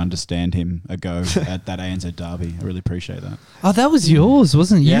Try and Understand Him a go at that ANZ derby. I really appreciate that. Oh, that was yours,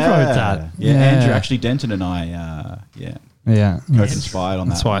 wasn't it? You wrote that. Yeah, Andrew, actually, Denton and I, both inspired on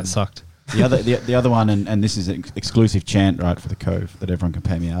that. That's why it sucked. The other one, and this is an exclusive chant, right, for the Cove that everyone can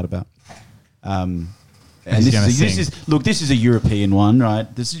pay me out about. And this is a European one,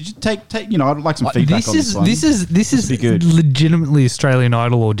 right? This is take. You know, I'd like some feedback on this one. This is legitimately Australian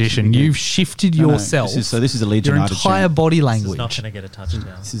Idol audition. You've shifted yourself. This is a Leeds your United entire chant. body language. It's not going to get a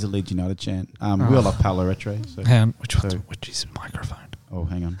touchdown. This is a Leeds United chant. We all love Paolo Retro. So, hang on, which is microphone? Oh,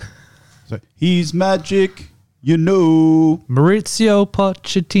 hang on. So he's magic, you know. Maurizio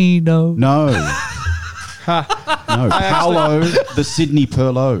Pochettino. No, Paolo the Sydney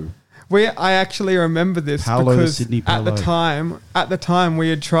Perlo. I actually remember this because at the time we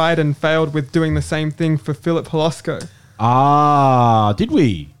had tried and failed with doing the same thing for Philip Holosko. Ah, did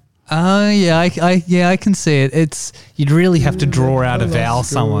we? I can see it. It's you'd really have to draw out a vowel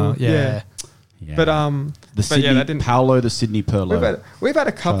somewhere. Yeah. But that didn't. Paolo the Sydney Perlo. We've had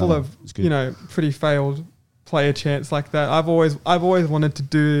a couple of pretty failed player chants like that. I've always wanted to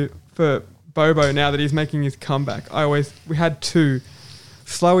do for Bobo now that he's making his comeback. We had two.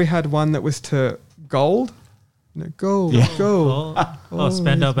 Slowey had one that was to gold. Gold.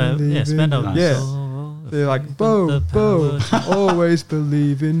 Spendo. Spendo. Yeah. They're like, Bo, always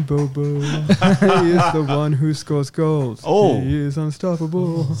believe in Bobo. He is the one who scores goals. Oh. He is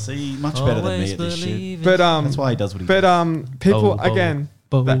unstoppable. See, much better than me at this shit. But that's why he does what he does. People, again,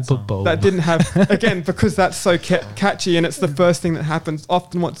 that didn't have, again, because that's so catchy and it's the first thing that happens.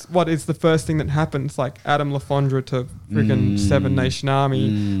 Often what is the first thing that happens, like Adam Lafondra to friggin' Seven Nation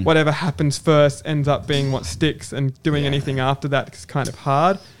Army, whatever happens first ends up being what sticks, and doing anything after that is kind of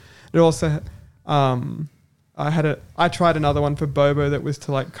hard. It also, I tried another one for Bobo that was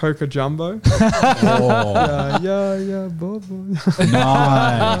to like Coca Jumbo. Oh. Yeah, Bobo.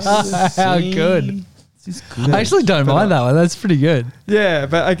 Nice. How good. I actually don't mind that one. That's pretty good. Yeah,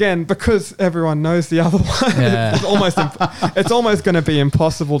 but again, because everyone knows the other one, Yeah. it's almost going to be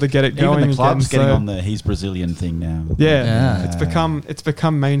impossible to get it going. Even the club's again, getting on the he's Brazilian thing now. Yeah, it's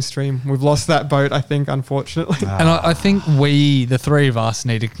become mainstream. We've lost that boat, I think, unfortunately. And I think we, the three of us,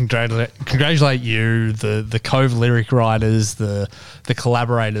 need to congratulate you, the Cove lyric writers, the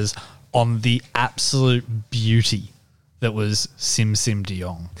collaborators, on the absolute beauty that was Sim Sim de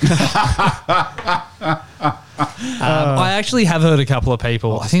Jong. I actually have heard a couple of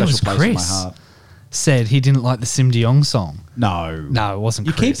people, I think it was Chris, said he didn't like the Sim de Jong song. No, it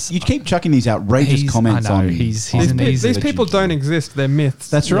wasn't Chris. You keep chucking these outrageous comments on. These people don't exist. They're myths.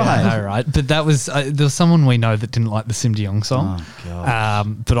 That's right. I know, right? But that was there was someone we know that didn't like the Sim de Jong song. Oh, gosh.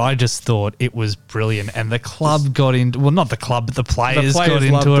 But I just thought it was brilliant, and the club got into. Well, not the club, but the players got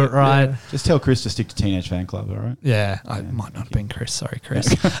into it, right? Yeah. Just tell Chris to stick to Teenage Fan Club, all right? Yeah, I might not have been Chris. Sorry,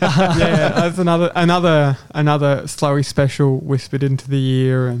 Chris. That's another Slowy special whispered into the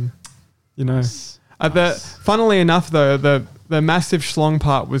ear, and you know. Funnily enough, though, the massive schlong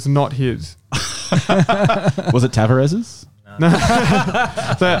part was not his. Was it Tavares's? No.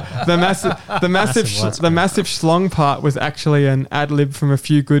 the massive schlong part was actually an ad lib from a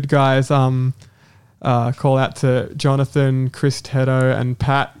few good guys. Call out to Jonathan, Chris Teddo, and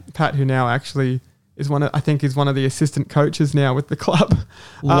Pat, who now actually is one of the assistant coaches now with the club.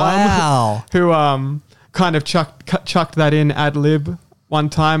 Wow. Who kind of chucked that in ad lib one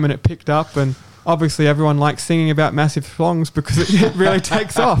time, and it picked up, and obviously everyone likes singing about massive schlongs because it really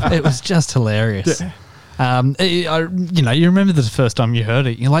takes off. It was just hilarious. Yeah. You remember the first time you heard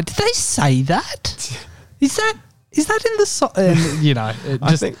it, you're like, did they say that? Is that in the song? And, it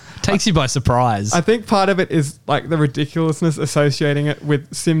just takes you by surprise. I think part of it is like the ridiculousness associating it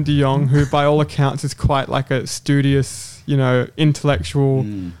with Sim de Jong, who by all accounts is quite like a studious, intellectual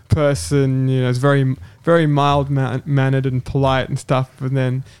person, is very, very mild-mannered and polite and stuff. And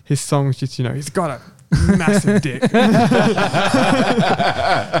then his songs just, he's got a massive dick. It's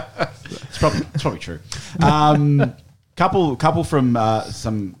probably true. Couple from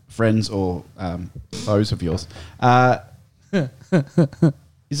some friends or foes of yours.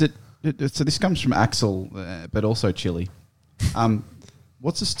 Is it? So this comes from Axel, but also Chili.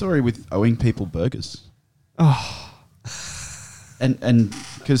 What's the story with owing people burgers? Oh. And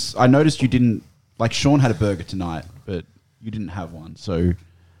because I noticed you didn't, like Sean had a burger tonight, but you didn't have one. So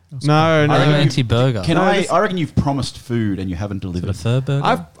no, anti-burger. I reckon you've promised food and you haven't delivered. A fur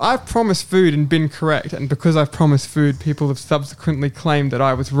burger? I've promised food and been correct, and because I've promised food, people have subsequently claimed that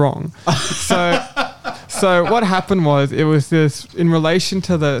I was wrong. So what happened was, it was this in relation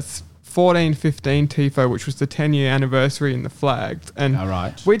to the 14-15 Tifo, which was the 10-year anniversary in the flag, and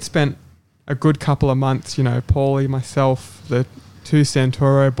we'd spent a good couple of months, Paulie, myself, the two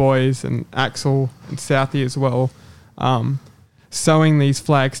Santoro boys, and Axel and Southie as well, sewing these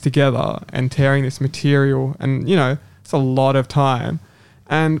flags together and tearing this material, and it's a lot of time.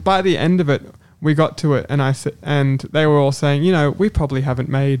 And by the end of it, we got to it, and and they were all saying, we probably haven't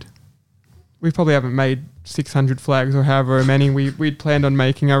made 600 flags or however many we'd planned on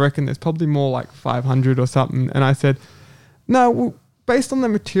making. I reckon there's probably more like 500 or something. And I said, no, based on the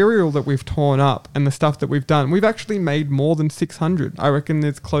material that we've torn up and the stuff that we've done, we've actually made more than 600. I reckon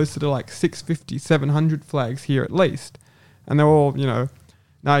there's closer to like 650, 700 flags here at least. And they're all,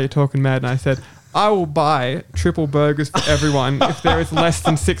 now you're talking mad. And I said, I will buy triple burgers for everyone if there is less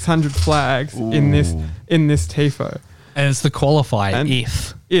than 600 flags in this Tifo. And it's the qualifier,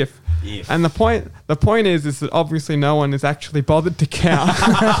 if. And the point is that obviously no one is actually bothered to count,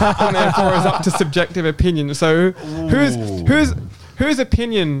 and therefore is up to subjective opinion. So whose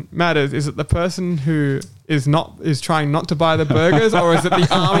opinion matters? Is it the person who is trying not to buy the burgers, or is it the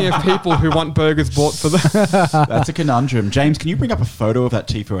army of people who want burgers bought for them? That's a conundrum. James, can you bring up a photo of that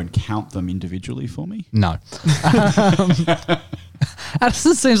Tifo and count them individually for me? No.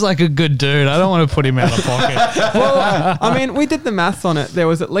 Addison seems like a good dude. I don't want to put him out of pocket. Well, I mean, we did the maths on it. There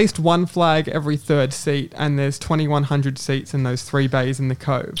was at least one flag every third seat, and there's 2,100 seats in those 3 bays in the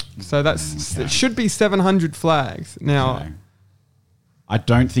cove. So it should be 700 flags. Now, I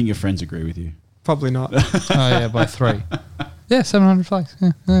don't think your friends agree with you. Probably not. Oh, yeah, by 3. Yeah, 700 flags.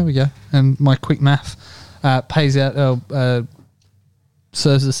 Yeah, there we go. And my quick math pays out,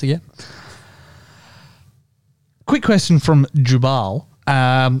 serves us again. Quick question from Jubal.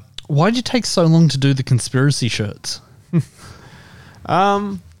 Why did you take so long to do the conspiracy shirts?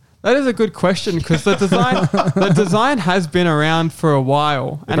 That is a good question, because the design has been around for a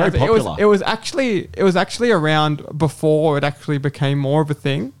while, and very popular. It was actually around before it actually became more of a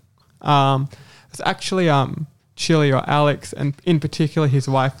thing. It's actually Chili or Alex, and in particular his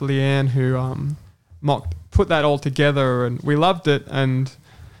wife Leanne, who put that all together, and we loved it. And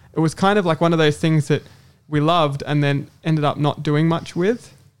it was kind of like one of those things that we loved and then ended up not doing much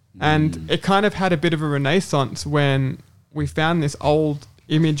with. And it kind of had a bit of a renaissance when we found this old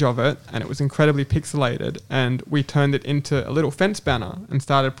image of it, and it was incredibly pixelated, and we turned it into a little fence banner and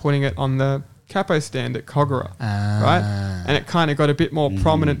started putting it on the Capo stand at Kogarah, right? And it kind of got a bit more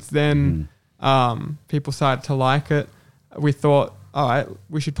prominence then. People started to like it. We thought, all right,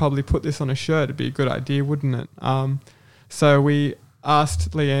 we should probably put this on a shirt. It'd be a good idea, wouldn't it? So we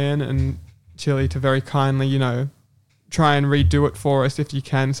asked Leanne and Chili to very kindly, try and redo it for us if you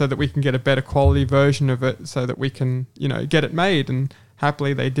can, so that we can get a better quality version of it, so that we can, get it made. And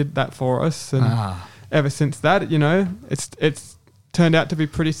happily they did that for us. And ever since that, it's turned out to be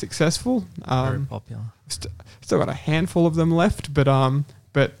pretty successful. Very popular. Still got a handful of them left, but I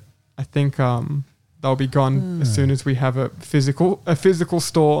think they'll be gone as soon as we have a physical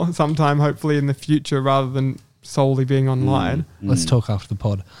store sometime, hopefully in the future, rather than solely being online. Let's talk after the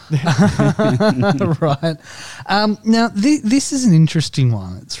pod. Right. Now, this is an interesting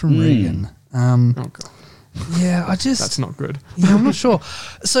one. It's from Regan. Oh, God. Yeah, That's not good. Yeah, I'm not sure.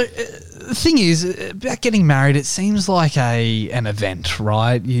 So, the thing is, about getting married, it seems like an event,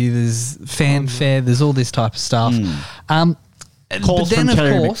 right? There's fanfare, there's all this type of stuff. Calls from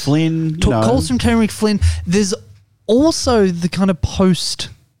Terry McFlynn. Calls from Terry McFlynn. There's also the kind of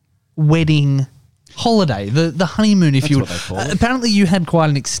post-wedding holiday, the honeymoon, if you would. That's what they call it. Apparently, you had quite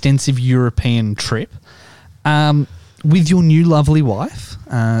an extensive European trip with your new lovely wife.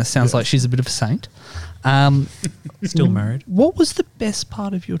 Sounds like she's a bit of a saint. Still married. What was the best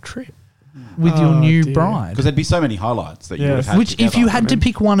part of your trip with your new bride? Because there'd be so many highlights that you would have had Which, together. if you had to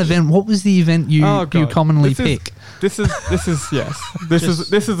pick one event, what was the event you commonly pick? This is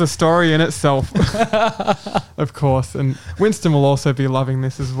a story in itself, of course. And Winston will also be loving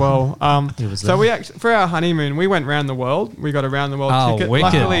this as well. So we actually, for our honeymoon, we went round the world. We got a round the world ticket.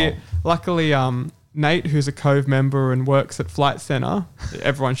 Wicked. Luckily, Nate, who's a Cove member and works at Flight Centre,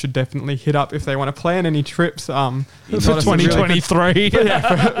 everyone should definitely hit up if they want to plan any trips. For 2023.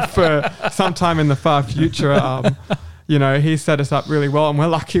 For sometime in the far future. He set us up really well, and we're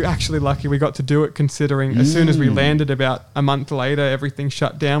lucky we got to do it, considering as soon as we landed, about a month later, everything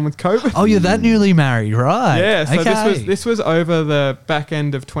shut down with COVID. Oh, you're that newly married, right? Yeah, so okay. this was over the back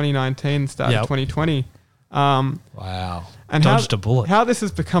end of 2019, start of 2020. Wow. And dodged a bullet. How this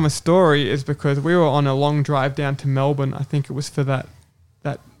has become a story is because we were on a long drive down to Melbourne. I think it was for that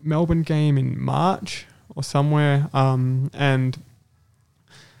Melbourne game in March or somewhere. And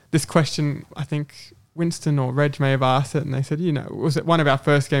this question, I think Winston or Reg may have asked it, and they said, was it one of our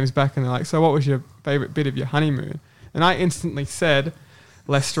first games back? And they're like, so what was your favourite bit of your honeymoon? And I instantly said,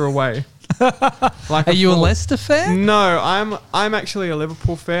 Leicester away. Are you a Leicester fan? No, I'm actually a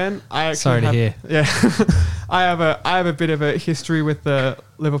Liverpool fan. Sorry to hear. Yeah, I have a bit of a history with the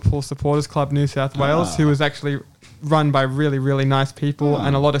Liverpool Supporters Club New South Wales, who was actually run by really, really nice people,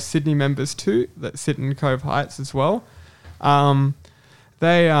 and a lot of Sydney members too that sit in Cove Heights as well.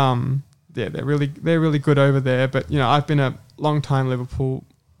 They're really good over there. But I've been a long time Liverpool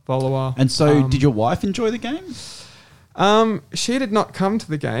follower. And so, did your wife enjoy the game? She did not come to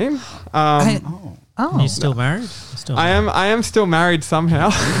the game. You still married? I am still married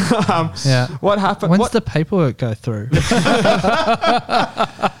somehow. What happened? When's the paperwork go through?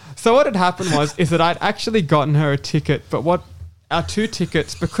 So what had happened is that I'd actually gotten her a ticket, but our two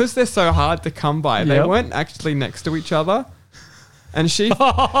tickets, because they're so hard to come by, they weren't actually next to each other. And she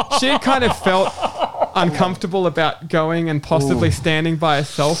kind of felt uncomfortable about going and possibly standing by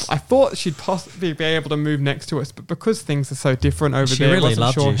herself. I thought she'd possibly be able to move next to us, but because things are so different over she there, really wasn't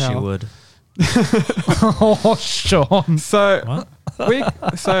loved sure you. how. She would. Oh, Sean. So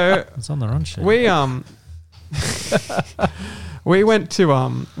it's on the run sheet. We went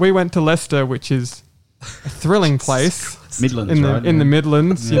to Leicester, which is a thrilling place. Midlands, in the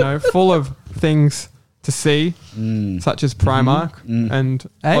Midlands, full of things to see, such as Primark and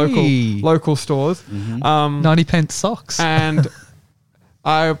local stores. 90p socks. And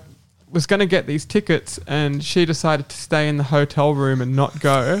I was going to get these tickets, and she decided to stay in the hotel room and not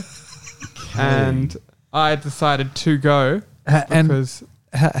go. And I decided to go because...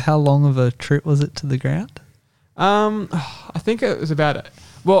 How long of a trip was it to the ground? I think it was about...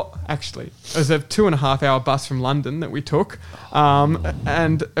 actually, it was a 2.5 hour bus from London that we took,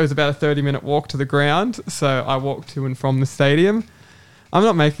 and it was about a 30-minute walk to the ground. So I walked to and from the stadium. I'm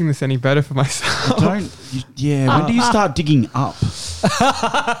not making this any better for myself. When do you start digging up?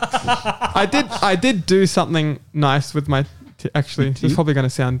 I did do something nice with my Actually, this is probably going to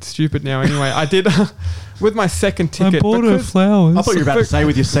sound stupid now. Anyway, I did with my second ticket. I bought her flowers. I thought you were about to say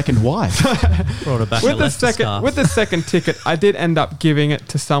with your second wife. Brought her back with the second ticket, I did end up giving it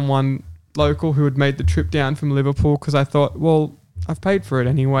to someone local who had made the trip down from Liverpool because I thought, well, I've paid for it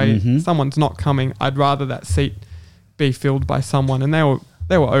anyway. Someone's not coming. I'd rather that seat be filled by someone, and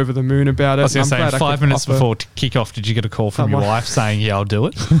they were over the moon about it. I was going to say, 5 minutes before kick off, did you get a call from your wife saying, "Yeah, I'll do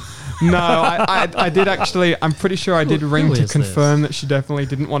it"? No, I did actually. I'm pretty sure I did ring to confirm that she definitely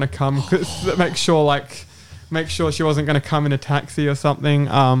didn't want to come. Make sure she wasn't going to come in a taxi or something.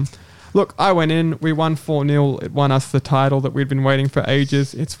 Look, I went in. We won 4-0. It won us the title that we'd been waiting for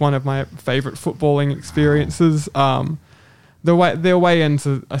ages. It's one of my favourite footballing experiences. The away ends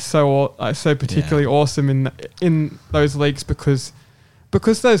are so particularly awesome in those leagues because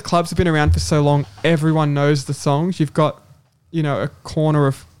those clubs have been around for so long. Everyone knows the songs. You've got a corner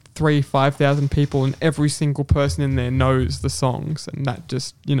of 3,000-5,000 people, and every single person in there knows the songs, and that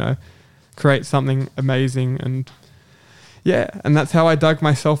just creates something amazing. And and that's how I dug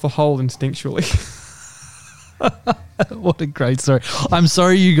myself a hole instinctually. What a great story! I'm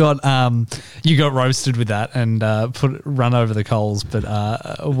sorry you got roasted with that and run over the coals, but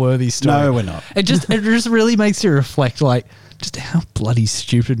a worthy story. No, we're not. It just really makes you reflect, like, just how bloody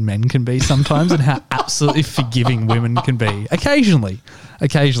stupid men can be sometimes, and how absolutely forgiving women can be occasionally.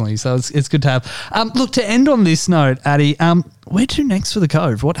 So it's good to have. Look, to end on this note, Addy, where to next for the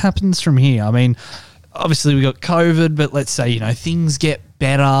Cove? What happens from here? I mean, obviously we got COVID, but let's say things get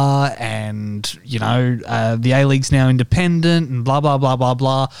better, and the A-League's now independent, and blah blah blah blah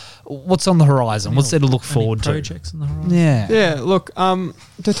blah. What's on the horizon? What's there to look forward to? Projects on the horizon? Yeah. Look, to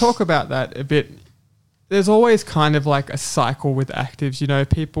talk about that a bit. There's always kind of like a cycle with actives.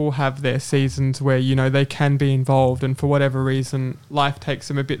 People have their seasons where, they can be involved, and for whatever reason, life takes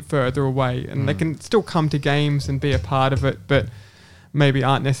them a bit further away, and they can still come to games and be a part of it, but maybe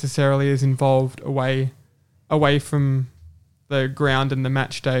aren't necessarily as involved away from the ground and the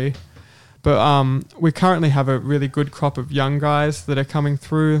match day. But we currently have a really good crop of young guys that are coming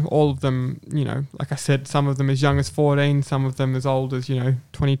through. All of them, like I said, some of them as young as 14, some of them as old as,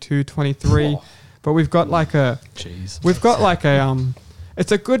 22, 23. But we've got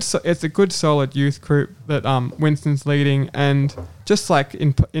it's a good solid youth group that Winston's leading, and just like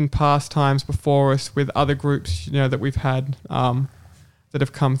in past times before us with other groups that we've had that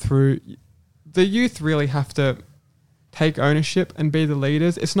have come through, the youth really have to take ownership and be the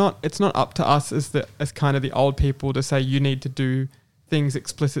leaders. It's not up to us as kind of the old people to say you need to do things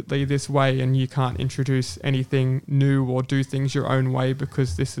explicitly this way and you can't introduce anything new or do things your own way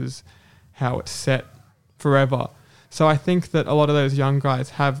because this is how it's set forever. So I think that a lot of those young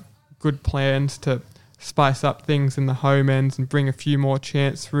guys have good plans to spice up things in the home ends and bring a few more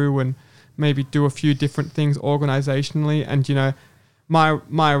chants through and maybe do a few different things organisationally. And,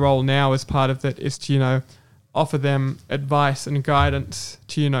 my role now as part of that is to, offer them advice and guidance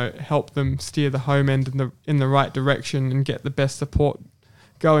to, help them steer the home end in the right direction and get the best support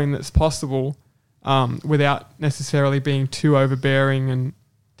going that's possible without necessarily being too overbearing and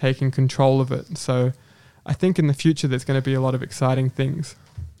taking control of it. So I think in the future there's going to be a lot of exciting things.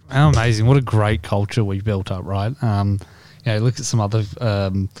 How amazing. What a great culture we've built up, right? Look at some other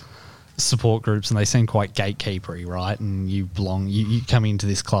support groups and they seem quite gatekeepery, right? And you come into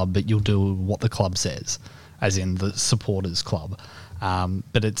this club, but you'll do what the club says, as in the supporters club.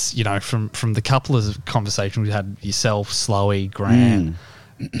 But it's, from the couple of conversations we had, yourself, Slowey, Grant,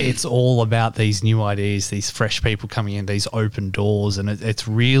 it's all about these new ideas, these fresh people coming in, these open doors, and it's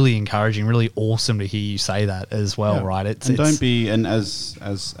really encouraging, really awesome to hear you say that as well, right? Don't be, and as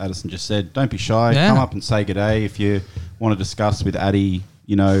Addison just said, don't be shy. Come up and say g'day if you want to discuss with Addy,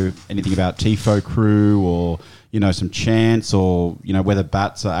 anything about Tifo crew or some chants or whether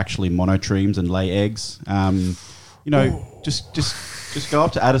bats are actually monotremes and lay eggs. Just go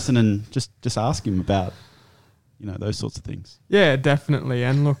up to Addison and just ask him about those sorts of things. Yeah, definitely.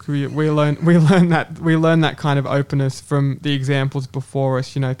 And look, we learn that kind of openness from the examples before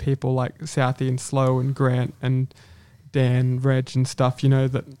us. People like Southie and Slow and Grant and Dan, Reg and stuff.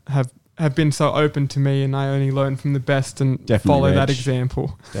 That have been so open to me, and I only learn from the best and follow that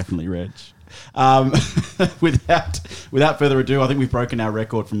example. Definitely, Reg. Without further ado, I think we've broken our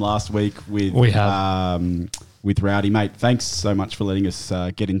record from last week with Rowdy. Mate, thanks so much for letting us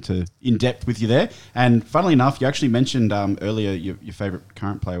get in depth with you there. And funnily enough, you actually mentioned earlier your favourite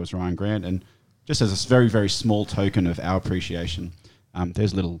current player was Ryan Grant, and just as a very, very small token of our appreciation,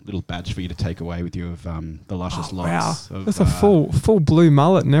 there's a little badge for you to take away with you of the luscious locks. Wow, of, that's a full blue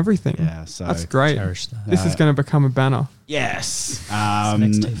mullet and everything. Yeah, so that's great. Cherish that. This is going to become a banner. Yes,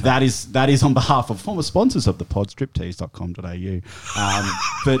 that is on behalf of former sponsors of the pod, striptease.com.au.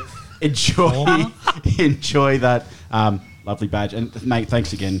 But enjoy that lovely badge, and mate,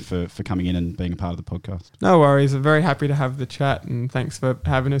 thanks again for coming in and being a part of the podcast. No worries. I'm very happy to have the chat, and thanks for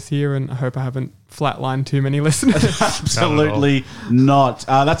having us here. And I hope I haven't flatlined too many listeners. Absolutely not.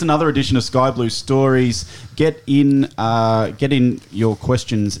 That's another edition of Sky Blue Stories. Get in your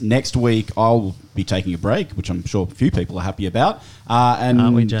questions next week. I'll be taking a break, which I'm sure a few people are happy about. And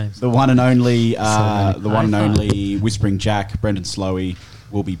Aren't we, James? The one and only Whispering Jack, Brendan Slowey,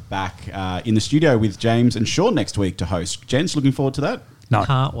 will be back in the studio with James and Sean next week to host. Gents, looking forward to that? No.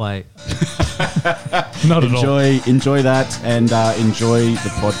 Can't wait. Not at all. Enjoy that, and enjoy the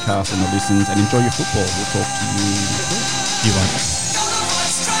podcast and the listens, and enjoy your football. We'll talk to you next week. You won't.